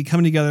Galaxy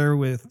coming together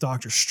with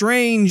Doctor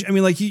Strange. I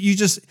mean, like you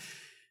just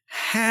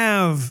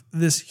have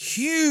this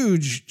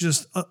huge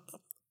just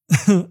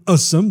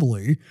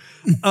assembly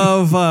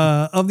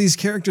of these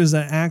characters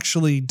that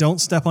actually don't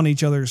step on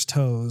each other's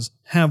toes,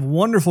 have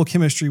wonderful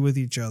chemistry with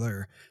each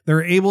other.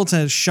 They're able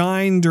to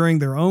shine during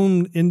their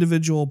own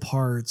individual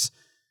parts.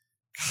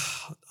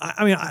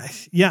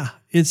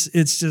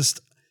 It's just,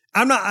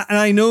 I'm not, and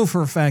I know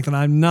for a fact that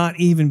I'm not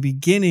even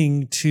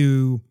beginning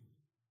to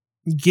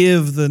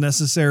give the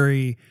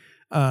necessary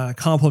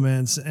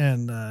compliments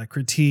and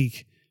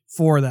critique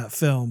for that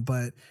film.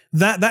 But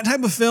that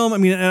type of film, I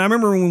mean, and I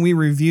remember when we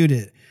reviewed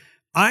it,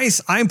 I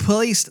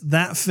placed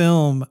that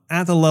film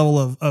at the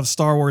level of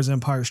Star Wars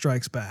Empire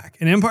Strikes Back.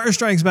 And Empire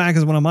Strikes Back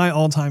is one of my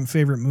all-time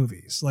favorite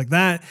movies. Like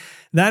that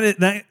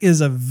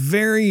is a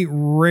very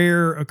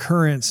rare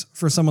occurrence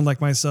for someone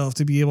like myself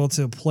to be able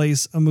to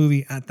place a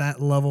movie at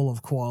that level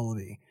of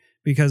quality,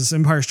 because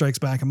Empire Strikes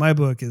Back in my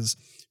book is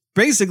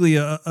basically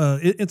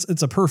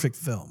it's a perfect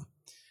film.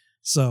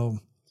 So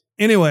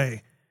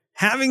anyway,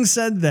 having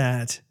said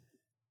that,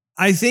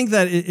 I think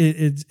that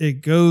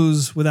it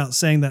goes without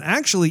saying that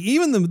actually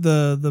even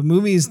the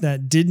movies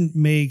that didn't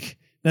make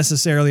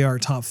necessarily our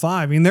top 5.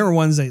 I mean, there were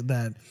ones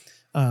that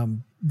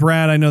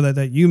Brad, I know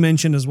that you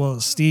mentioned, as well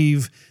as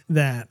Steve,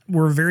 that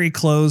were very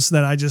close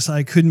that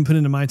I couldn't put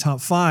into my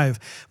top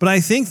 5. But I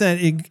think that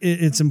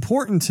it's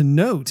important to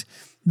note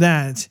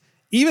that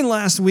even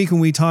last week when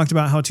we talked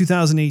about how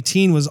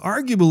 2018 was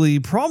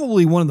arguably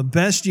probably one of the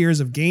best years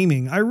of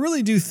gaming, I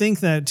really do think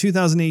that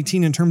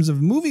 2018 in terms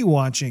of movie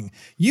watching,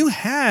 you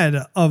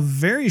had a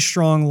very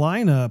strong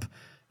lineup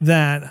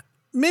that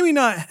maybe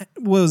not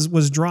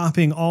was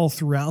dropping all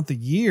throughout the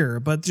year,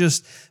 but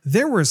just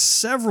there were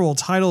several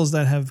titles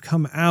that have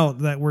come out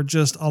that were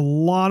just a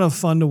lot of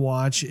fun to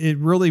watch. It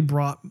really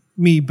brought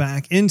me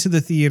back into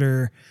the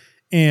theater.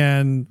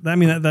 And I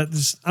mean, that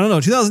just, I don't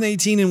know,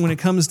 2018, and when it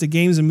comes to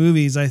games and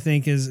movies, I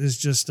think is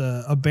just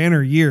a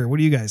banner year. What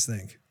do you guys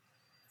think?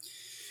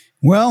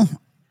 Well,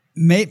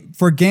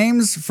 for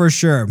games, for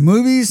sure.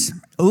 Movies,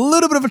 a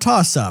little bit of a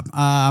toss-up.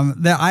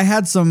 I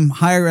had some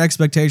higher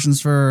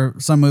expectations for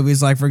some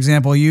movies. Like, for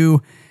example,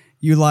 you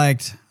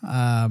liked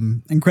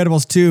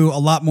Incredibles 2 a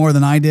lot more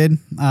than I did.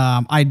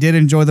 I did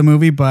enjoy the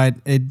movie, but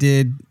it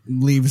did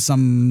leave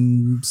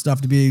some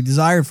stuff to be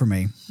desired for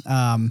me.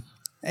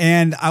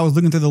 And I was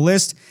looking through the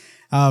list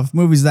of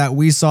movies that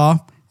we saw.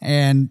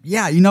 And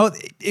yeah,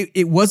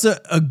 it was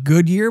a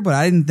good year, but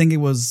I didn't think it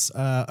was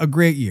a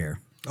great year.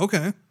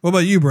 Okay. What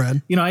about you,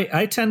 Brad?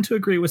 I tend to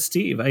agree with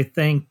Steve. I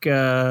think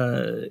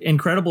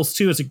Incredibles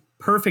 2 is a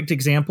perfect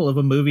example of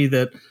a movie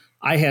that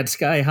I had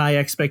sky high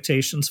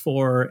expectations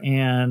for,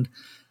 and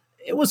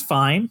it was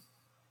fine.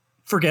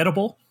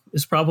 Forgettable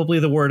is probably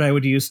the word I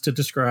would use to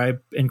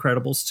describe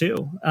Incredibles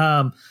 2.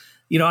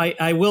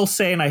 I will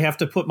say, and I have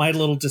to put my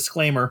little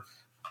disclaimer,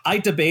 I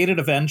debated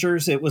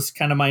Avengers. It was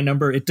kind of my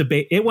number.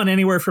 It went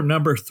anywhere from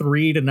number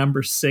 3 to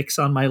number 6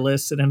 on my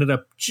list. It ended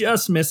up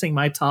just missing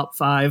my top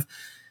 5.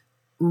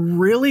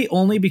 Really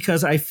only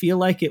because I feel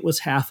like it was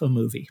half a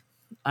movie.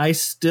 I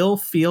still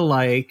feel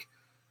like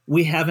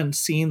we haven't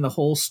seen the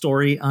whole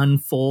story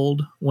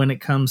unfold when it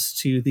comes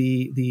to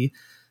the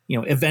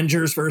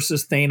Avengers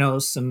versus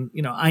Thanos. And,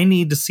 I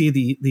need to see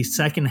the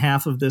second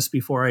half of this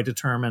before I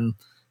determine,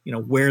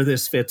 where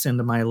this fits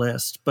into my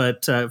list.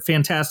 But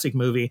fantastic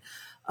movie.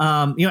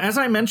 As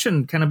I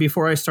mentioned kind of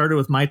before I started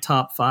with my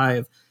top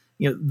 5,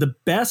 the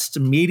best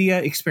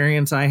media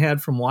experience I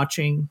had from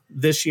watching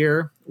this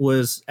year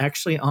was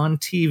actually on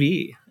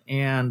TV.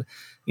 And,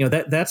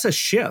 that's a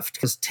shift,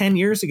 because 10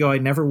 years ago, I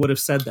never would have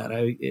said that.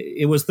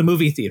 It was the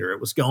movie theater. It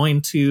was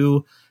going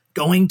to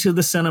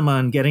the cinema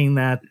and getting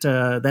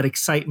that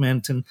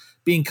excitement and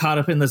being caught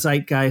up in the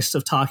zeitgeist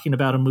of talking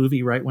about a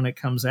movie right when it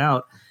comes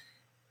out.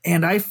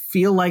 And I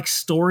feel like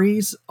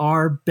stories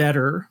are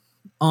better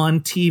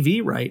on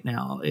TV right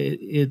now.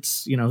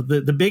 It's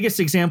the biggest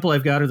example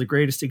I've got, or the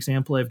greatest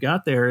example I've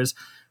got there, is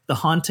The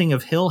Haunting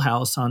of Hill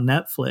House on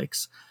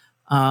Netflix.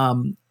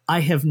 I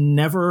have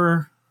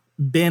never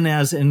been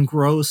as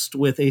engrossed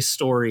with a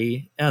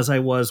story as I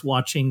was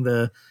watching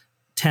the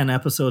 10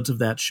 episodes of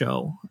that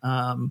show.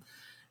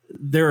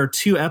 There are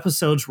 2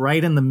 episodes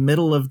right in the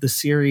middle of the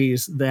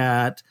series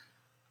that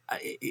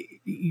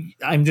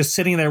I'm just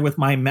sitting there with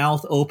my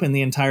mouth open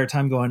the entire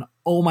time going,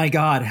 oh my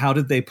God, how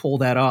did they pull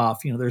that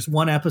off? There's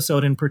one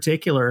episode in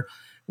particular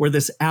where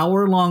this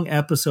hour-long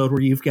episode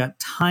where you've got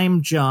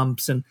time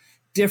jumps and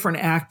different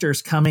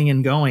actors coming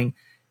and going.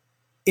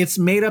 It's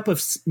made up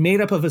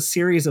of a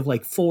series of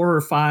like 4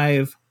 or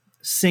 5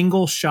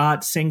 single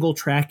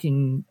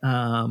tracking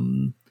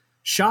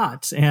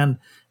shots. And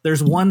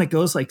there's one that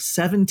goes like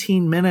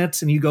 17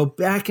 minutes and you go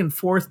back and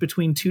forth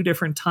between 2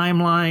 different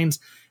timelines.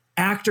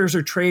 Actors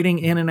are trading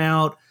in and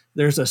out.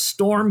 There's a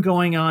storm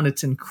going on.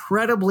 It's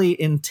incredibly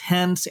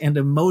intense and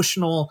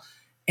emotional.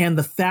 And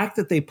the fact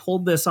that they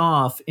pulled this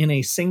off in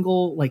a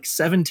single,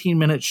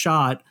 17-minute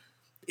shot,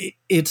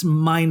 it's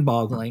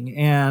mind-boggling.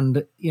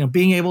 And,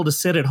 being able to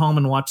sit at home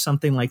and watch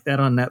something like that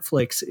on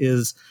Netflix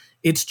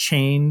it's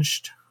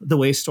changed the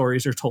way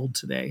stories are told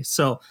today.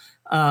 So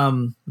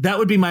that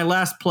would be my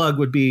last plug,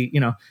 would be,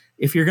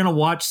 if you're going to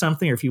watch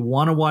something, or if you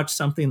want to watch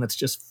something that's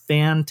just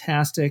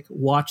fantastic,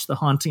 watch The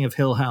Haunting of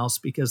Hill House,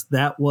 because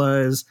that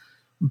was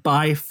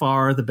by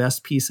far the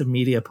best piece of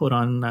media put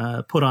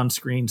on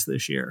screens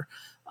this year.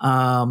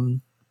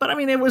 But I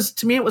mean, it was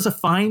a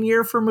fine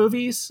year for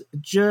movies.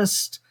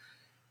 Just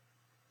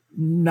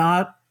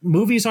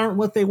movies aren't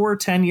what they were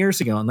 10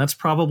 years ago. And that's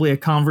probably a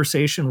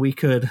conversation we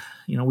could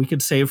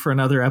save for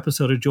another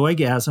episode of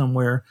Joygasm,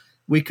 where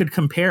we could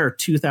compare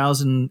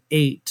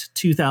 2008,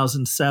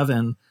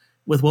 2007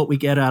 with what we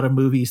get out of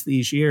movies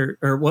these years,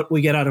 or what we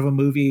get out of a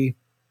movie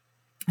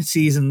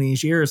season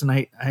these years.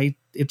 And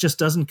it just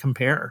doesn't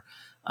compare.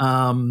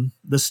 The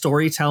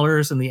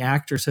storytellers and the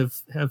actors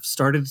have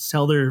started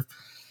to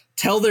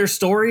tell their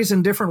stories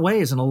in different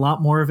ways, and a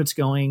lot more of it's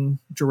going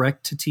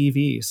direct to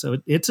TV. So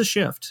it's a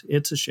shift.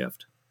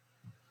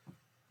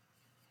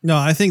 No,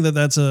 I think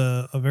that's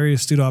a very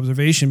astute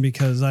observation,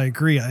 because I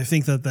agree. I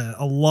think that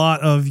a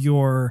lot of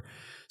your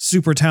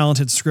super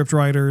talented script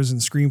writers and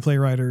screenplay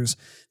writers,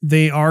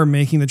 they are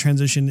making the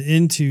transition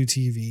into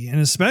TV. And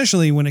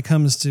especially when it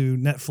comes to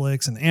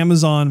Netflix and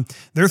Amazon,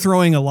 they're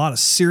throwing a lot of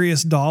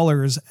serious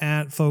dollars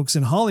at folks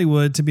in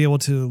Hollywood to be able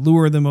to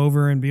lure them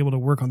over and be able to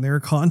work on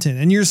their content.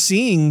 And you're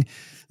seeing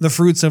the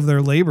fruits of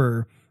their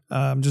labor,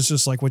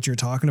 just like what you're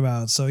talking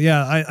about. So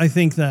yeah, I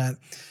think that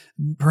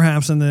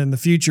perhaps in the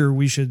future,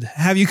 we should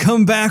have you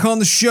come back on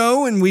the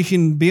show and we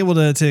can be able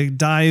to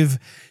dive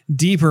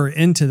deeper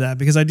into that,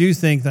 because I do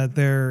think that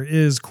there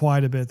is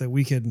quite a bit that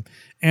we could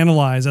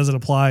analyze as it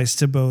applies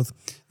to both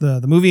the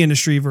movie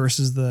industry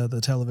versus the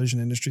television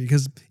industry.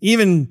 Because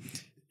even,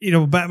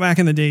 back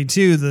in the day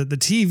too, the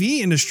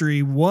TV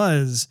industry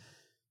was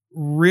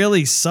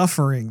really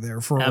suffering there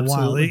for a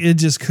while. It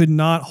just could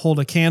not hold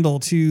a candle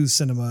to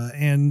cinema.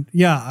 And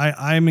yeah,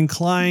 I'm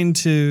inclined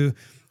to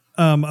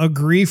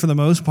agree for the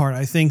most part.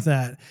 I think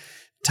that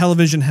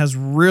television has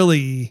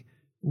really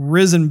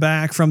risen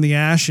back from the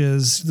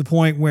ashes to the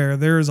point where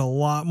there's a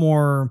lot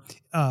more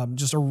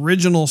just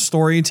original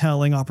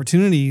storytelling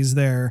opportunities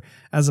there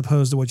as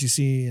opposed to what you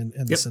see in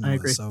the cinema. I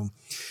agree. So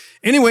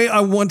anyway, I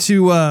want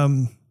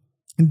to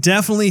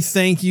definitely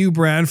thank you,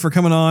 Brad, for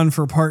coming on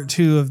for part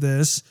 2 of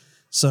this.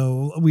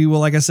 So we will,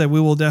 like I said,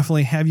 we will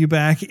definitely have you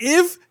back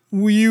if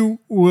you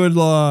would,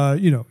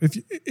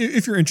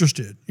 if you're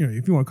interested,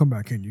 if you want to come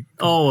back in.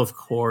 Of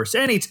course.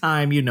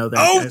 Anytime, that.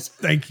 Guys.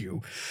 Thank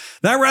you.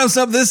 That wraps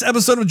up this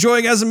episode of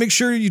Joygasm. Make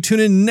sure you tune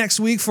in next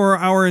week for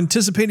our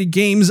anticipated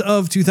games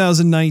of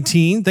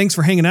 2019. Thanks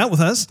for hanging out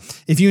with us.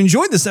 If you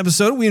enjoyed this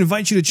episode, we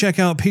invite you to check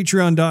out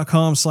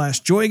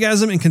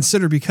patreon.com/Joygasm and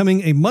consider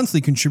becoming a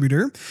monthly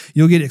contributor.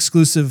 You'll get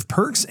exclusive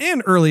perks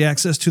and early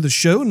access to the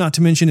show. Not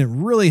to mention, it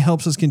really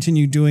helps us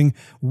continue doing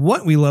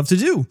what we love to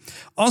do.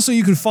 Also,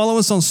 you can follow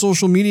us on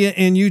social media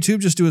and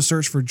YouTube. Just do a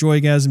search for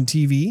Joygasm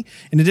TV.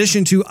 In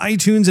addition to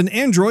iTunes and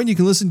Android, you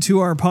can listen to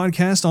our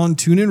podcast on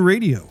TuneIn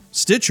Radio,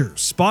 Stitcher,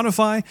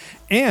 Spotify,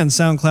 and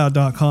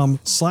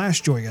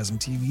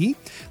SoundCloud.com/JoygasmTV.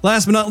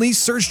 Last but not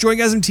least, search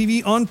Joygasm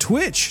TV on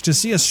Twitch to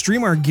see us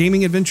stream our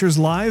gaming adventures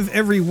live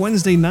every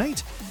Wednesday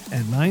night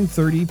at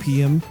 9:30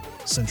 p.m.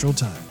 Central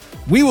Time.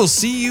 We will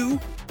see you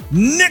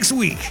next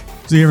week.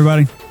 See you,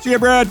 everybody. See you,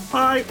 Brad.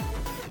 Bye.